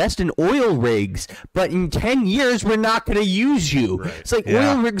oil rigs, but in 10 years we're not going to use you. Right. It's like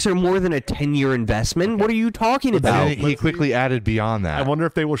oil rigs are more than a 10-year investment. What are you talking about? He quickly added beyond that. I wonder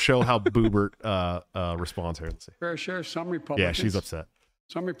if they will show how Boobert responds here. Let's see. Fair share. Some Republicans. Yeah, she's upset.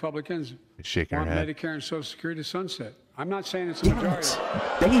 Some Republicans shaking her want head. Medicare and Social Security to sunset. I'm not saying it's a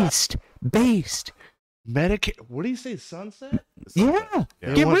majority. Based. Medicare. What do you say? Sunset? Yeah.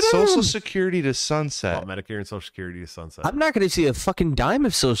 Yeah. Get rid of Social them. Security to sunset. Medicare and Social Security to sunset. I'm not going to see a fucking dime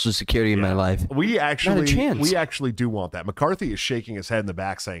of Social Security in my life. We Not a chance. we actually do want that. McCarthy is shaking his head in the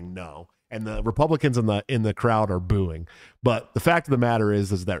back saying no, and the Republicans in the crowd are booing. But the fact of the matter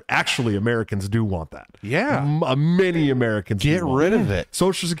is that actually Americans do want that. Yeah. Many Americans Get do want rid that. of it.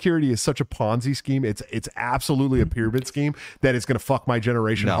 Social Security is such a Ponzi scheme. It's absolutely a pyramid scheme that is going to fuck my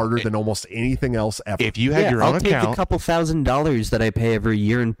generation harder than almost anything else ever. If you had your own I'll take account, a couple $1,000s that I pay every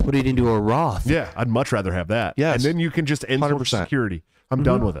year and put it into a Roth. yeah, I'd much rather have that. Yes. And then you can just end 100%. Social Security. I'm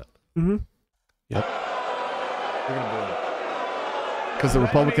done with it. Mm-hmm. Yep. Because the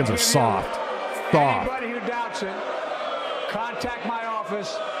Republicans are soft. Anybody who doubts it, contact my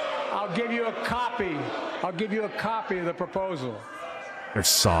office. I'll give you a copy. I'll give you a copy of the proposal. They're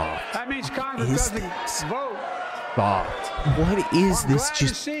soft. That means Congress doesn't vote. Soft. What is I'm this glad just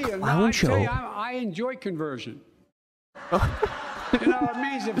to see you. No, clown I show? tell you, I enjoy conversion. It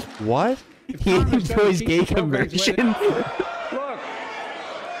means if what? He Congress doesn't enjoys keep gay the programs the way conversion. Look,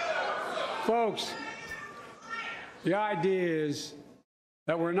 folks, the idea is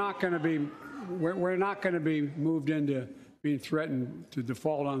that we're not going to be moved into being threatened to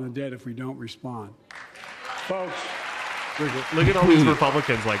default on the debt if we don't respond. Folks, Look at all these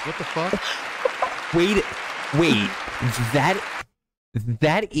Republicans like, what the fuck? Wait,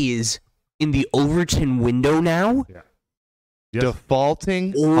 that is in the Overton window now? Yes.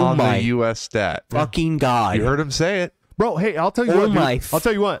 Defaulting Oh on my the U.S. debt. Fucking God. You heard him say it. Bro, hey, I'll tell you Oh what, dude. my I'll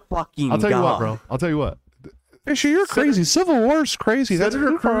tell you what. fucking I'll tell you what, God. bro. I'll tell you what. Fisher, you're crazy. Civil War's crazy. That's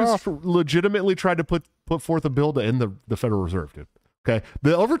Senator too far Cruz off. legitimately tried to put forth a bill to end the Federal Reserve, dude. Okay?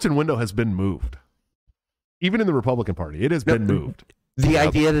 The Overton window has been moved. Even in the Republican Party, it has been moved. The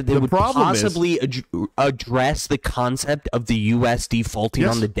idea that they The would problem is- possibly address the concept of the U.S. defaulting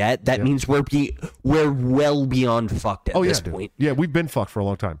Yes. on the debt, that Yeah. means we're well beyond fucked at this dude. point. Yeah, we've been fucked for a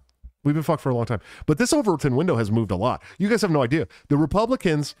long time. But this Overton window has moved a lot. You guys have no idea. The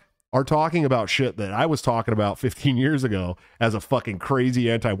Republicans are talking about shit that I was talking about 15 years ago as a fucking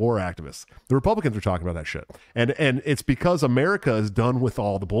crazy anti-war activist. The Republicans are talking about that shit. And it's because America is done with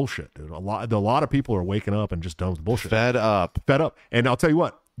all the bullshit, dude. A lot of people are waking up and just done with the bullshit. Fed up. And I'll tell you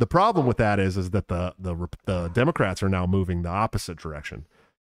what, the problem with that is that the Democrats are now moving the opposite direction.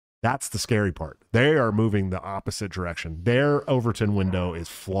 That's the scary part. They are moving the opposite direction. Their Overton window is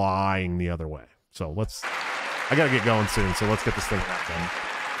flying the other way. So I got to get going soon. So let's get this thing done.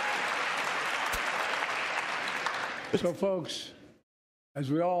 So, folks, as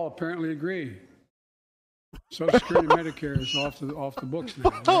we all apparently agree, Social Security and Medicare is off the books now.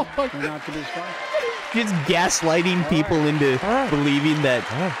 Right? They're not to be stopped. Just gaslighting people into believing that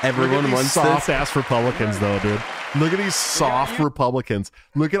Look everyone at these wants soft this. ass Republicans, though, dude. Look at these soft Republicans.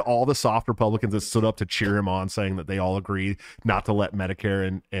 Look at all the soft Republicans that stood up to cheer him on, saying that they all agree not to let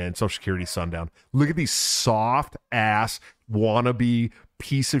Medicare and Social Security sundown. Look at these soft ass wannabe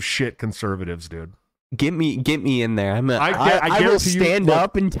piece of shit conservatives, dude. Get me in there. I I will guarantee you- stand look,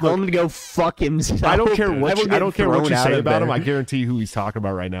 up and tell him to go fuck himself. I don't care what will I don't get care what thrown you out say of about him. there. I guarantee who he's talking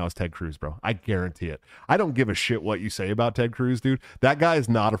about right now is Ted Cruz, bro. I guarantee it. I don't give a shit what you say about Ted Cruz, dude. That guy is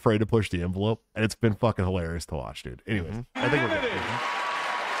not afraid to push the envelope, and it's been fucking hilarious to watch, dude. Anyways, I think we're good.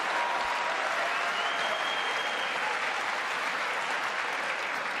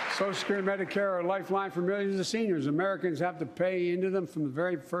 Social Security and Medicare are a lifeline for millions of seniors. Americans have to pay into them from the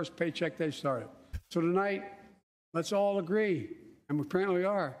very first paycheck they started. So tonight, let's all agree And we apparently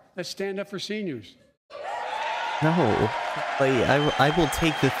are. Let's stand up for seniors. No. Like, I will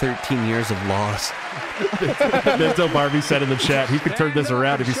take the 13 years of loss. Benzo Barbie said in the chat he could turn this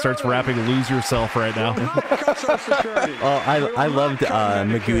around if he starts rapping "Lose Yourself" right now. Oh, I loved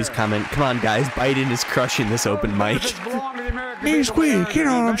Magoo's comment. Come on, guys. Biden is crushing this open mic. He's weak, you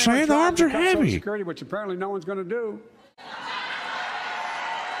know what I'm saying? The arms are heavy. Security, which apparently no one's going to do.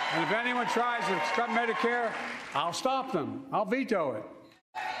 And if anyone tries to cut Medicare, I'll stop them. I'll veto it.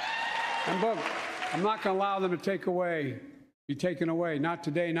 And look, I'm not going to allow them to be taken away. Not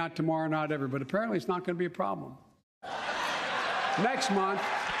today, not tomorrow, not ever. But apparently it's not going to be a problem. Next month,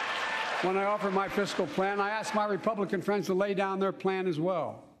 when I offer my fiscal plan, I ask my Republican friends to lay down their plan as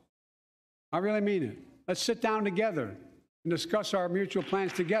well. I really mean it. Let's sit down together and discuss our mutual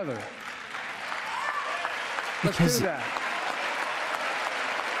plans together. Let's do that.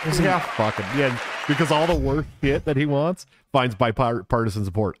 Yeah, fucking yeah. Because all the worst shit that he wants finds bipartisan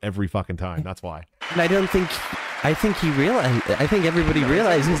support every fucking time. That's why. And I think he realized. I think everybody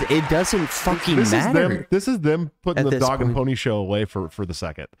realizes it doesn't fucking matter. This is them putting the dog and point. pony show away for the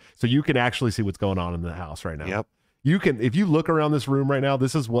second, so you can actually see what's going on in the house right now. Yep. You can, if you look around this room right now,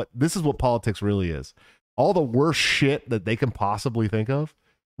 this is what politics really is. All the worst shit that they can possibly think of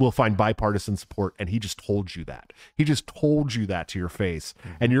will find bipartisan support, and he just told you that. He just told you that to your face,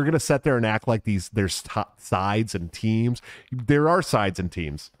 and you're gonna sit there and act like there's sides and teams. There are sides and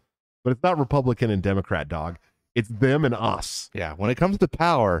teams, but it's not Republican and Democrat, dog. It's them and us. Yeah, when it comes to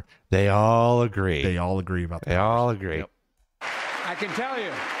power, they all agree. They all agree about that. They all agree. Yep. I can tell you,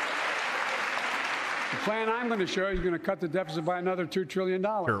 the plan I'm going to show you is going to cut the deficit by another $2 trillion.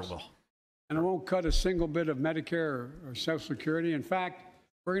 Sure it will. And it won't cut a single bit of Medicare or Social Security. In fact,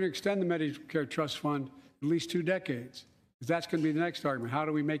 we're going to extend the Medicare Trust Fund at least 2 decades. Because that's going to be the next argument. How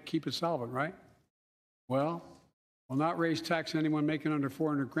do we keep it solvent, right? Well, we'll not raise tax on anyone making under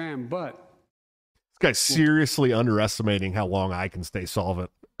 400 grand, but This guy's seriously underestimating how long I can stay solvent.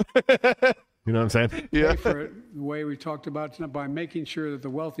 You know what I'm saying? pay for it the way we talked about tonight by making sure that the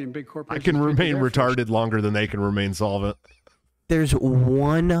wealthy and big I corporations can pay remain their first. retarded longer than they can remain solvent. There's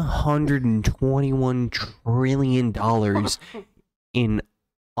 $121 trillion in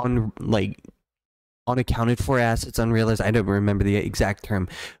unaccounted for assets, unrealized. I don't remember the exact term,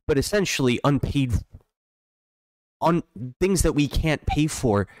 but essentially unpaid on things that we can't pay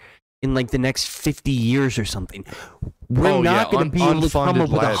for in like the next 50 years or something. We're not going to be able to come up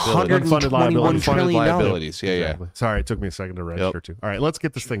with $121 trillion. Liabilities. Yeah, Exactly. Sorry, it took me a second to register too. All right, let's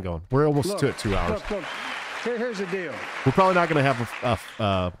get this thing going. We're almost to 2 hours. Look, here's the deal. We're probably not going to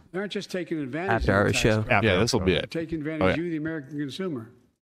have They aren't just taking advantage After of our the show. taxpayer. after Yeah, this will be They're it. taking advantage Oh, yeah. of you, the American consumer.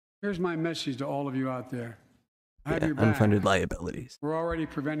 Here's my message to all of you out there. I have Yeah, your back. unfunded liabilities. We're already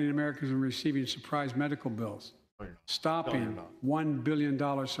preventing Americans from receiving surprise medical bills. Stopping $1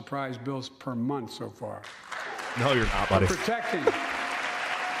 billion surprise bills per month so far. No, you're not, buddy. Protecting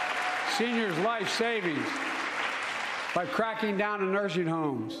seniors' life savings by cracking down on nursing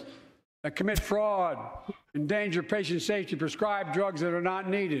homes that commit fraud, endanger patient safety, prescribe drugs that are not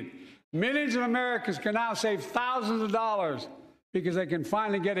needed. Millions of Americans can now save thousands of dollars because they can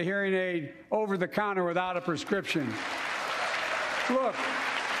finally get a hearing aid over the counter without a prescription. Look,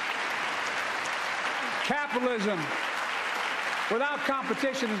 capitalism without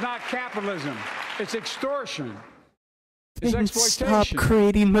competition is not capitalism. It's extortion. It's Then exploitation. stop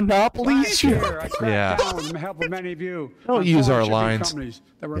creating monopolies. Last year, I cracked Yeah. down with the help of many of you. Don't on use our foreign shipping lines. companies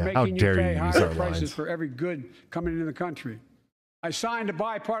that were Yeah, how making dare you pay you use higher our prices lines. for every good coming into the country. I signed a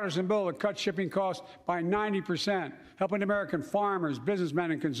bipartisan bill that cut shipping costs by 90%, helping American farmers,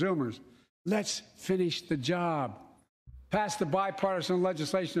 businessmen, and consumers. Let's finish the job. Pass the bipartisan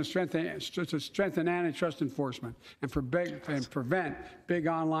legislation to strengthen antitrust enforcement and prevent big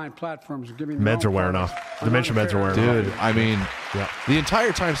online platforms from giving Meds their are own wearing products off. Dementia meds are wearing off. Dude, I mean, Yeah. the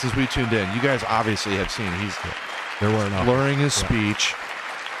entire time since we tuned in, you guys obviously have seen he's They're wearing off. blurring his speech.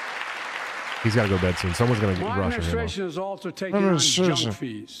 He's got to go to bed soon. Someone's going to My rush him. administration is also taking on junk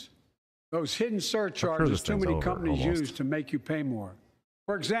fees. Those hidden surcharges this too thing's many over, companies almost. use to make you pay more.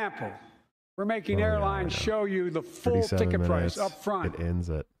 For example, we're making airlines show you the full 37 ticket minutes. price up front. It ends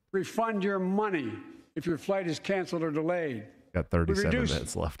at Refund your money if your flight is canceled or delayed. got 37 reduce-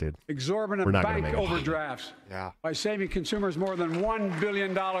 minutes left, dude. Exorbitant We're not gonna bank make it. overdrafts Yeah. by saving consumers more than $1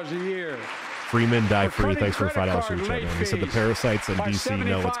 billion a year. Free men die We're free. cutting Thanks for the credit $5 card super chat, late man. He said the fees parasites in by DC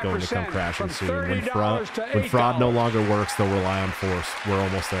know it's going to come 75% crashing from soon. When $30 to fraud no $8. longer works, they'll rely on force. We're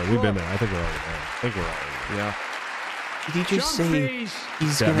almost there. We've been there. I think we're already there. Yeah. Did he just Junk say fees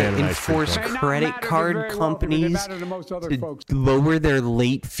he's That going man to and ice cream enforce cone. may not credit matter card very well, but they companies matter to most other to folks. lower their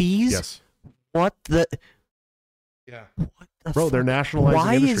late fees? Yes. What the? Yeah. What Bro, they're nationalizing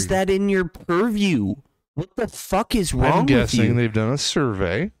Why industry. is that in your purview? What the fuck is wrong I'm with guessing you? they've done a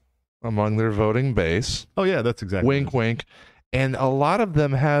survey among their voting base. Oh yeah, that's exactly. Wink, wink. And a lot of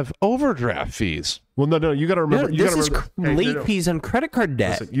them have overdraft fees. Well, no, you got to remember. No, you this gotta is remember late fees on credit card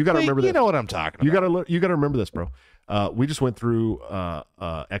debt. Listen, you got to remember You this. know what I'm talking You about. got to remember this, bro. We just went through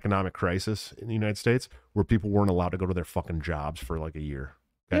economic crisis in the United States where people weren't allowed to go to their fucking jobs for like a year.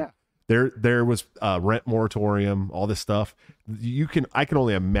 Okay? Yeah. There was rent moratorium, all this stuff. I can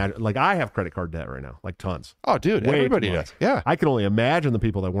only imagine. Like I have credit card debt right now, like tons. Oh, dude, Way everybody too much. does. Yeah. I can only imagine the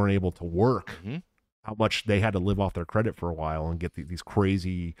people that weren't able to work, Mhm. how much they had to live off their credit for a while and get these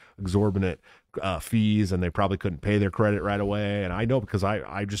crazy, exorbitant fees, and they probably couldn't pay their credit right away. And I know because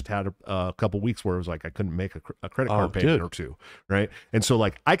I just had a couple weeks where it was like I couldn't make a credit card payment dude. or two, right? And so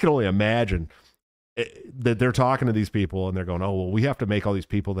like I can only imagine that they're talking to these people and they're going, oh, well, we have to make all these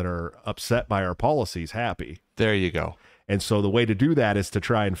people that are upset by our policies happy. There you go. And so the way to do that is to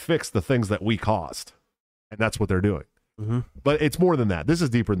try and fix the things that we caused. And that's what they're doing. Mm-hmm. But it's more than that. This is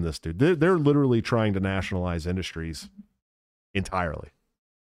deeper than this, dude. They're literally trying to nationalize industries entirely.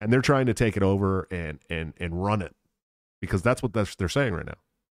 And they're trying to take it over and run it because that's what they're saying right now.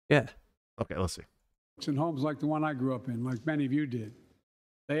 Yeah. Okay, let's see. In homes like the one I grew up in, like many of you did,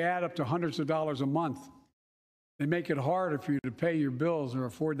 they add up to hundreds of dollars a month. They make it harder for you to pay your bills or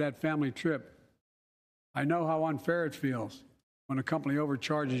afford that family trip. I know how unfair it feels when a company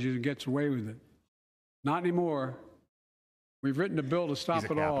overcharges you and gets away with it. Not anymore. We've written a bill to stop He's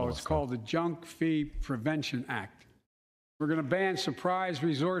a it all. capitalist, It's called the Junk Fee Prevention Act. We're going to ban surprise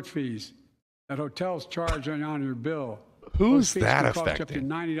resort fees that hotels charge on your bill. Who's Those fees that can cost up to affecting?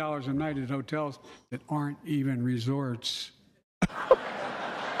 $90 a night at hotels that aren't even resorts.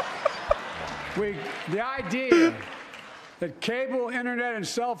 The idea that cable, internet, and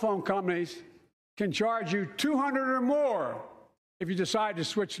cell phone companies can charge you $200 or more if you decide to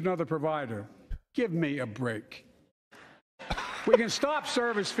switch to another provider. Give me a break. We can stop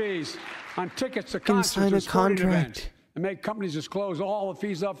service fees on tickets to concerts sign a and sporting contract. events and make companies disclose all the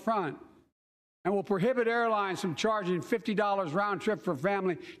fees up front. And we'll prohibit airlines from charging $50 round trip for a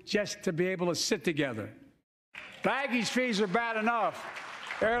family just to be able to sit together. Baggage fees are bad enough.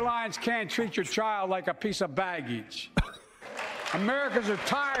 Airlines can't treat your child like a piece of baggage. Americans are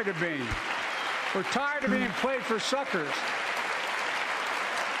tired of being. We're tired of being played for suckers.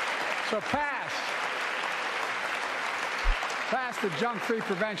 So pass the Junk Free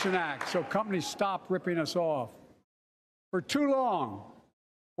Prevention Act so companies stop ripping us off. For too long,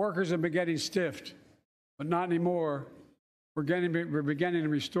 workers have been getting stiffed, but not anymore. We're beginning to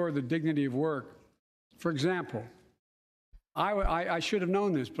restore the dignity of work. For example, I should have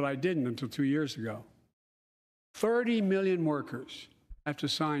known this, but I didn't until 2 years ago. 30 million workers have to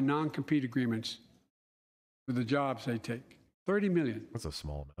sign non-compete agreements for the jobs they take. 30 million. That's a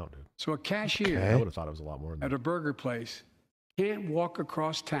small amount, dude. So a cashier I would have thought it was a lot more than at that. a burger place can't walk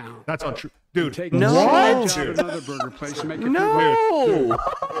across town. That's untrue. and Dude, take No. the same Dude. job at another burger place and make it No.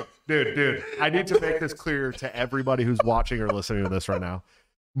 Dude, I need to make this clear to everybody who's watching or listening to this right now.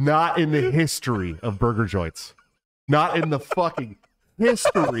 Not in the history of burger joints. Not in the fucking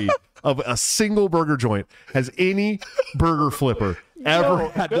history of a single burger joint has any burger flipper ever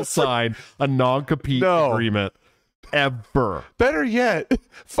had to sign a non-compete agreement. Ever. Better yet,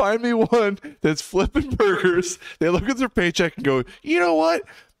 find me one that's flipping burgers. They look at their paycheck and go, you know what?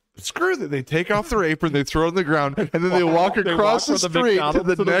 Screw that. They take off their apron, they throw it on the ground, and then they walk They across walk the from the street to McDonald's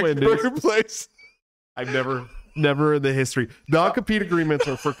the to the next Wendy's. burger place. I've never in the history. Non-compete agreements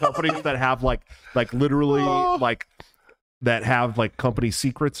are for companies that have like literally like that have like company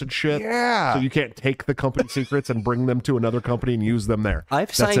secrets and shit. Yeah. So you can't take the company secrets and bring them to another company and use them there. I've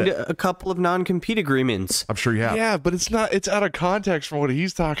That's signed it. a couple of non-compete agreements. I'm sure you have. Yeah, but it's out of context from what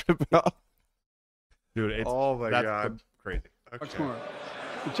he's talking about. Dude, it's Oh my that's God. crazy. much more.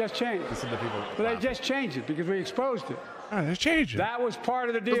 It just changed. Listen to people. But they just changed it because we exposed it. It's changing. That was part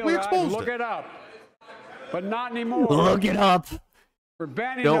of the deal, we guys. exposed Look it. it up. But not anymore. Look it up. We're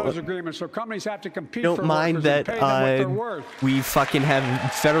banning Don't- those agreements so companies have to compete Don't for mind workers that and pay them what they're worth. we fucking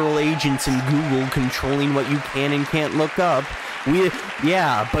have federal agents in Google controlling what you can and can't look up.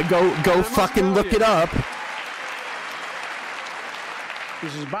 But go fucking look it up.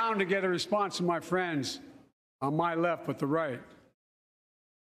 This is bound to get a response from my friends on my left but the right.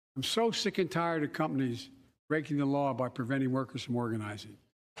 I'm so sick and tired of companies breaking the law by preventing workers from organizing.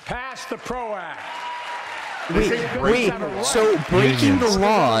 Pass the PRO Act. Wait, so breaking the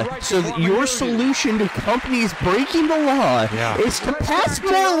law, so your solution to companies breaking the law Yeah. is to pass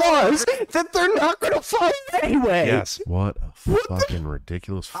more laws that they're not going to follow anyway. Yes. What a fucking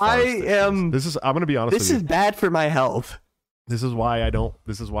ridiculous farce I this is. am- This is I'm gonna be honest This with is you. bad for my health. This is why I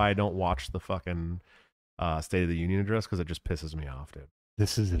don't watch the fucking State of the Union address, because it just pisses me off, dude.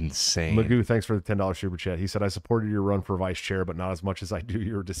 This is insane. Magoo, thanks for the $10 super chat. He said, I supported your run for vice chair, but not as much as I do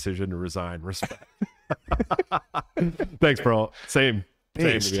your decision to resign. Respect. Thanks, bro. Same,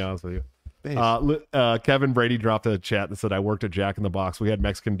 to be honest with you. Kevin Brady dropped a chat that said, I worked at Jack in the Box. We had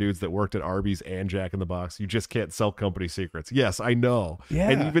Mexican dudes that worked at Arby's and Jack in the Box. You just can't sell company secrets. Yes, I know. Yeah.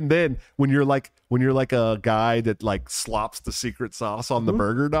 And even then, when you're like a guy that like slops the secret sauce on the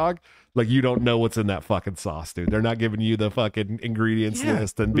burger, dog, like you don't know what's in that fucking sauce, dude. They're not giving you the fucking ingredients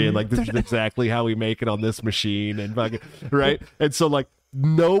list and being like, this is exactly how we make it on this machine and fucking right. And so like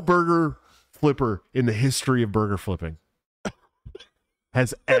no burger flipper in the history of burger flipping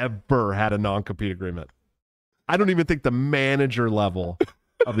has ever had a non-compete agreement. I don't even think the manager level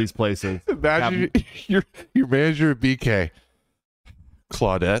of these places. Imagine your manager at BK.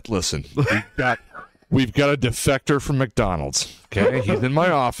 Claudette, listen, we've got a defector from McDonald's. Okay, he's in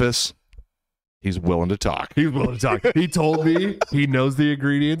my office. He's willing to talk. He told me he knows the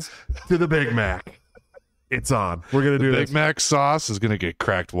ingredients to the Big Mac. It's on. We're gonna do this. Big Mac sauce is gonna get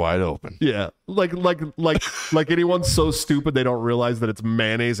cracked wide open. Yeah, like anyone's so stupid they don't realize that it's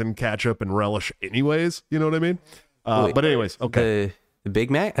mayonnaise and ketchup and relish, anyways. You know what I mean? But anyways, okay. The Big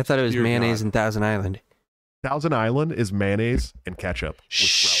Mac? I thought it was mayonnaise and Thousand Island. Thousand Island is mayonnaise and ketchup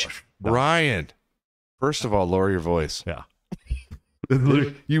with relish. Ryan, first of all, lower your voice. Yeah.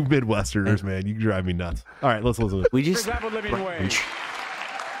 You Midwesterners, man, you drive me nuts. All right, let's listen. We just living wage.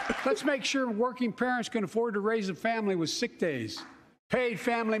 Let's make sure working parents can afford to raise a family with sick days, paid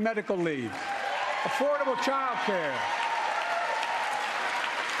family medical leave, affordable child care.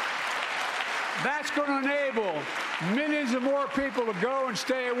 That's going to enable millions of more people to go and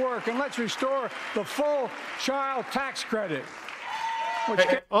stay at work. And let's restore the full child tax credit.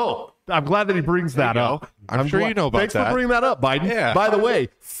 I'm glad that he brings that up. I'm sure you know about that. Thanks for bringing that up, Biden. Yeah. By the way,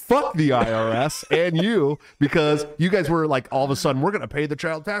 fuck the IRS and you, because you guys were like, all of a sudden, we're going to pay the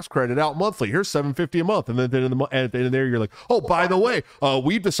child tax credit out monthly. Here's $750 a month. And then at the end of there, you're like, oh, by the way,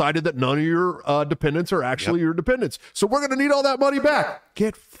 we've decided that none of your dependents are actually your dependents. So we're going to need all that money back.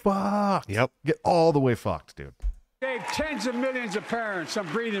 Get fucked. Yep. Get all the way fucked, dude. Gave tens of millions of parents some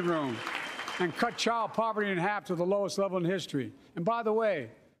breathing room and cut child poverty in half to the lowest level in history. And by the way,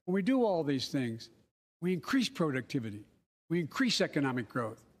 when we do all these things, we increase productivity, we increase economic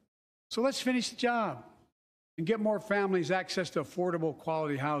growth. So let's finish the job and get more families access to affordable,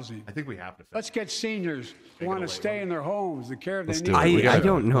 quality housing. I think we have to. Let's get seniors who want to stay in their homes, the care they need. I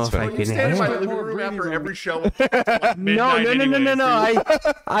don't know if I can handle it. After every show. No.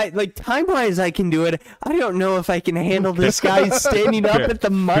 I like time-wise, I can do it. I don't know if I can handle this guy standing up at the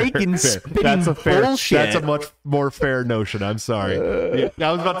mic and spitting bullshit. That's a much more fair notion. I'm sorry.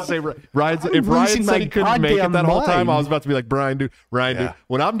 I was about to say, if Ryan said he couldn't make it that whole time, I was about to be like, Ryan, dude,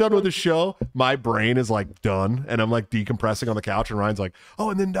 when I'm done with the show, my brain is like done. And I'm like decompressing on the couch, and Ryan's like, oh,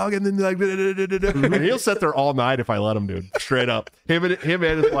 and then Doug, and then like, and he'll sit there all night if I let him, dude. Straight up, him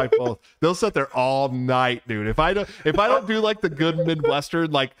and his wife both. They'll sit there all night, dude. If I don't do like the good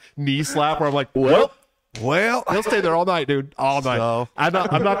Midwestern like knee slap where I'm like, well, he'll stay there all night, dude. All night. So, I'm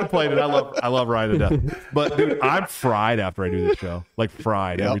not complaining. I love Ryan to death. But dude, I'm fried after I do this show. Like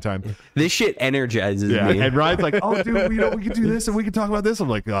fried every time. This shit energizes me. And Ryan's like, oh dude, we can do this and we can talk about this. I'm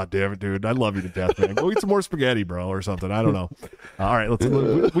like, God damn it, dude. I love you to death, man. Go eat some more spaghetti, bro, or something. I don't know. All right,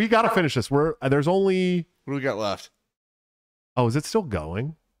 we gotta finish this. There's only what do we got left? Oh, is it still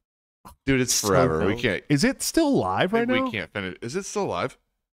going? Dude, it's forever. We can't. Is it still live right now? We can't finish. Is it still live?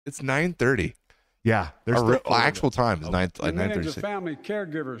 It's 9:30. Yeah, there's our actual time is 9:36. Millions of family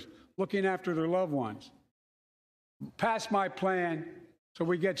caregivers looking after their loved ones. Pass my plan so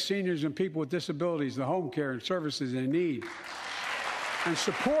we get seniors and people with disabilities the home care and services they need, and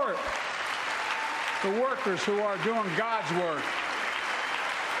support the workers who are doing God's work.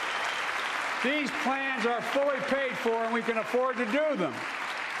 These plans are fully paid for, and we can afford to do them.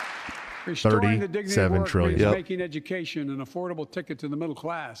 Restoring the dignity of work means making education an affordable ticket to the middle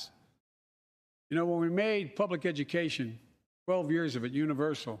class. You know, when we made public education, 12 years of it,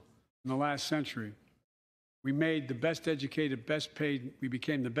 universal in the last century, we made the best educated, best paid, we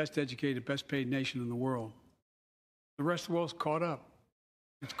became the best educated, best paid nation in the world. The rest of the world's caught up.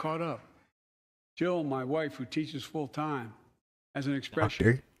 It's caught up. Jill, my wife, who teaches full time, has an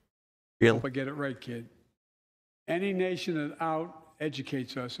expression. I hope I get it right, kid. Any nation that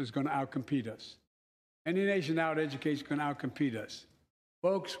out-educates us is going to out-compete us. Any nation that out-educates is going to out-compete us.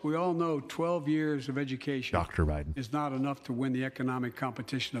 Folks, we all know 12 years of education Dr. Biden. is not enough to win the economic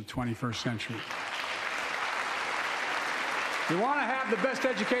competition of 21st century. We want to have the best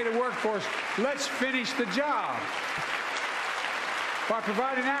educated workforce. Let's finish the job. by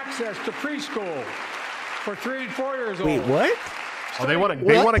providing access to preschool for 3 and 4 years old. Wait, what? Oh, they want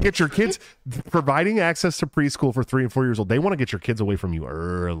to get your kids providing access to preschool for 3 and 4 years old. They want to get your kids away from you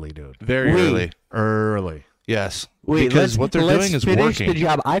early, dude. Very Wait. Early. Yes. Wait, because what they're doing is finish working. the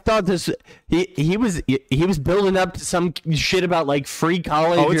job. I thought this. He was building up to some shit about like free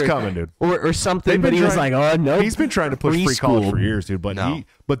college. Oh, it's coming, dude. or something. They've But been he was trying- like, oh no. He's been trying to push free college preschool. for years, dude. But No.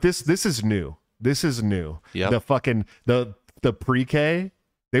 this is new. This is new. Yep. The fucking the pre-K.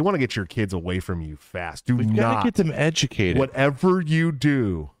 They want to get your kids away from you fast. Do We've got not to get them educated. whatever you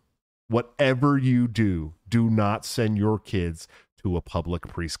do, do not send your kids to a public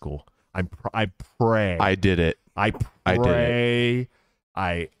preschool. I pray. I did it. I I did pray.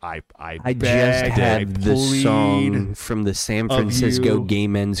 I I beg, just I had the plead, song from the San of Francisco you. Gay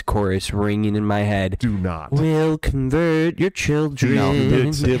Men's Chorus ringing in my head. Do not. We'll convert your children. No,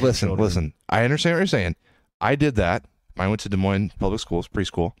 Dude, Children. listen. I understand what you're saying. I did that. I went to Des Moines Public Schools,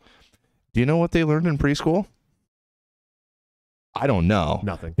 preschool. Do you know what they learned in preschool? I don't know.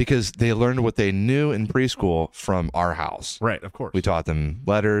 Nothing. Because they learned what they knew in preschool from our house. Right, of course. We taught them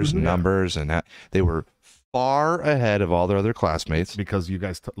letters and Yeah. numbers, and they were far ahead of all their other classmates Because you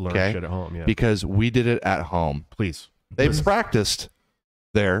guys learn Okay. shit at home. Yeah. because we did it at home. Please. They've practiced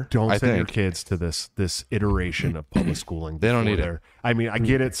there. Don't I send your think. kids to this iteration of public schooling. They don't before need it. they're- I mean, I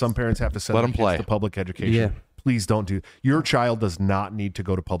get it. Some parents have to send Let their them kids play. to public education. Yeah. Please don't do. Your child does not need to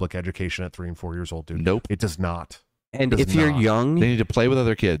go to public education at 3 and 4 years old, dude. Nope. It does not. And Does if you're not. young, They need to play with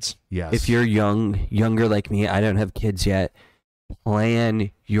other kids. Yes. if you're younger like me, I don't have kids yet.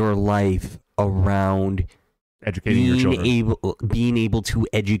 Plan your life around educating your children. being able to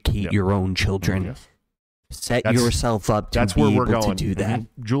educate Yep. your own children. Yes. Set That's- yourself up to That's be where we're able going. to do that. Mhm.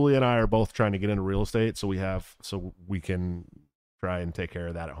 Julie and I are both trying to get into real estate, so we can try and take care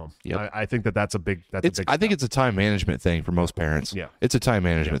of that at home. Yep. I think that's a big. That's It's. a big. I think step. it's a time management thing for most parents. Yeah. It's a time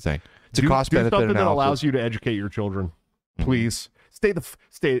management thing. It's a do, cost do benefit something that analysis. allows you to educate your children. Mhm. Please stay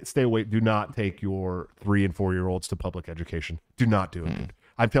away. Do not take your 3 and 4 year olds to public education. Do not do it. Dude.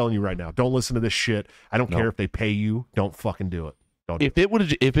 I'm telling you right now. Don't listen to this shit. I don't No. care if they pay you. Don't fucking do it. Don't. Do If it would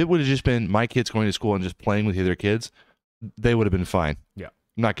have just been my kids going to school and just playing with the other kids, they would have been fine. Yeah.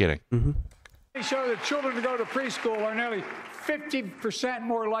 I'm not kidding. They show that children who go to preschool are nearly 50%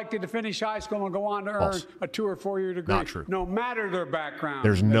 more likely to finish high school and go on to earn False. a 2 or 4 year degree. Not true. No matter their background.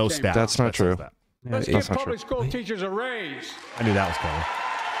 There's no That came stat. from. That's not that says true. that. Let's Yeah, give not public school teachers a raise. I knew that was coming.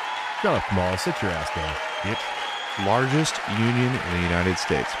 Shut up, Kamal. Sit your ass down, bitch. Largest union in the United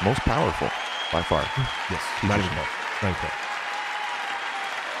States, most powerful by far. Yes. Not even close. Not even close.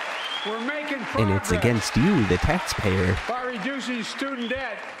 We're making progress And it's against you, the taxpayer. by reducing student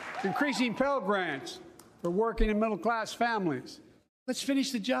debt, increasing Pell Grants for working and middle class families. Let's finish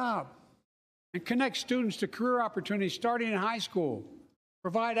the job and connect students to career opportunities starting in high school.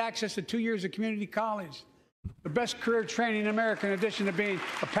 Provide access to 2 years of community college, the best career training in America, in addition to being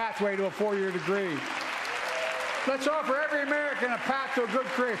a pathway to a 4-year degree. Let's offer every American a path to a good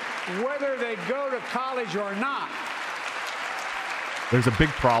career, whether they go to college or not. There's a big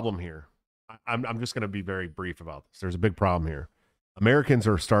problem here. I'm just going to be very brief about this. There's a big problem here. Americans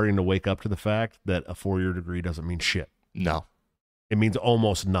are starting to wake up to the fact that a 4-year degree doesn't mean shit. No, It means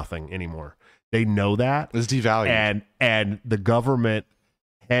almost nothing anymore. They know that, it's devalued. and the government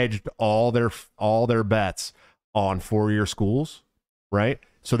hedged all their bets on 4-year schools, right?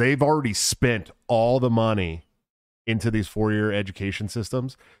 So they've already spent all the money into these 4-year education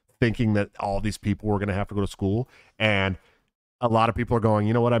systems, thinking that all these people were going to have to go to school. And a lot of people are going,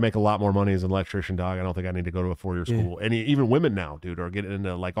 you know what? I make a lot more money as an electrician, dog. I don't think I need to go to a 4-year school. And even women now, dude, are getting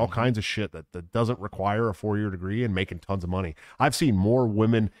into like all kinds of shit that doesn't require a 4-year degree and making tons of money. I've seen more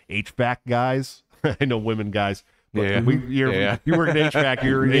women HVAC guys. I know women guys. But Yeah. You work in HVAC,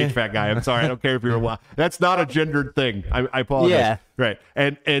 you're an HVAC guy. I'm sorry, I don't care if you're a that's not a gendered thing. I apologize. Yeah. Right.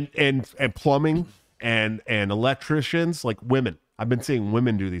 And plumbing and electricians, like women. I've been seeing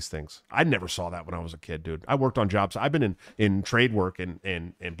women do these things. I never saw that when I was a kid, dude. I worked on jobs. I've been in trade work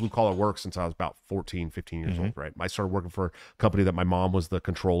and blue collar work since I was about 14, 15 years old, right? I started working for a company that my mom was the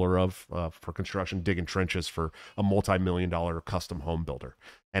controller of for construction, digging trenches for a multi-million-dollar custom home builder.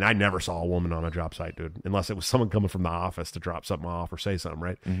 And I never saw a woman on a job site, dude, unless it was someone coming from the office to drop something off or say something,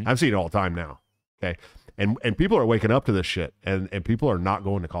 right? I'm seeing it all the time now. Okay. And people are waking up to this shit and people are not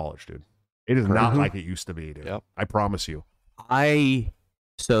going to college, dude. It is not like it used to be, dude. Yep. I promise you.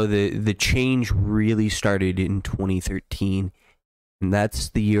 So the change really started in 2013, and that's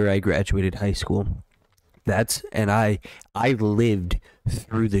the year I graduated high school. I lived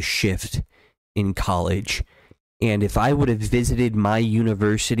through the shift in college, and if I would have visited my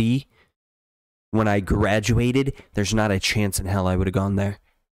university when I graduated, there's not a chance in hell I would have gone there.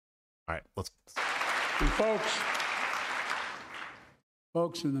 All right, let's. And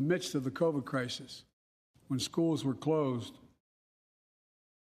folks, in the midst of the COVID crisis, when schools were closed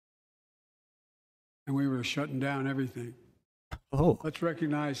and we were shutting down everything, Oh, let's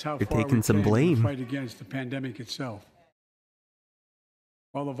recognize how You're far taking we some came in blame. the fight against the pandemic itself.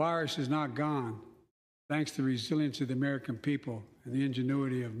 While the virus is not gone, thanks to the resilience of the American people and the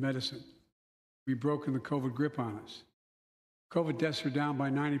ingenuity of medicine, we've broken the COVID grip on us. COVID deaths are down by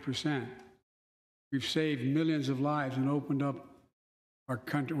 90%. We've saved millions of lives and opened up our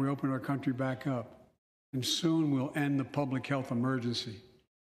country. We opened our country back up, and soon we'll end the public health emergency.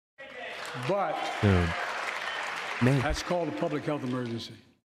 But Dude. man. that's called a public health emergency.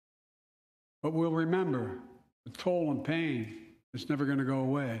 But we'll remember the toll and pain that's never going to go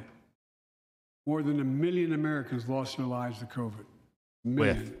away. More than 1 million Americans lost their lives to COVID.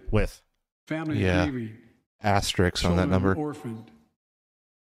 Million. With. Families Yeah. grieving. Asterisks on that Children number. orphaned.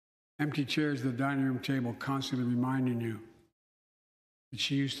 Empty chairs at the dining room table constantly reminding you that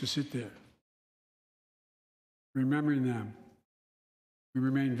she used to sit there. Remembering them, we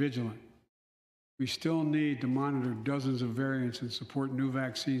remain vigilant. We still need to monitor dozens of variants and support new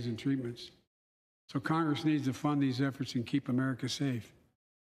vaccines and treatments. So Congress needs to fund these efforts and keep America safe.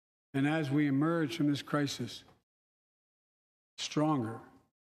 And as we emerge from this crisis stronger,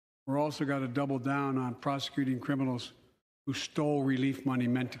 we're also got to double down on prosecuting criminals who stole relief money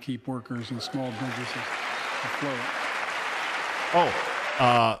meant to keep workers and small businesses afloat.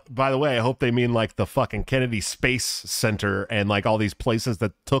 By the way, I hope they mean like the fucking Kennedy Space Center and like all these places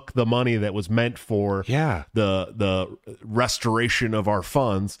that took the money that was meant for Yeah. the restoration of our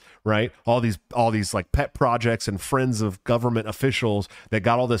funds, right? All these like pet projects and friends of government officials that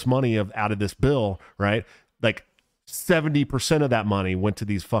got all this money out of this bill, right? Like 70% of that money went to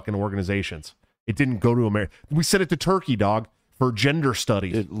these fucking organizations. It didn't go to America. We sent it to Turkey, dog, for gender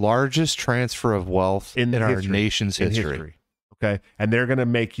studies. The largest transfer of wealth in our history. nation's In history. Okay. And they're going to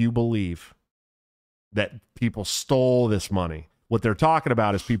make you believe that people stole this money. What they're talking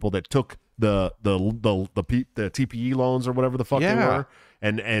about is people that took the TPE loans or whatever the fuck they Yeah. were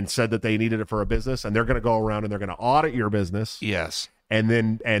and said that they needed it for a business. And they're going to go around and they're going to audit your business. Yes. And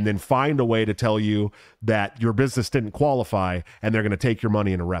then find a way to tell you that your business didn't qualify, and they're going to take your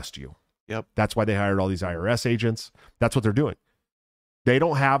money and arrest you. Yep. That's why they hired all these IRS agents. That's what they're doing. They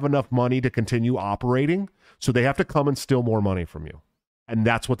don't have enough money to continue operating, so they have to come and steal more money from you. And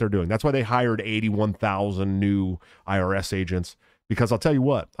that's what they're doing. That's why they hired 81,000 new IRS agents. Because I'll tell you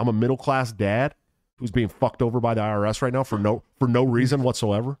what, I'm a middle-class dad who's being fucked over by the IRS right now for no reason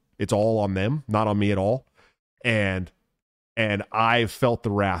whatsoever. It's all on them, not on me at all. And I've felt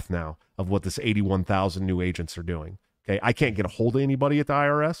the wrath now of what this 81,000 new agents are doing. Okay, I can't get a hold of anybody at the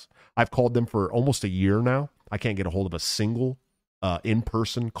IRS. I've called them for almost a year now. I can't get a hold of a single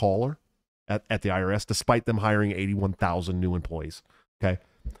in-person caller at the IRS, despite them hiring 81,000 new employees. Okay,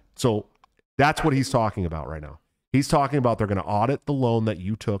 so that's what he's talking about right now. He's talking about they're going to audit the loan that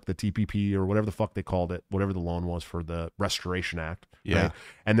you took, the TPP or whatever the fuck they called it, whatever the loan was for the Restoration Act. Yeah. Right?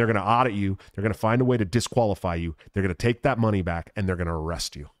 And they're going to audit you. They're going to find a way to disqualify you. They're going to take that money back and they're going to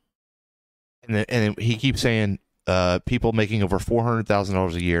arrest you. And he keeps saying people making over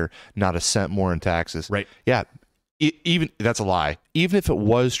 $400,000 a year, not a cent more in taxes. Right. Yeah. Even that's a lie. Even if it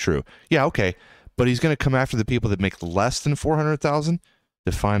was true. Yeah, okay. But he's going to come after the people that make less than $400,000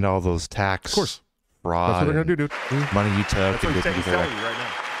 to find all those tax Of course. fraud. That's what they're going to do, dude. Money you took. That's what and he's telling you right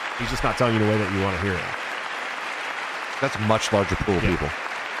now. He's just not telling you in a way that you want to hear it. That's a much larger pool of Yeah. people.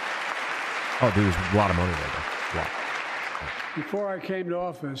 Oh, dude, there's a lot of money there, though. A lot. Before I came to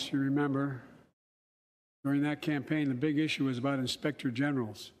office, you remember, during that campaign, the big issue was about inspector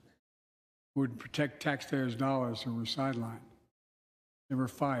generals who would protect taxpayers' dollars who were sidelined. They were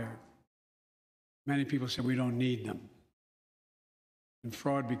fired. Many people said, we don't need them. And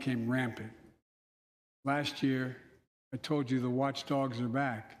fraud became rampant. Last year, I told you the watchdogs are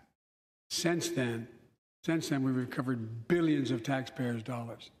back. Since then, we've recovered billions of taxpayers'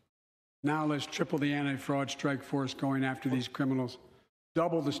 dollars. Now let's triple the anti-fraud strike force going after these criminals,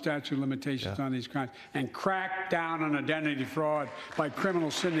 double the statute of limitations on these crimes, and crack down on identity fraud by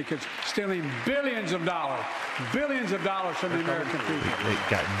criminal syndicates stealing billions of dollars from the American people. It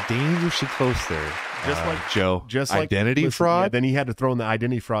got dangerously close there. Just like Joe. Just like identity listen, fraud. Yeah, then he had to throw in the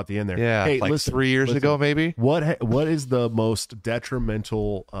identity fraud at the end there. Yeah, Hey, like listen, 3 years listen. ago, maybe. What is the most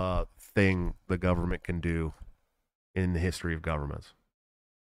detrimental thing the government can do in the history of governments?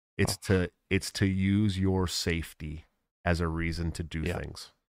 It's to use your safety as a reason to do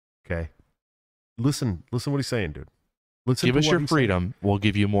things. Okay, listen what he's saying, dude. Listen. Give to us what your he's saying. freedom. We'll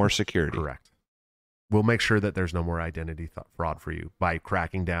give you more security. Correct. We'll make sure that there's no more identity fraud for you by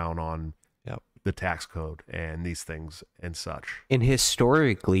cracking down on the tax code and these things and such. And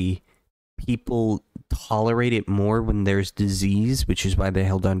historically, people tolerate it more when there's disease, which is why they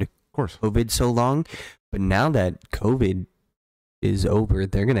held on to COVID so long. But now that COVID is over,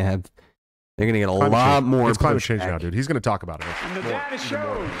 they're gonna get a lot more. It's climate change now, dude. He's gonna talk about it. And the data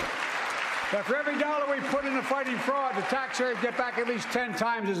shows that for every dollar we put into fighting fraud, the taxpayers get back at least 10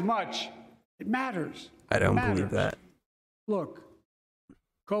 times as much. It matters. I don't believe that. Look,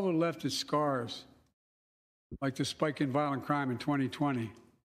 COVID left its scars, like the spike in violent crime in 2020,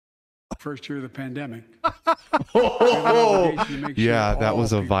 first year of the pandemic. Yeah, that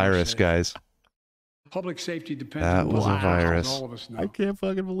was a virus, guys. Public safety depends That on was a virus. all of us know. I can't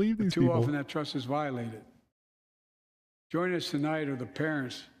fucking believe these Too people. often that trust is violated. Joining us tonight are the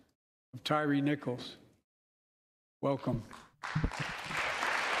parents of Tyree Nichols. Welcome. All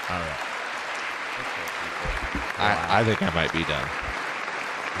right. I think I might be done.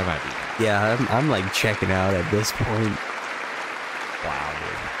 I might be done. Yeah, I'm like checking out at this point. Wow,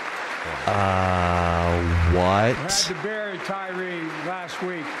 dude. What? I had to bury Tyree last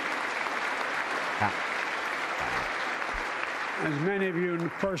week. As many of you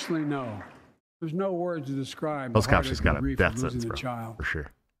personally know, there's no words to describe Those the cops just got a grief death of losing sentence, a bro. child. For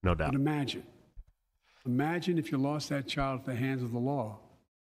sure. No doubt. But imagine if you lost that child at the hands of the law.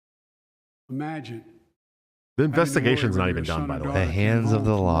 Imagine. The investigation's not even done, by the way. The hands of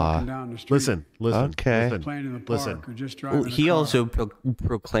the law. Listen. Okay. Playing in the park Listen. or just driving Well, a he car. also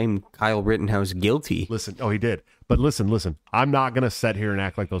proclaimed Kyle Rittenhouse guilty. Listen. Oh, he did. But listen. I'm not going to sit here and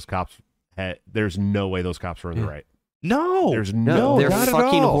act like those cops there's no way those cops were in the right. No. There's No, they're not at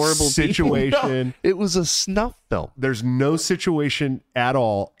fucking all. horrible situation. No, it was a snuff film. There's no situation at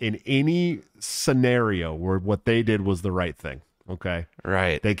all in any scenario where what they did was the right thing. Okay.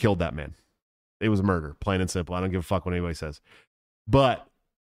 Right. They killed that man. It was murder, plain and simple. I don't give a fuck what anybody says. But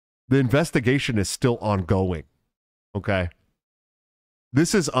the investigation is still ongoing. Okay.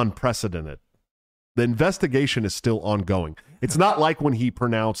 This is unprecedented. The investigation is still ongoing. It's not like when he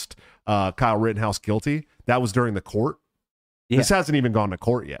pronounced Kyle Rittenhouse guilty. That was during the court. Yeah. This hasn't even gone to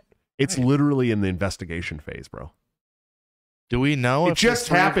court yet. It's literally in the investigation phase, bro. Do we know It if just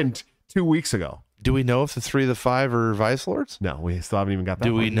happened 2 weeks ago. Do we know if the 3 of the 5 are vice lords? No, we still haven't even got that.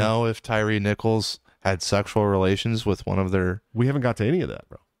 Do we far. know if Tyree Nichols had sexual relations with one of their We haven't got to any of that,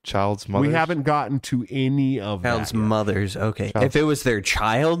 bro. child's mothers? We haven't gotten to any of Child's that yet. mothers. Okay. Child's- If it was their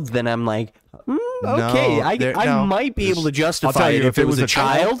child, then I'm like, okay, No, I might be able to justify it if it was a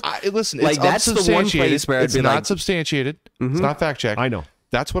child. Listen, Like, it's that's the one unsubstantiated. place where I'd it's be not like- substantiated. It's Mhm. not fact checked. I know.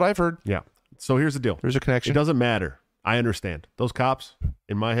 That's what I've heard. Yeah. So here's the deal. There's a It connection. doesn't matter. I understand. Those cops,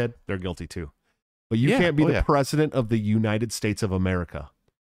 in my head, they're guilty too. But you Yeah. can't be Oh, the yeah. president of the United States of America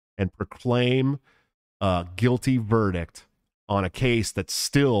and proclaim a guilty verdict on a case that's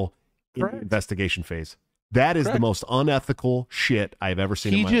still in the Correct. investigation phase. That is the Correct. most unethical shit I've ever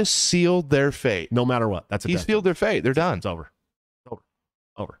seen in He my just sealed their fate. life. No matter what. That's a He death sealed their fate. They're done. It's over.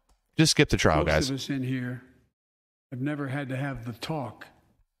 Over. Just skip the trial, Most guys. of us in here have never had to have the talk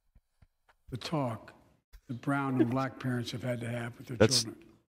that brown and black parents have had to have with their That's- children.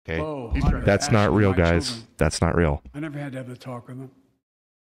 Okay. Oh, He's Hunter, right. That's not Ashley, real, my guys. children. That's not real. I never had to have the talk with them.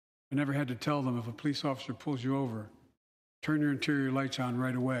 I never had to tell them if a police officer pulls you over, turn your interior lights on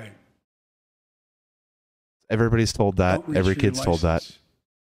right away. Everybody's told that. Don't reach Every for your kid's told that. license.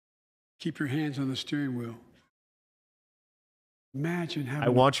 Keep your hands on the steering wheel. Imagine having I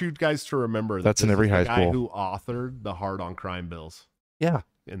want you guys to remember that That's in this every is the high guy school. who authored the hard on crime bills Yeah.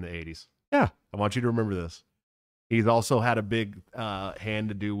 in the 80s. Yeah. I want you to remember this. He's also had a big hand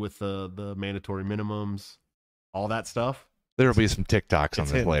to do with the mandatory minimums, all that stuff. There'll be some TikToks on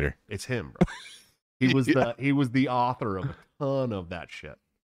It's this him. later. It's him, bro. He was the author of a ton of that shit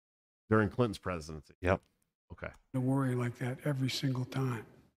during Clinton's presidency. Yep. Okay. to worry like that every single time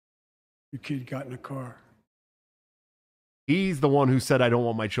your kid got in a car. He's the one who said, "I don't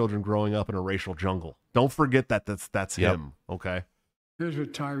want my children growing up in a racial jungle." Don't forget that that's Yep. him. Okay. Here's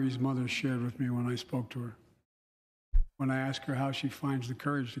what Tyree's mother shared with me when I spoke to her. When I asked her how she finds the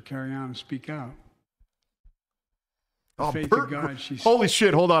courage to carry on and speak out. The faith of God, she said. Holy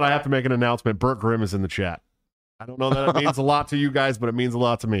shit. Hold on. I have to make an announcement. Burt Grimm is in the chat. I don't know that it means a lot to you guys, but it means a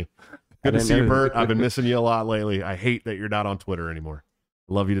lot to me. Good to didn't see you, know. Burt. I've been missing you a lot lately. I hate that you're not on Twitter anymore.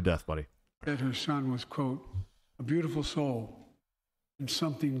 Love you to death, buddy. That her son was, quote, a beautiful soul, and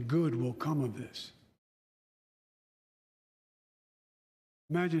something good will come of this.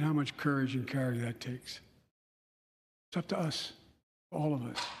 Imagine how much courage and character that takes. It's up to us, all of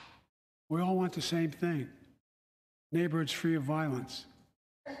us. We all want the same thing. Neighborhoods free of violence.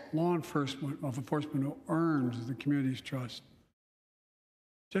 law enforcement who earns the community's trust.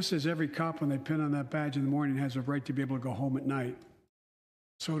 Just as every cop, when they pin on that badge in the morning, has a right to be able to go home at night,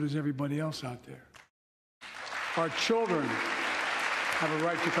 so does everybody else out there. Our children have a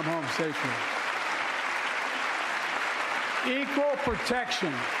right to come home safely. Equal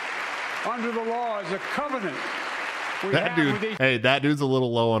protection under the law is a covenant. That dude, hey, that dude's a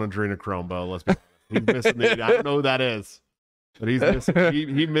little low on adrenochrome, Bo. Let's be honest. He's missing the, I don't know who that is, but he's missing,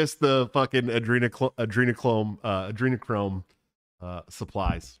 he missed the fucking adrenochrome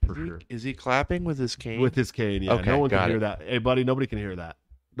supplies for sure. Is he clapping with his cane? With his cane, yeah. Okay, No one can got hear it. that. Hey, buddy, nobody can hear that.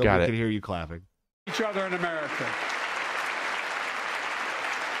 Got Nobody it. can hear you clapping. Each other in America.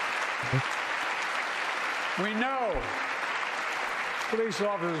 We know police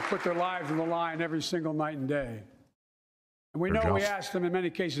officers put their lives on the line every single night and day. And we Their know we jobs. ask them in many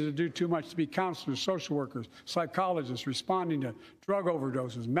cases to do too much to be counselors, social workers, psychologists, responding to drug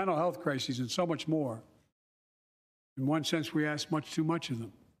overdoses, mental health crises, and so much more. In one sense, we ask much too much of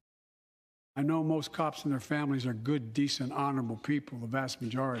them. I know most cops and their families are good, decent, honorable people, the vast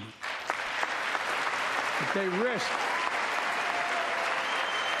majority. But they risk.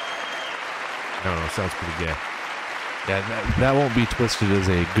 I don't know. Sounds pretty gay. Yeah, that won't be twisted as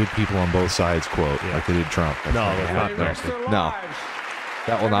a good people on both sides quote like they did Trump. That's No, not that's gonna not They happen. risk their No, lives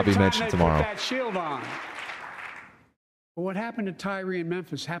that will not be every time mentioned they tomorrow. Put that shield on. But what happened to Tyree in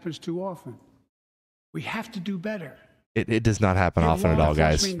Memphis happens too often. We have to do better. It does not happen Give often at law all,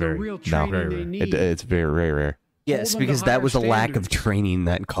 guys. enforcement the real No, training very they rare. need. it's very, very rare. Yes, them to because that higher was a lack of standards. training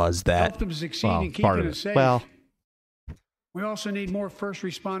that caused Help that. them succeed Well, in part keeping of us it. safe. Well, We also need more first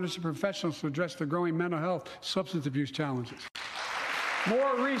responders and professionals to address the growing mental health, substance abuse challenges.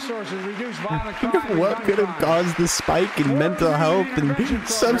 More resources, reduce violent crime and What gun could have crime. caused the spike in More mental health community and intervention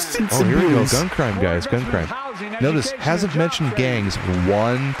substance oh, here we go. abuse? Gun crime, More guys. Gun investment in crime. housing, Notice, education, hasn't and mentioned job training. gangs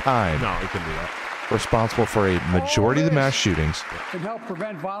one time. No, he couldn't do that. Responsible for a majority of the mass shootings. Can help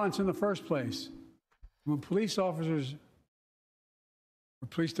prevent violence in the first place. When police officers or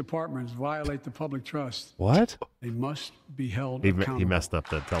police departments violate the public trust, What? they must be held He accountable. messed up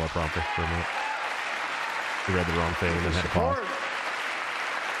the teleprompter for a minute. He read the wrong thing and then had to pause.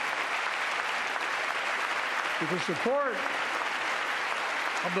 With the support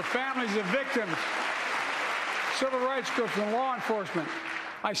of the families of victims, civil rights groups, and law enforcement,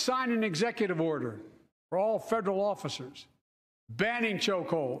 I signed an executive order for all federal officers banning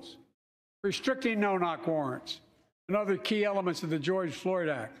chokeholds, restricting no-knock warrants, and other key elements of the George Floyd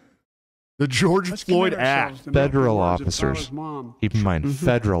Act. The George Let's Floyd commit ourselves Act. to making Federal the words of officers. Tyler's mom Keep in mind,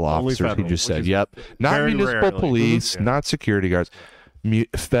 federal Only officers. federal, He just which said, is "Yep, not very municipal rarely. police, Yeah. not security guards,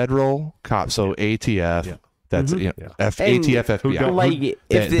 federal cops." So ATF. Yeah. That's Yeah. ATF, And, FBI. like, They-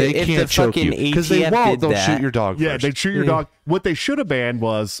 if the, they if can't the choke fucking you because they ATF won't. did They'll that, shoot your dog. Yeah, first. they shoot your dog. What they should have banned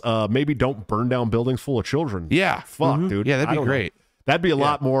was maybe don't burn down buildings full of children. Yeah, Fuck, dude. yeah, that'd I be don't know. great. That'd be a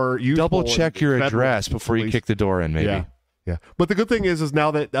lot more useful. Double check your federal address before you police. kick the door in. Maybe. Yeah. Yeah. But the good thing is now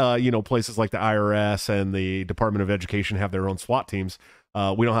that, places like the IRS and the Department of Education have their own SWAT teams,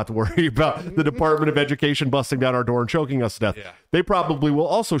 we don't have to worry about the Department of Education busting down our door and choking us to death. Yeah. They probably will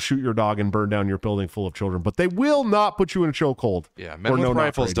also shoot your dog and burn down your building full of children, but they will not put you in a chokehold. Yeah, Or men with no-knock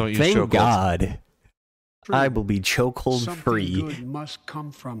rifles rating. don't use Thank chokeholds. God, I will be chokehold Something free. good must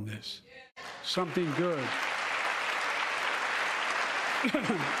come from this. Something good.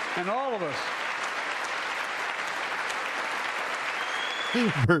 And all of us.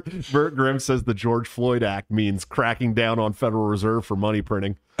 Bert Grimm says the George Floyd Act means cracking down on Federal Reserve for money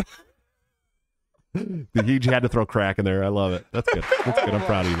printing. He had to throw crack in there. I love it. That's good. That's good. I'm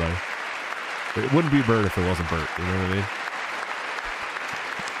proud of you, buddy. It wouldn't be Bert if it wasn't Bert. You know what I mean?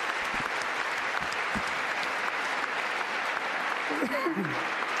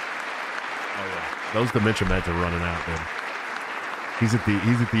 Oh yeah. Those dementia meds are running out, man. He's at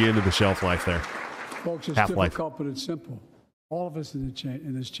the end of the shelf life there. Folks, it's Half-life. difficult, but it's simple. All of us in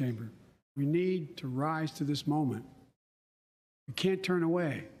this chamber, we need to rise to this moment. We can't turn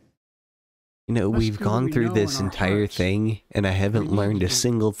away. You know, Let's we've do what gone we through know this in our entire hearts. thing, and I haven't We need learned to a do-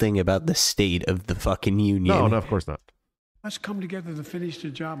 single thing about the state of the fucking union. No, of course not. Let's come together to finish the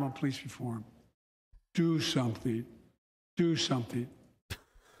job on police reform. Do something. Do something.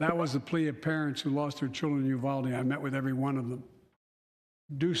 That was the plea of parents who lost their children in Uvalde. I met with every one of them.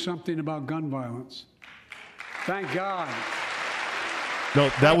 Do something about gun violence. Thank God. No,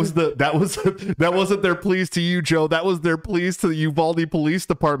 that wasn't their pleas to you, Joe. That was their pleas to the Uvalde Police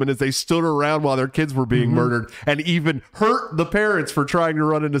Department as they stood around while their kids were being murdered and even hurt the parents for trying to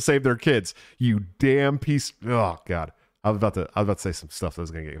run in to save their kids. You damn piece. Oh God. I was about to say some stuff that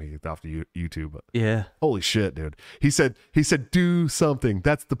was going to get me kicked off to YouTube, but Yeah. holy shit, dude. He said, do something.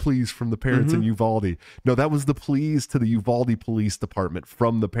 That's the pleas from the parents in Uvalde. No, that was the pleas to the Uvalde Police Department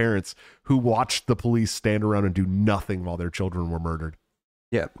from the parents who watched the police stand around and do nothing while their children were murdered.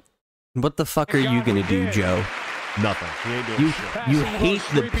 Yeah. What the fuck are you gonna do, Joe? Nothing. He ain't doing You shit. you hate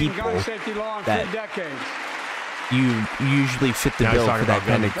the people that you usually fit the Now he's bill talking for that about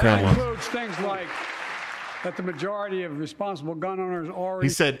kind of gun crime. includes things like that the majority of responsible gun owners already.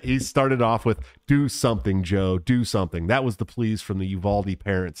 He said he started off with, do something, Joe, do something. That was the pleas from the Uvalde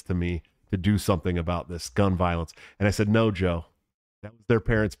parents to me to do something about this gun violence. And I said, no, Joe. That was their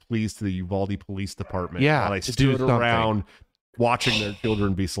parents' pleas to the Uvalde Police Department. Yeah, while they to do stood something. around watching their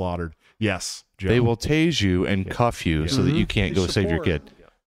children be slaughtered. Yes, Joe. They will tase you and cuff you so that you can't go save your kid.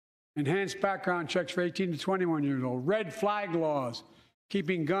 Enhanced background checks for 18 to 21 years old. Red flag laws,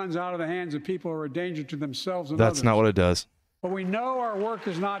 keeping guns out of the hands of people who are a danger to themselves and others. That's not what it does. But we know our work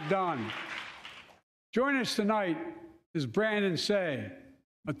is not done. Joining us tonight is Brandon Say,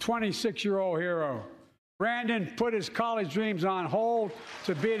 a 26-year-old hero. Brandon put his college dreams on hold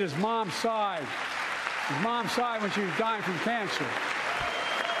to be at his mom's side. His mom's side when she was dying from cancer.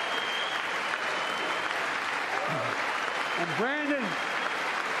 And Brandon,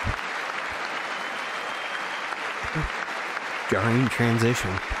 Jarring transition.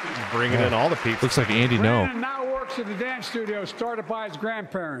 bringing in all the people. Looks like Andy No. Brandon now works at the dance studio started by his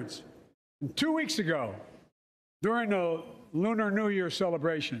grandparents. And 2 weeks ago, during the Lunar New Year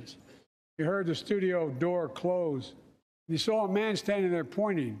celebrations, he heard the studio door close. And he saw a man standing there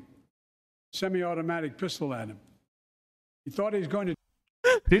pointing a semi-automatic pistol at him. He thought he was going to.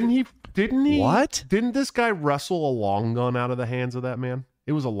 Didn't he? What? Didn't this guy wrestle a long gun out of the hands of that man?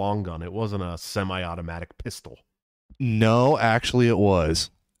 It was a long gun. It wasn't a semi-automatic pistol. No, actually, it was.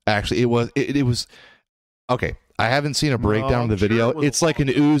 Actually, it was. It was. Okay, I haven't seen a breakdown of the I'm sure video. it was It's like an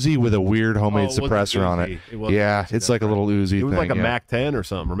Uzi with a weird homemade Oh, it wasn't suppressor on Uzi. it. It wasn't Yeah, Uzi, it's that's like a right. little Uzi It was thing. like a yeah. Mac 10 or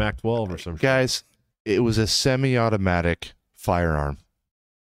something, or Mac 12 or something. Guys, it was a semi-automatic firearm.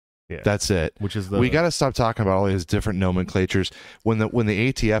 Yeah. That's it. Which is the We got to stop talking about all these different nomenclatures. When the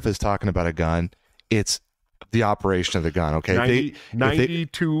ATF is talking about a gun, it's the operation of the gun. Okay,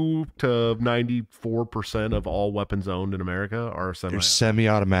 92 to 94% of all weapons owned in America are they're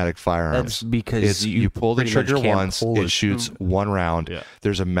semi-automatic firearms. That's because It's, you pull the pretty much trigger can't once, pull it shoots one round. Yeah.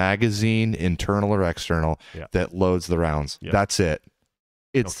 There's a magazine, internal or external, Yeah. that loads the rounds. Yeah. That's it.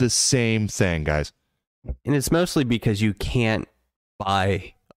 It's Okay. the same thing, guys. And it's mostly because you can't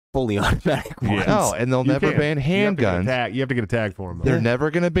buy fully automatic ones. No, and they'll never ban handguns. You have to get a tag for them. They're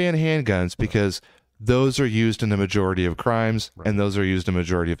never going to ban handguns because those are used in the majority of crimes, Right. and those are used in the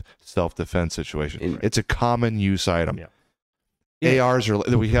majority of self-defense situations. Right. It's a common use item. Yeah. ARs are.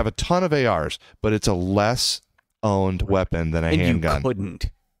 We have a ton of ARs, but it's a less owned weapon than a And handgun. you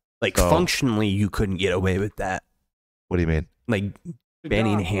couldn't. Like, So- functionally, you couldn't get away with that. What do you mean? Like,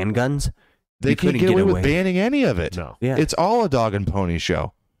 banning handguns. They You can't couldn't get get away with away. banning any of it. No. Yeah. It's all a dog and pony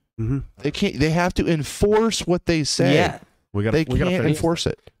show. Mm-hmm. They can't. They have to enforce what they say. Yeah. We got They we gotta can't finish. enforce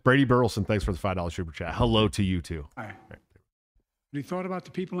it. Brady Burleson, thanks for the $5 super chat. Hello to you too. But he thought about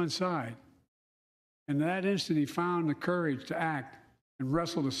the people inside. And in that instant, he found the courage to act and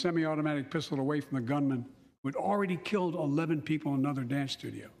wrestled a semi-automatic pistol away from the gunman who had already killed 11 people in another dance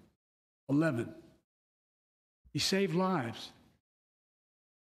studio. 11. He saved lives.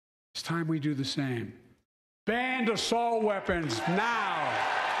 It's time we do the same. Ban assault weapons now.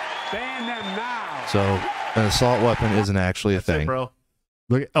 Ban them now. So an assault weapon isn't actually a That's it, thing. bro.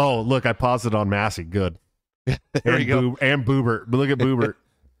 Look, I paused it on Massey. Good. There and you go. And Boobert. But look at Boobert.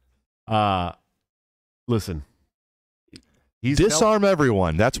 Listen. He's Disarm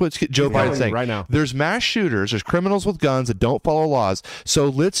everyone. That's what Joe telling Biden's you saying. right now. There's mass shooters. There's criminals with guns that don't follow laws. So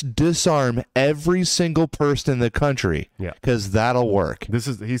let's disarm every single person in the country. Yeah. Because that'll work.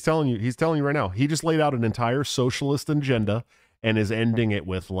 He's telling you right now. He just laid out an entire socialist agenda and is ending it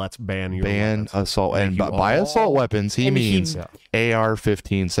with let's ban your Ban weapons. assault. And you by all- assault weapons, he And he- means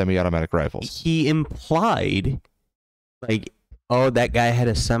AR-15 semi-automatic rifles. He implied, like, oh, that guy had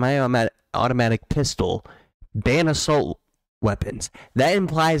a semi-automatic pistol. Ban assault weapons. That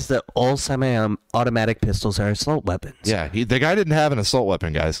implies that all semi-automatic pistols are assault weapons. Yeah, the guy didn't have an assault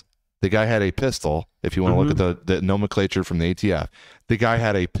weapon, guys. The guy had a pistol. If you want to look at the nomenclature from the ATF, the guy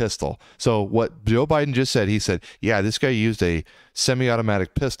had a pistol. So what Joe Biden just said, he said, yeah, this guy used a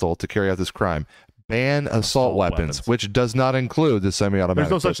semi-automatic pistol to carry out this crime. Ban assault weapons, which does not include the semi-automatic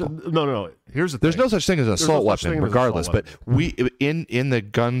There's no such pistol. no. Here's the There's thing. no such thing as an There's no assault such weapon, thing as an regardless. assault But we in the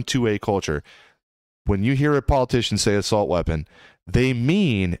gun 2A culture, when you hear a politician say assault weapon, They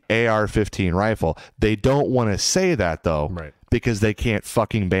mean AR-15 rifle. They don't want to say that though, Right. because they can't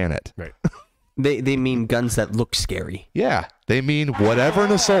fucking ban it. Right. They mean guns that look scary. Yeah, they mean whatever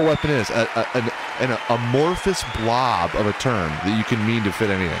an assault weapon is, an amorphous blob of a term that you can mean to fit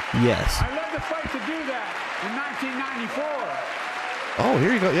anything. Yes. I led the fight to do that in 1994. Oh,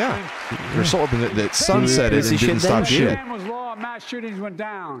 here you go. Yeah, your assault weapon that sunsetted Piece and of didn't shit stop then, shit. Japan was law, mass shootings went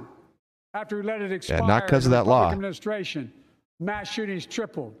down. After we let it expire, not 'cause of the that law. Republican administration, mass shootings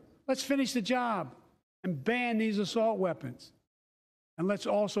tripled. Let's finish the job and ban these assault weapons. And let's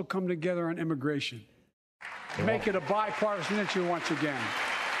also come together on immigration. Make it a bipartisan issue once again.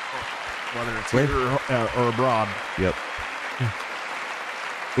 Whether it's here or abroad. Yep.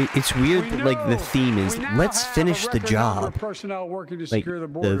 It's weird that, like, the theme is, we now let's have finish a the record number of job. personnel working to Like, secure the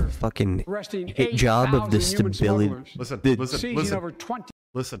border. the fucking arresting hit job of the 8,000 human stability. smugglers, Listen, The- listen, seizing listen, over 20.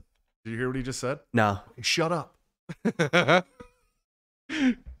 listen. Did you hear what he just said? No. Shut up.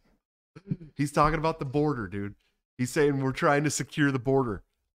 He's talking about the border, dude. He's saying we're trying to secure the border.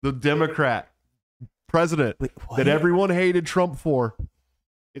 The Democrat president Wait, what? that everyone hated Trump for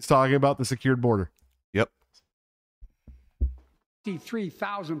is talking about the secured border. Yep.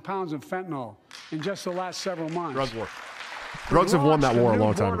 53,000 pounds of fentanyl in just the last several months. Drug war. We Drugs have won that launched war a new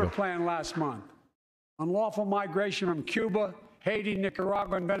long time border ago. plan last month. Unlawful migration from Cuba, Haiti,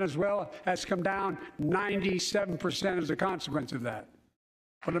 Nicaragua, and Venezuela has come down 97% as a consequence of that.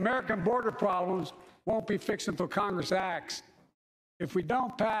 But American border problems won't be fixed until Congress acts. If we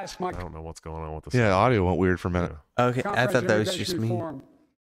don't pass my I don't know what's going on with this. Yeah, audio went weird for a minute. Okay, I thought that was comprehensive just me. reform,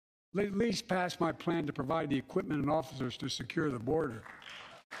 at least pass my plan to provide the equipment and officers to secure the border.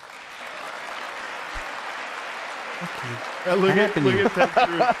 Look at Ted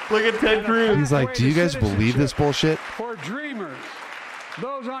Cruz. Look at Ted Cruz. He's like, do you guys believe this bullshit? For dreamers,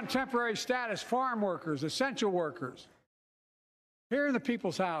 those on temporary status, farm workers, essential workers. Here in the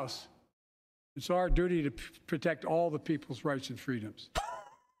People's House, it's our duty to protect all the people's rights and freedoms.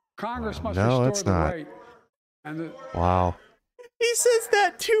 Congress must No, restore it's the not. right and the Wow. He says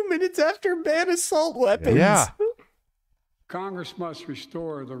that 2 minutes after ban assault weapons. Yeah. Congress must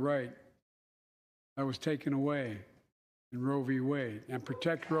restore the right that was taken away in Roe v. Wade and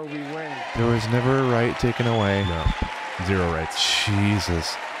protect Roe v. Wade. There was never a right taken away. No. Zero rights.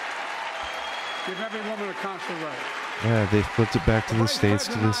 Jesus. Give every woman a constitutional right. Yeah, they flipped it back to the Vice states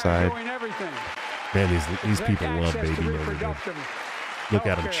to President and I are decide. doing everything. Man, these Protect people love access to baby murder. dude. reproductive Look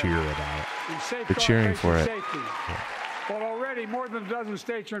at them healthcare cheer about it. and safeguard cheering for patient it. safety. Well, already more than a dozen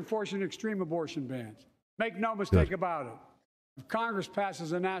states are enforcing extreme abortion bans. Make no mistake Good. about it. If Congress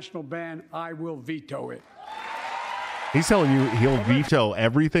passes a national ban, I will veto it. He's telling you he'll veto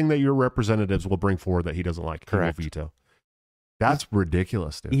everything that your representatives will bring forward that he doesn't like. Correct. He will veto. That's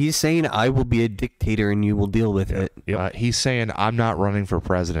ridiculous, dude. He's saying, I will be a dictator and you will deal with it. Yep. He's saying, I'm not running for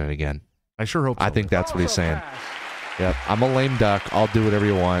president again. I sure hope so. I think that's what he's Also saying. passed- Yep. I'm a lame duck. I'll do whatever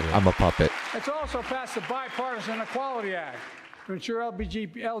you want. I'm a puppet. It's also passed the Bipartisan Equality Act to ensure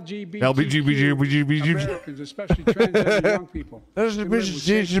LGBT Americans, especially transgender young people, can live with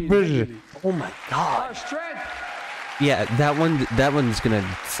safety and dignity. Oh my God. Our strength, Yeah, that one's gonna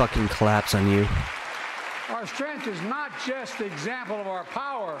fucking collapse on you. our strength is not just the example of our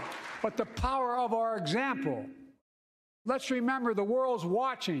power, but the power of our example. Let's remember the world's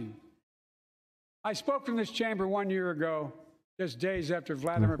watching. I spoke in this chamber 1 year ago, just days after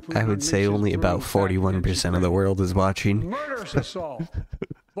Vladimir Putin. I would say unleashed his only about brutal attack against 41% of the Ukraine. world is watching. Murderous assault,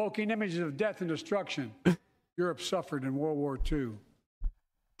 evoking images of death and destruction Europe suffered in World War II.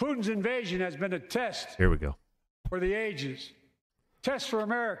 Putin's invasion has been a test Here we go. for the ages, test for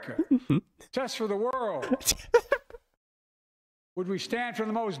America, test for the world. Would we stand for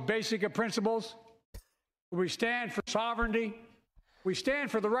the most basic of principles? Would we stand for sovereignty? We stand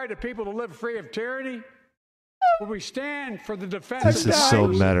for the right of people to live free of tyranny? Would we stand for the defense This of is so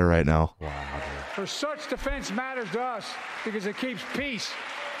lives? meta right now. For such defense matters to us because it keeps peace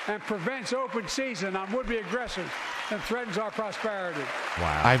and prevents open season on would-be aggressors and threatens our prosperity.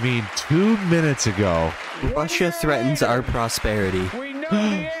 Wow. I mean, 2 minutes ago. Russia threatens our prosperity. We know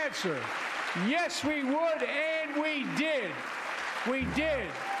the answer. Yes, we would, and we did. We did.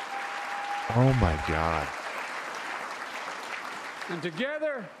 Oh my God. And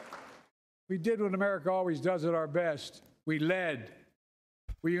together, we did what America always does at our best. We led.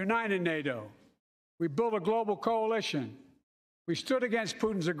 We united NATO. We built a global coalition. We stood against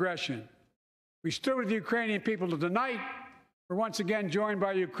Putin's aggression. We stood with the Ukrainian people to tonight. We're once again joined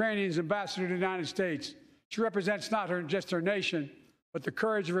by Ukrainian's ambassador to the United States. She represents not just her nation, but the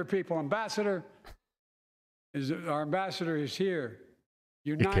courage of her people. Our ambassador is here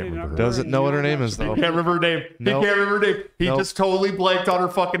United remember her. Doesn't know what her name is, though. He can't remember her name. Nope. He can't remember her name. He Nope. just totally blanked on her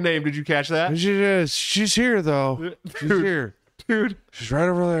fucking name. Did you catch that? She is. She's here, though. She's here. Dude. She's right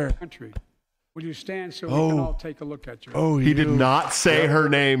over there. country. Will you stand so we can all take a look at you? Oh, He did not say her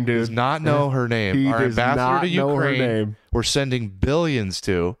name, Does dude. not know her name. He Our does ambassador not to know her Ukraine, name. we're sending billions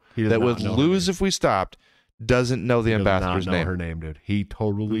to, He does that not would know her lose name. if we stopped, doesn't know the He does ambassador's not know name. her name, dude. He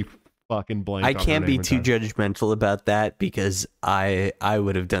totally fucking blanked. I on her can't be name too entirely. judgmental about that because I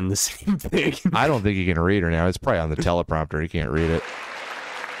would have done the same thing. I don't think he can read her now. It's probably on the teleprompter. He can't read it.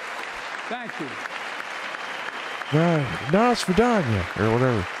 Thank you. No, it's for Danya or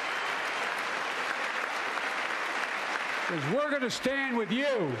whatever. Because we're going to stand with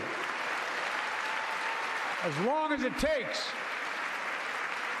you as long as it takes.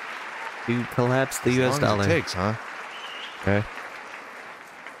 To collapse the As U.S. long as dollar. it takes, huh? Okay.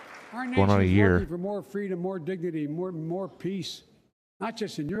 Our Going on a nation's year. working for more freedom, more dignity, more peace, not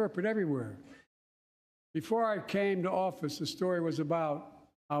just in Europe, but everywhere. Before I came to office, the story was about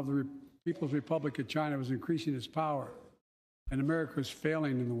how the People's Republic of China was increasing its power and America was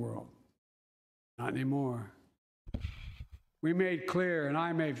failing in the world. Not anymore. We made clear, and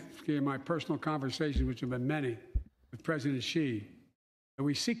I made clear in my personal conversations, which have been many, with President Xi, that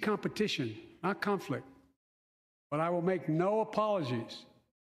we seek competition, not conflict. But I will make no apologies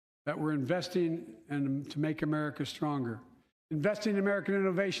that we're investing to make America stronger. Investing in American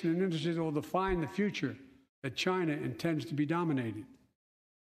innovation and industries that will define the future that China intends to be dominating.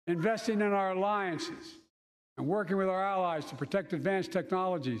 Investing in our alliances and working with our allies to protect advanced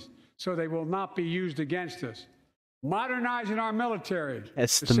technologies so they will not be used against us. Modernizing our military.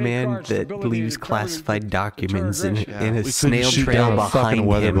 That's to the man safeguard that stability leaves and classified deterrent documents in aggression. a we couldn't snail shoot trail down a fucking behind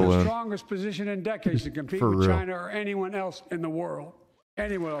weather him. balloon. We're the strongest position in decades to compete For with real. China or anyone else in the world.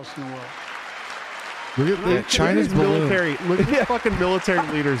 Anyone else in the world. Look at Yeah, China's these military. Look at these fucking military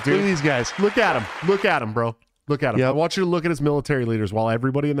leaders, Look dude. at these guys. Look at him. Look at him, bro. Look at him. Yep. I want you to look at his military leaders while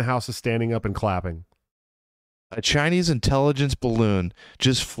everybody in the house is standing up and clapping. A Chinese intelligence balloon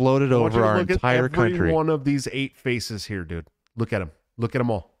just floated I want you over to our look at entire every country. one of these 8 faces here, dude. Look at them. Look at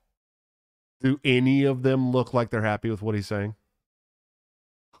them all. Do any of them look like they're happy with what he's saying?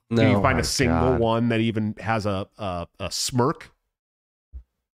 No. Can you find my a single God. one that even has a smirk?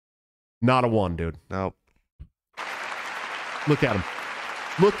 Not a one, dude. Nope. Look at him.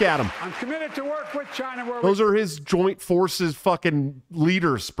 Look at him. I'm committed to work with China where Those are his joint forces fucking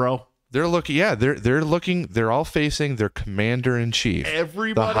leaders, bro. They're looking. Yeah, they're looking. They're all facing their commander in chief,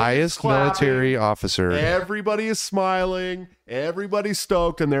 Everybody the highest clapping. military officer. Everybody is smiling. Everybody's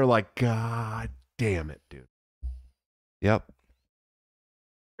stoked, and they're like, God damn it, dude. Yep.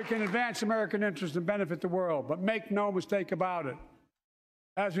 we can advance American interests and benefit the world. But make no mistake about it.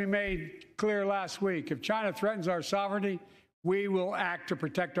 As we made clear last week, if China threatens our sovereignty, we will act to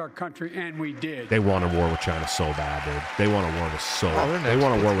protect our country, and we did. They want a war with China so bad, dude. They want a war with they're they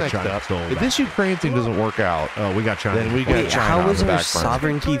want a war with next China up. so If bad. this Ukraine thing doesn't work out, Oh, we got China. then we got Wait, China how on was the our back burner.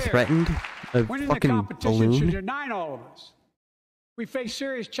 sovereignty Clear. threatened? A Winning the fucking competition should balloon? unite all of us. We face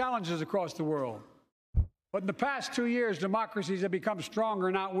serious challenges across the world. But in the past 2 years, democracies have become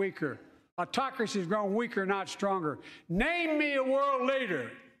stronger, not weaker. Autocracies have grown weaker, not stronger. Name me a world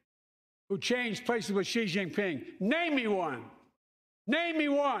leader who changed places with Xi Jinping. Name me one. Name me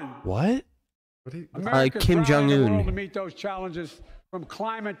one. What? America's Kim rallying the Jong-un. world to meet those challenges, from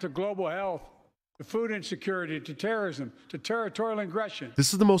climate to global health, to food insecurity, to terrorism, to territorial aggression.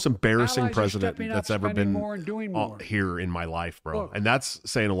 This is the most embarrassing Allies are president stepping up, that's ever spending been more and doing more. here in my life, bro. Look. And that's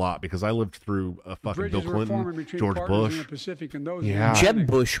saying a lot because I lived through fucking Bridges Bill we're forming Clinton, between George partners Bush. in the Pacific and those Yeah. Jeb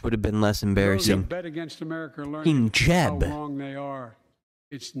Bush would have been less Those embarrassing. that bet against America are Fucking learning Jeb. how wrong they are.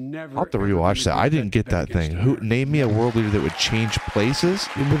 It's never. I'll have to ever rewatch been that. a I good didn't get bet that thing. against Who America. name me a world leader that would change places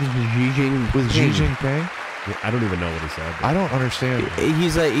With Xi Jinping. with Xi Jinping? Yeah, I don't even know what he said. I don't understand.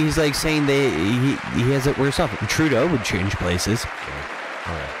 He's like saying he has it worse off. Trudeau would change places.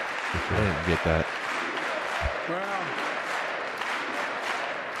 All right. I didn't get that. Well,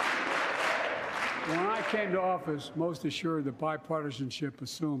 when I came to office, most assured that bipartisanship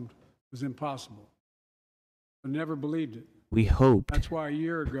assumed was impossible. I never believed it. We hoped. That's why a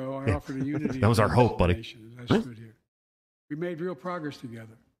year ago I offered a unity. That was our hope, buddy. nation as I stood here. We made real progress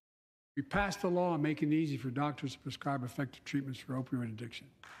together. We passed a law making it easy for doctors to prescribe effective treatments for opioid addiction.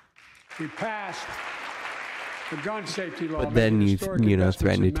 We passed the gun safety law. But then making historic investments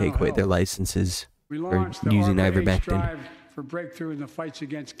threatened to in take mental away their health. licenses We for launched the using ARPA-H ivermectin. drive for breakthrough in the fights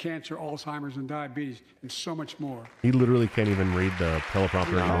against cancer, Alzheimer's, and diabetes, and so much more. He literally can't even read the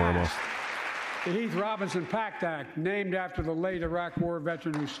teleprompter anymore almost. The Heath Robinson PACT Act, named after the late Iraq War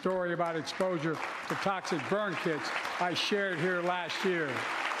veteran whose story about exposure to toxic burn kits I shared here last year.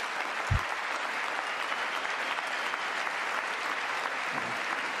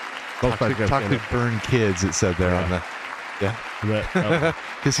 Toxic burn kids, it said there on the. Yeah.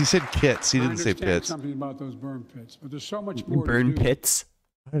 Because he said kits. He didn't say understand pits. something about those burn pits, but there's so much more Burn to do. pits.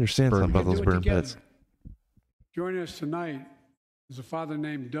 I understand something about We those can do it burn together. pits. Joining us tonight is a father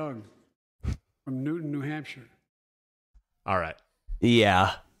named Doug from Newton, New Hampshire. All right.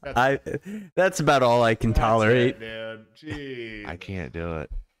 Yeah. That's about all I can tolerate. Dude. Jeez. I can't do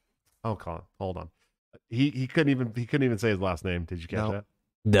it. Oh, Colin, hold on. He couldn't even say his last name. Did you catch No. that?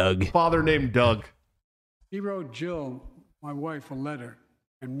 Doug. Father named Doug. He wrote Jill, my wife, a letter,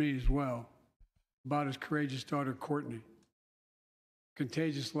 and me as well, about his courageous daughter, Courtney.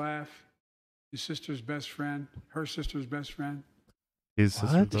 Contagious laugh, his sister's best friend, her sister's best friend. His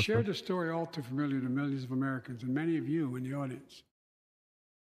sister's What? best Shared friend? a story all too familiar to millions of Americans and many of you in the audience.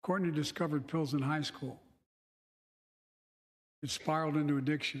 Courtney discovered pills in high school. It spiraled into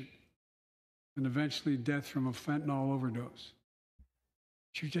addiction and eventually death from a fentanyl overdose.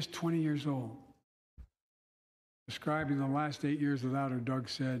 She was just 20 years old. Describing the last 8 years without her, Doug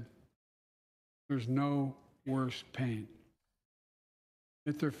said, "There's no worse pain."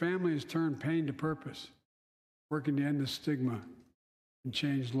 Yet their family has turned pain to purpose, working to end the stigma and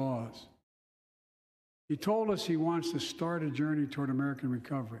change laws. He told us he wants to start a journey toward American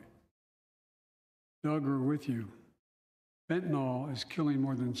recovery. Doug, we're with you. Fentanyl is killing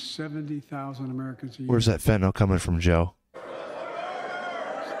more than 70,000 Americans a year. Where's that fentanyl coming from, Joe?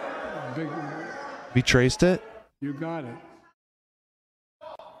 Big, Have you traced it? you got it.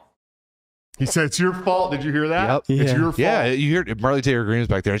 He said, it's your fault. Did you hear that? Yep. It's your fault. Yeah, you hear Marley Taylor Greene's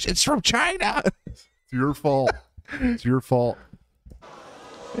back there. It's from China. It's your fault. It's your fault.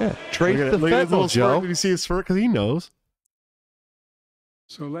 Yeah, trace the Look at his little fentanyl, smirk. Joe. Did you see his smirk? Because he knows.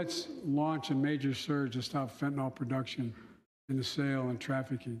 So let's launch a major surge to stop fentanyl production and the sale and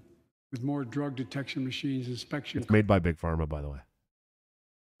trafficking with more drug detection machines, inspection. It's made by Big Pharma, by the way.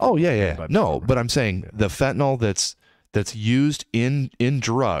 Oh yeah. By No, Big Pharma. but I'm saying the fentanyl that's used in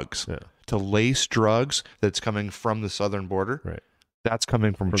drugs Yeah. to lace drugs that's coming from the southern border. Right. That's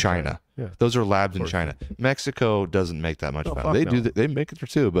coming from China. Yeah. Those are labs in course. China. Mexico doesn't make that much Oh, fentanyl. fuck They no. they make it there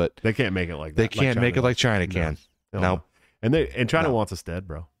too, but They can't make it like that. they like can't China make it like does. China No. can. No. No. And China No. wants us dead,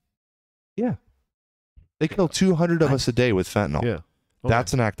 bro. Yeah. They kill 200 of us a day with fentanyl. Yeah. Oh,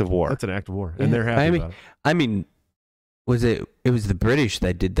 That's an act of war. That's an act of war. Yeah. And they're happy about it. I mean, it was the British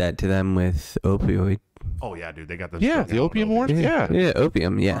that did that to them with opioid. Oh, yeah, dude. They got this. Yeah, the opium war. Yeah. Yeah,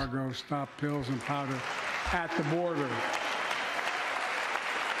 opium, yeah. Cargo, stop pills and powder at the border.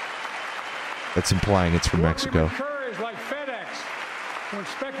 That's implying it's from Working Mexico. with couriers like FedEx to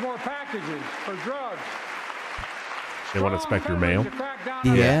inspect more packages for drugs. They want to inspect your mail? Strong measures to crack down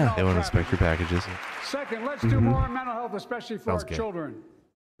on Yeah. fentanyl They want to inspect trafficking. your packages. Second, let's do more on mental health, especially for Sounds our gay. children.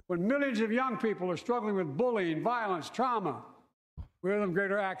 When millions of young people are struggling with bullying, violence, trauma, we owe them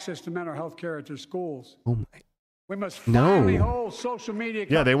greater access to mental health care at their schools. Oh my. We must No. finally hold social media.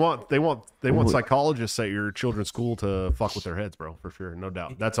 Yeah, they want psychologists at your children's school to fuck with their heads, bro, for sure, no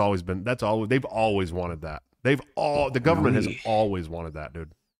doubt. They've always wanted that. The government has always wanted that,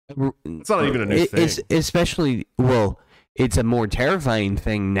 dude. It's not even a new thing. It's especially, well, it's a more terrifying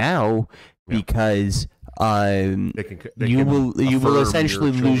thing now Yeah. because They you can will affirm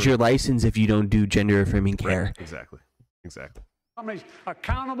essentially your lose your children. license if you don't do gender affirming care. Right, exactly. Companies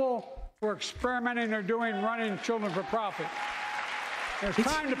accountable for experimenting or running children for profit. It's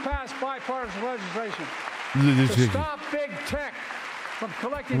time to pass bipartisan legislation to stop big tech from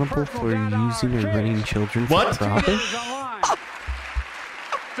collecting Accountable personal for data on using our or running kids. children for What? profit. Teenagers online.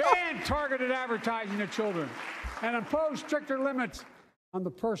 Ban targeted advertising to children and impose stricter limits on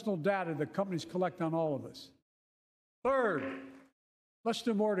the personal data that companies collect on all of us. Third, let's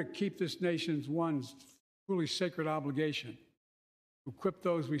do more to keep this nation's one truly sacred obligation: to equip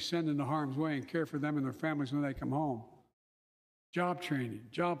those we send into harm's way and care for them and their families when they come home. Job training,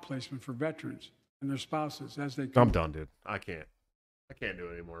 job placement for veterans and their spouses as they come. I'm done, dude. I can't do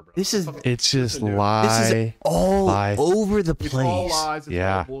it anymore, bro. This is It's just Listen, dude. lie. this is all lie. over the It's all place. lies. It's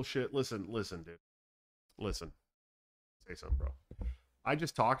Yeah. all bullshit. Listen, dude. Listen. Say something, bro. I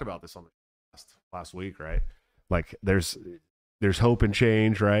just talked about this on the last week, right? Like, there's hope and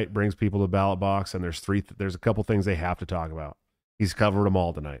change, right? Brings people to the ballot box, and there's a couple things they have to talk about. He's covered them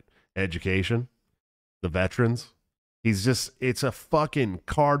all tonight. Education, the veterans. It's a fucking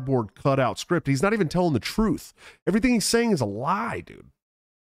cardboard cutout script. He's not even telling the truth. Everything he's saying is a lie, dude.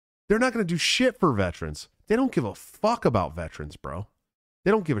 They're not going to do shit for veterans. They don't give a fuck about veterans, bro.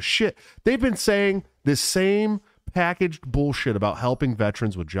 They don't give a shit. They've been saying this same packaged bullshit about helping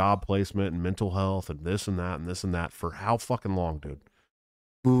veterans with job placement and mental health and this and that and this and that for how fucking long, dude?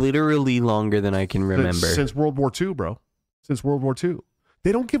 Literally longer than I can remember. Since World War II, bro. Since World War II.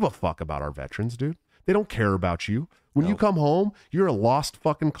 They don't give a fuck about our veterans, dude. They don't care about you. When you come home, you're a lost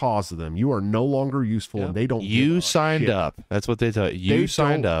fucking cause to them. You are no longer useful, and they don't. You signed up. That's what they tell you. You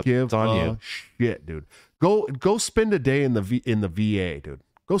signed up. It's on you. Shit, dude. Go spend a day in the VA, dude.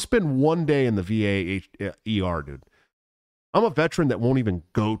 Go spend one day in the VA ER, dude. I'm a veteran that won't even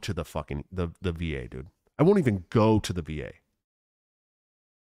go to the fucking the VA, dude. I won't even go to the VA.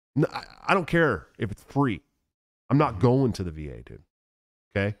 No, I don't care if it's free. I'm not going to the VA, dude.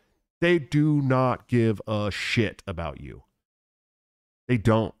 Okay? They do not give a shit about you. They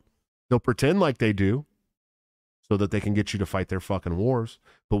don't. They'll pretend like they do so that they can get you to fight their fucking wars.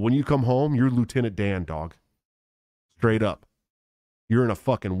 But when you come home, you're Lieutenant Dan, dog. Straight up. You're in a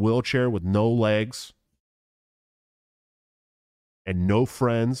fucking wheelchair with no legs and no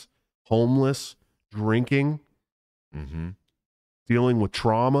friends, homeless, drinking, dealing with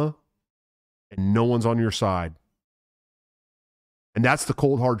trauma, and no one's on your side. And that's the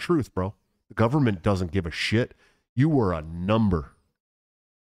cold, hard truth, bro. The government doesn't give a shit. You were a number.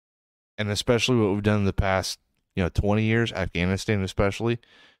 And especially what we've done in the past, 20 years, Afghanistan especially,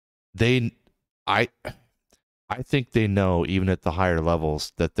 I think they know, even at the higher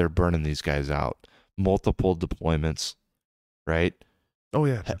levels, that they're burning these guys out. Multiple deployments, right? Oh,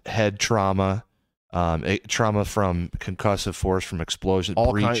 yeah. Head trauma, trauma from concussive force, from explosion,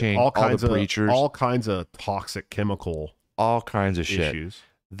 breaching, all the breachers. All kinds of toxic chemical all kinds of shit. Issues.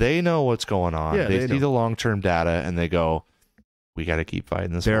 They know what's going on. Yeah, they see the long-term data, and they go, we got to keep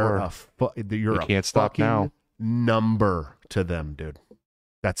fighting this war. You can't stop now. Number to them, dude.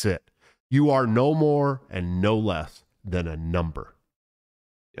 That's it. You are no more and no less than a number.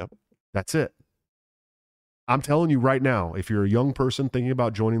 Yep. That's it. I'm telling you right now, if you're a young person thinking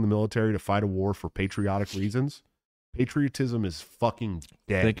about joining the military to fight a war for patriotic reasons, patriotism is fucking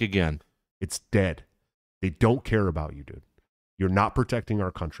dead. Think again. It's dead. They don't care about you, dude. You're not protecting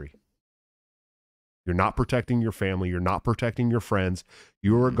our country. You're not protecting your family. You're not protecting your friends.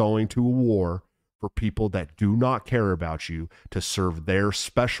 You are going to a war for people that do not care about you to serve their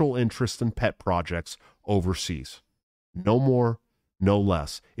special interests and pet projects overseas. No more, no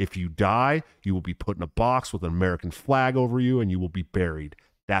less. If you die, you will be put in a box with an American flag over you and you will be buried.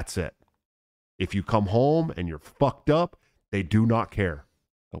 That's it. If you come home and you're fucked up, they do not care.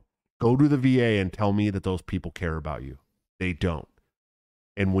 Go to the VA and tell me that those people care about you. They don't.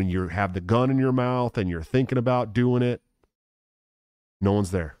 And when you have the gun in your mouth and you're thinking about doing it, no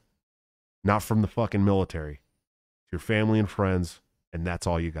one's there. Not from the fucking military. It's your family and friends, and that's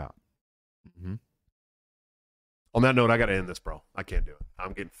all you got. On that note, I got to end this, bro. I can't do it.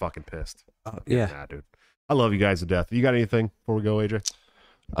 I'm getting fucking pissed. Yeah. Nah, dude. I love you guys to death. You got anything before we go, AJ?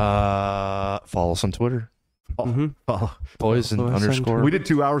 Follow us on Twitter. Poison _. We did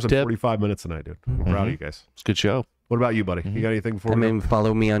 2 hours and 45 minutes tonight, dude. I'm proud of you guys. It's a good show. What about you, buddy? You got anything before we go?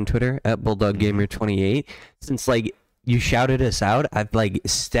 Follow me on Twitter at BulldogGamer28. Since you shouted us out, I've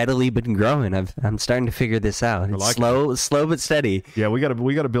steadily been growing. I'm starting to figure this out. It's slow but steady. Yeah, we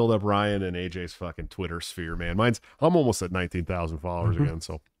gotta build up Ryan and AJ's fucking Twitter sphere, man. I'm almost at 19,000 followers again.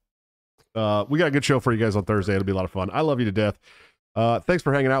 So we got a good show for you guys on Thursday. It'll be a lot of fun. I love you to death. Thanks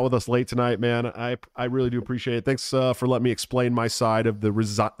for hanging out with us late tonight, man. I really do appreciate it. Thanks for letting me explain my side of the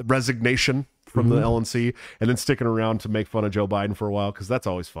resignation from the LNC and then sticking around to make fun of Joe Biden for a while, because that's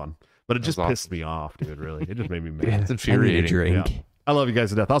always fun. But it just pissed me off, dude, really. It just made me mad. It's infuriating. I need a drink. Yeah. I love you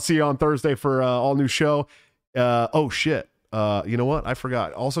guys to death. I'll see you on Thursday for all new show. Oh, shit. You know what? I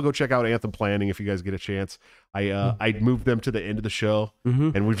forgot. Also, go check out Anthem Planning if you guys get a chance. I moved them to the end of the show,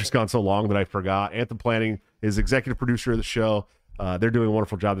 and we've just gone so long that I forgot. Anthem Planning is executive producer of the show. They're doing a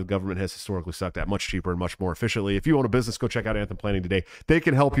wonderful job that the government has historically sucked at, much cheaper and much more efficiently. If you own a business, go check out Anthem Planning today. They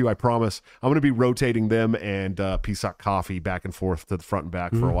can help you, I promise. I'm going to be rotating them and Peacock Coffee back and forth to the front and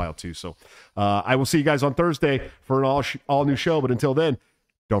back for a while, too. So I will see you guys on Thursday for an all new show. But until then,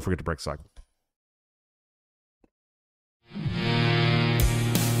 don't forget to break the cycle.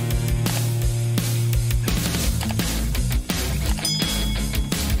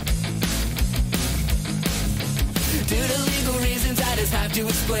 Due to legal reasons, I just have to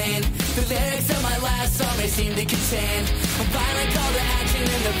explain. The lyrics of my last song may seem to contain a violent call to action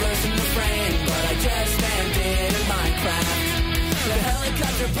in the verse and refrain, but I just meant it in Minecraft. The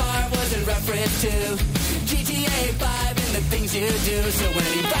helicopter part was in reference to GTA 5 and the things you do. So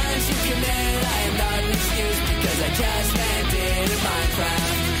any violence you commit, I am not an excuse, because I just meant it in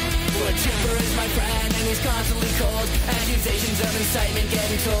Minecraft. But Chipper is my friend and he's constantly cold. Accusations of incitement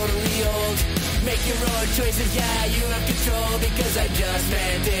getting totally old. Make your own choices, yeah, you have control, because I just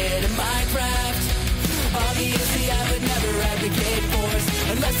banned it in Minecraft. Obviously I would never advocate force,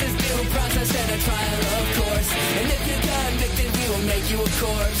 unless there's due process and a trial, of course. And if you're convicted, we will make you a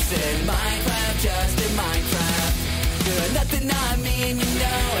corpse. In Minecraft, just in Minecraft. You're nothing I mean, you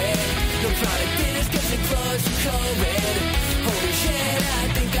know it. No product dinners cause you're close to COVID. Holy shit, I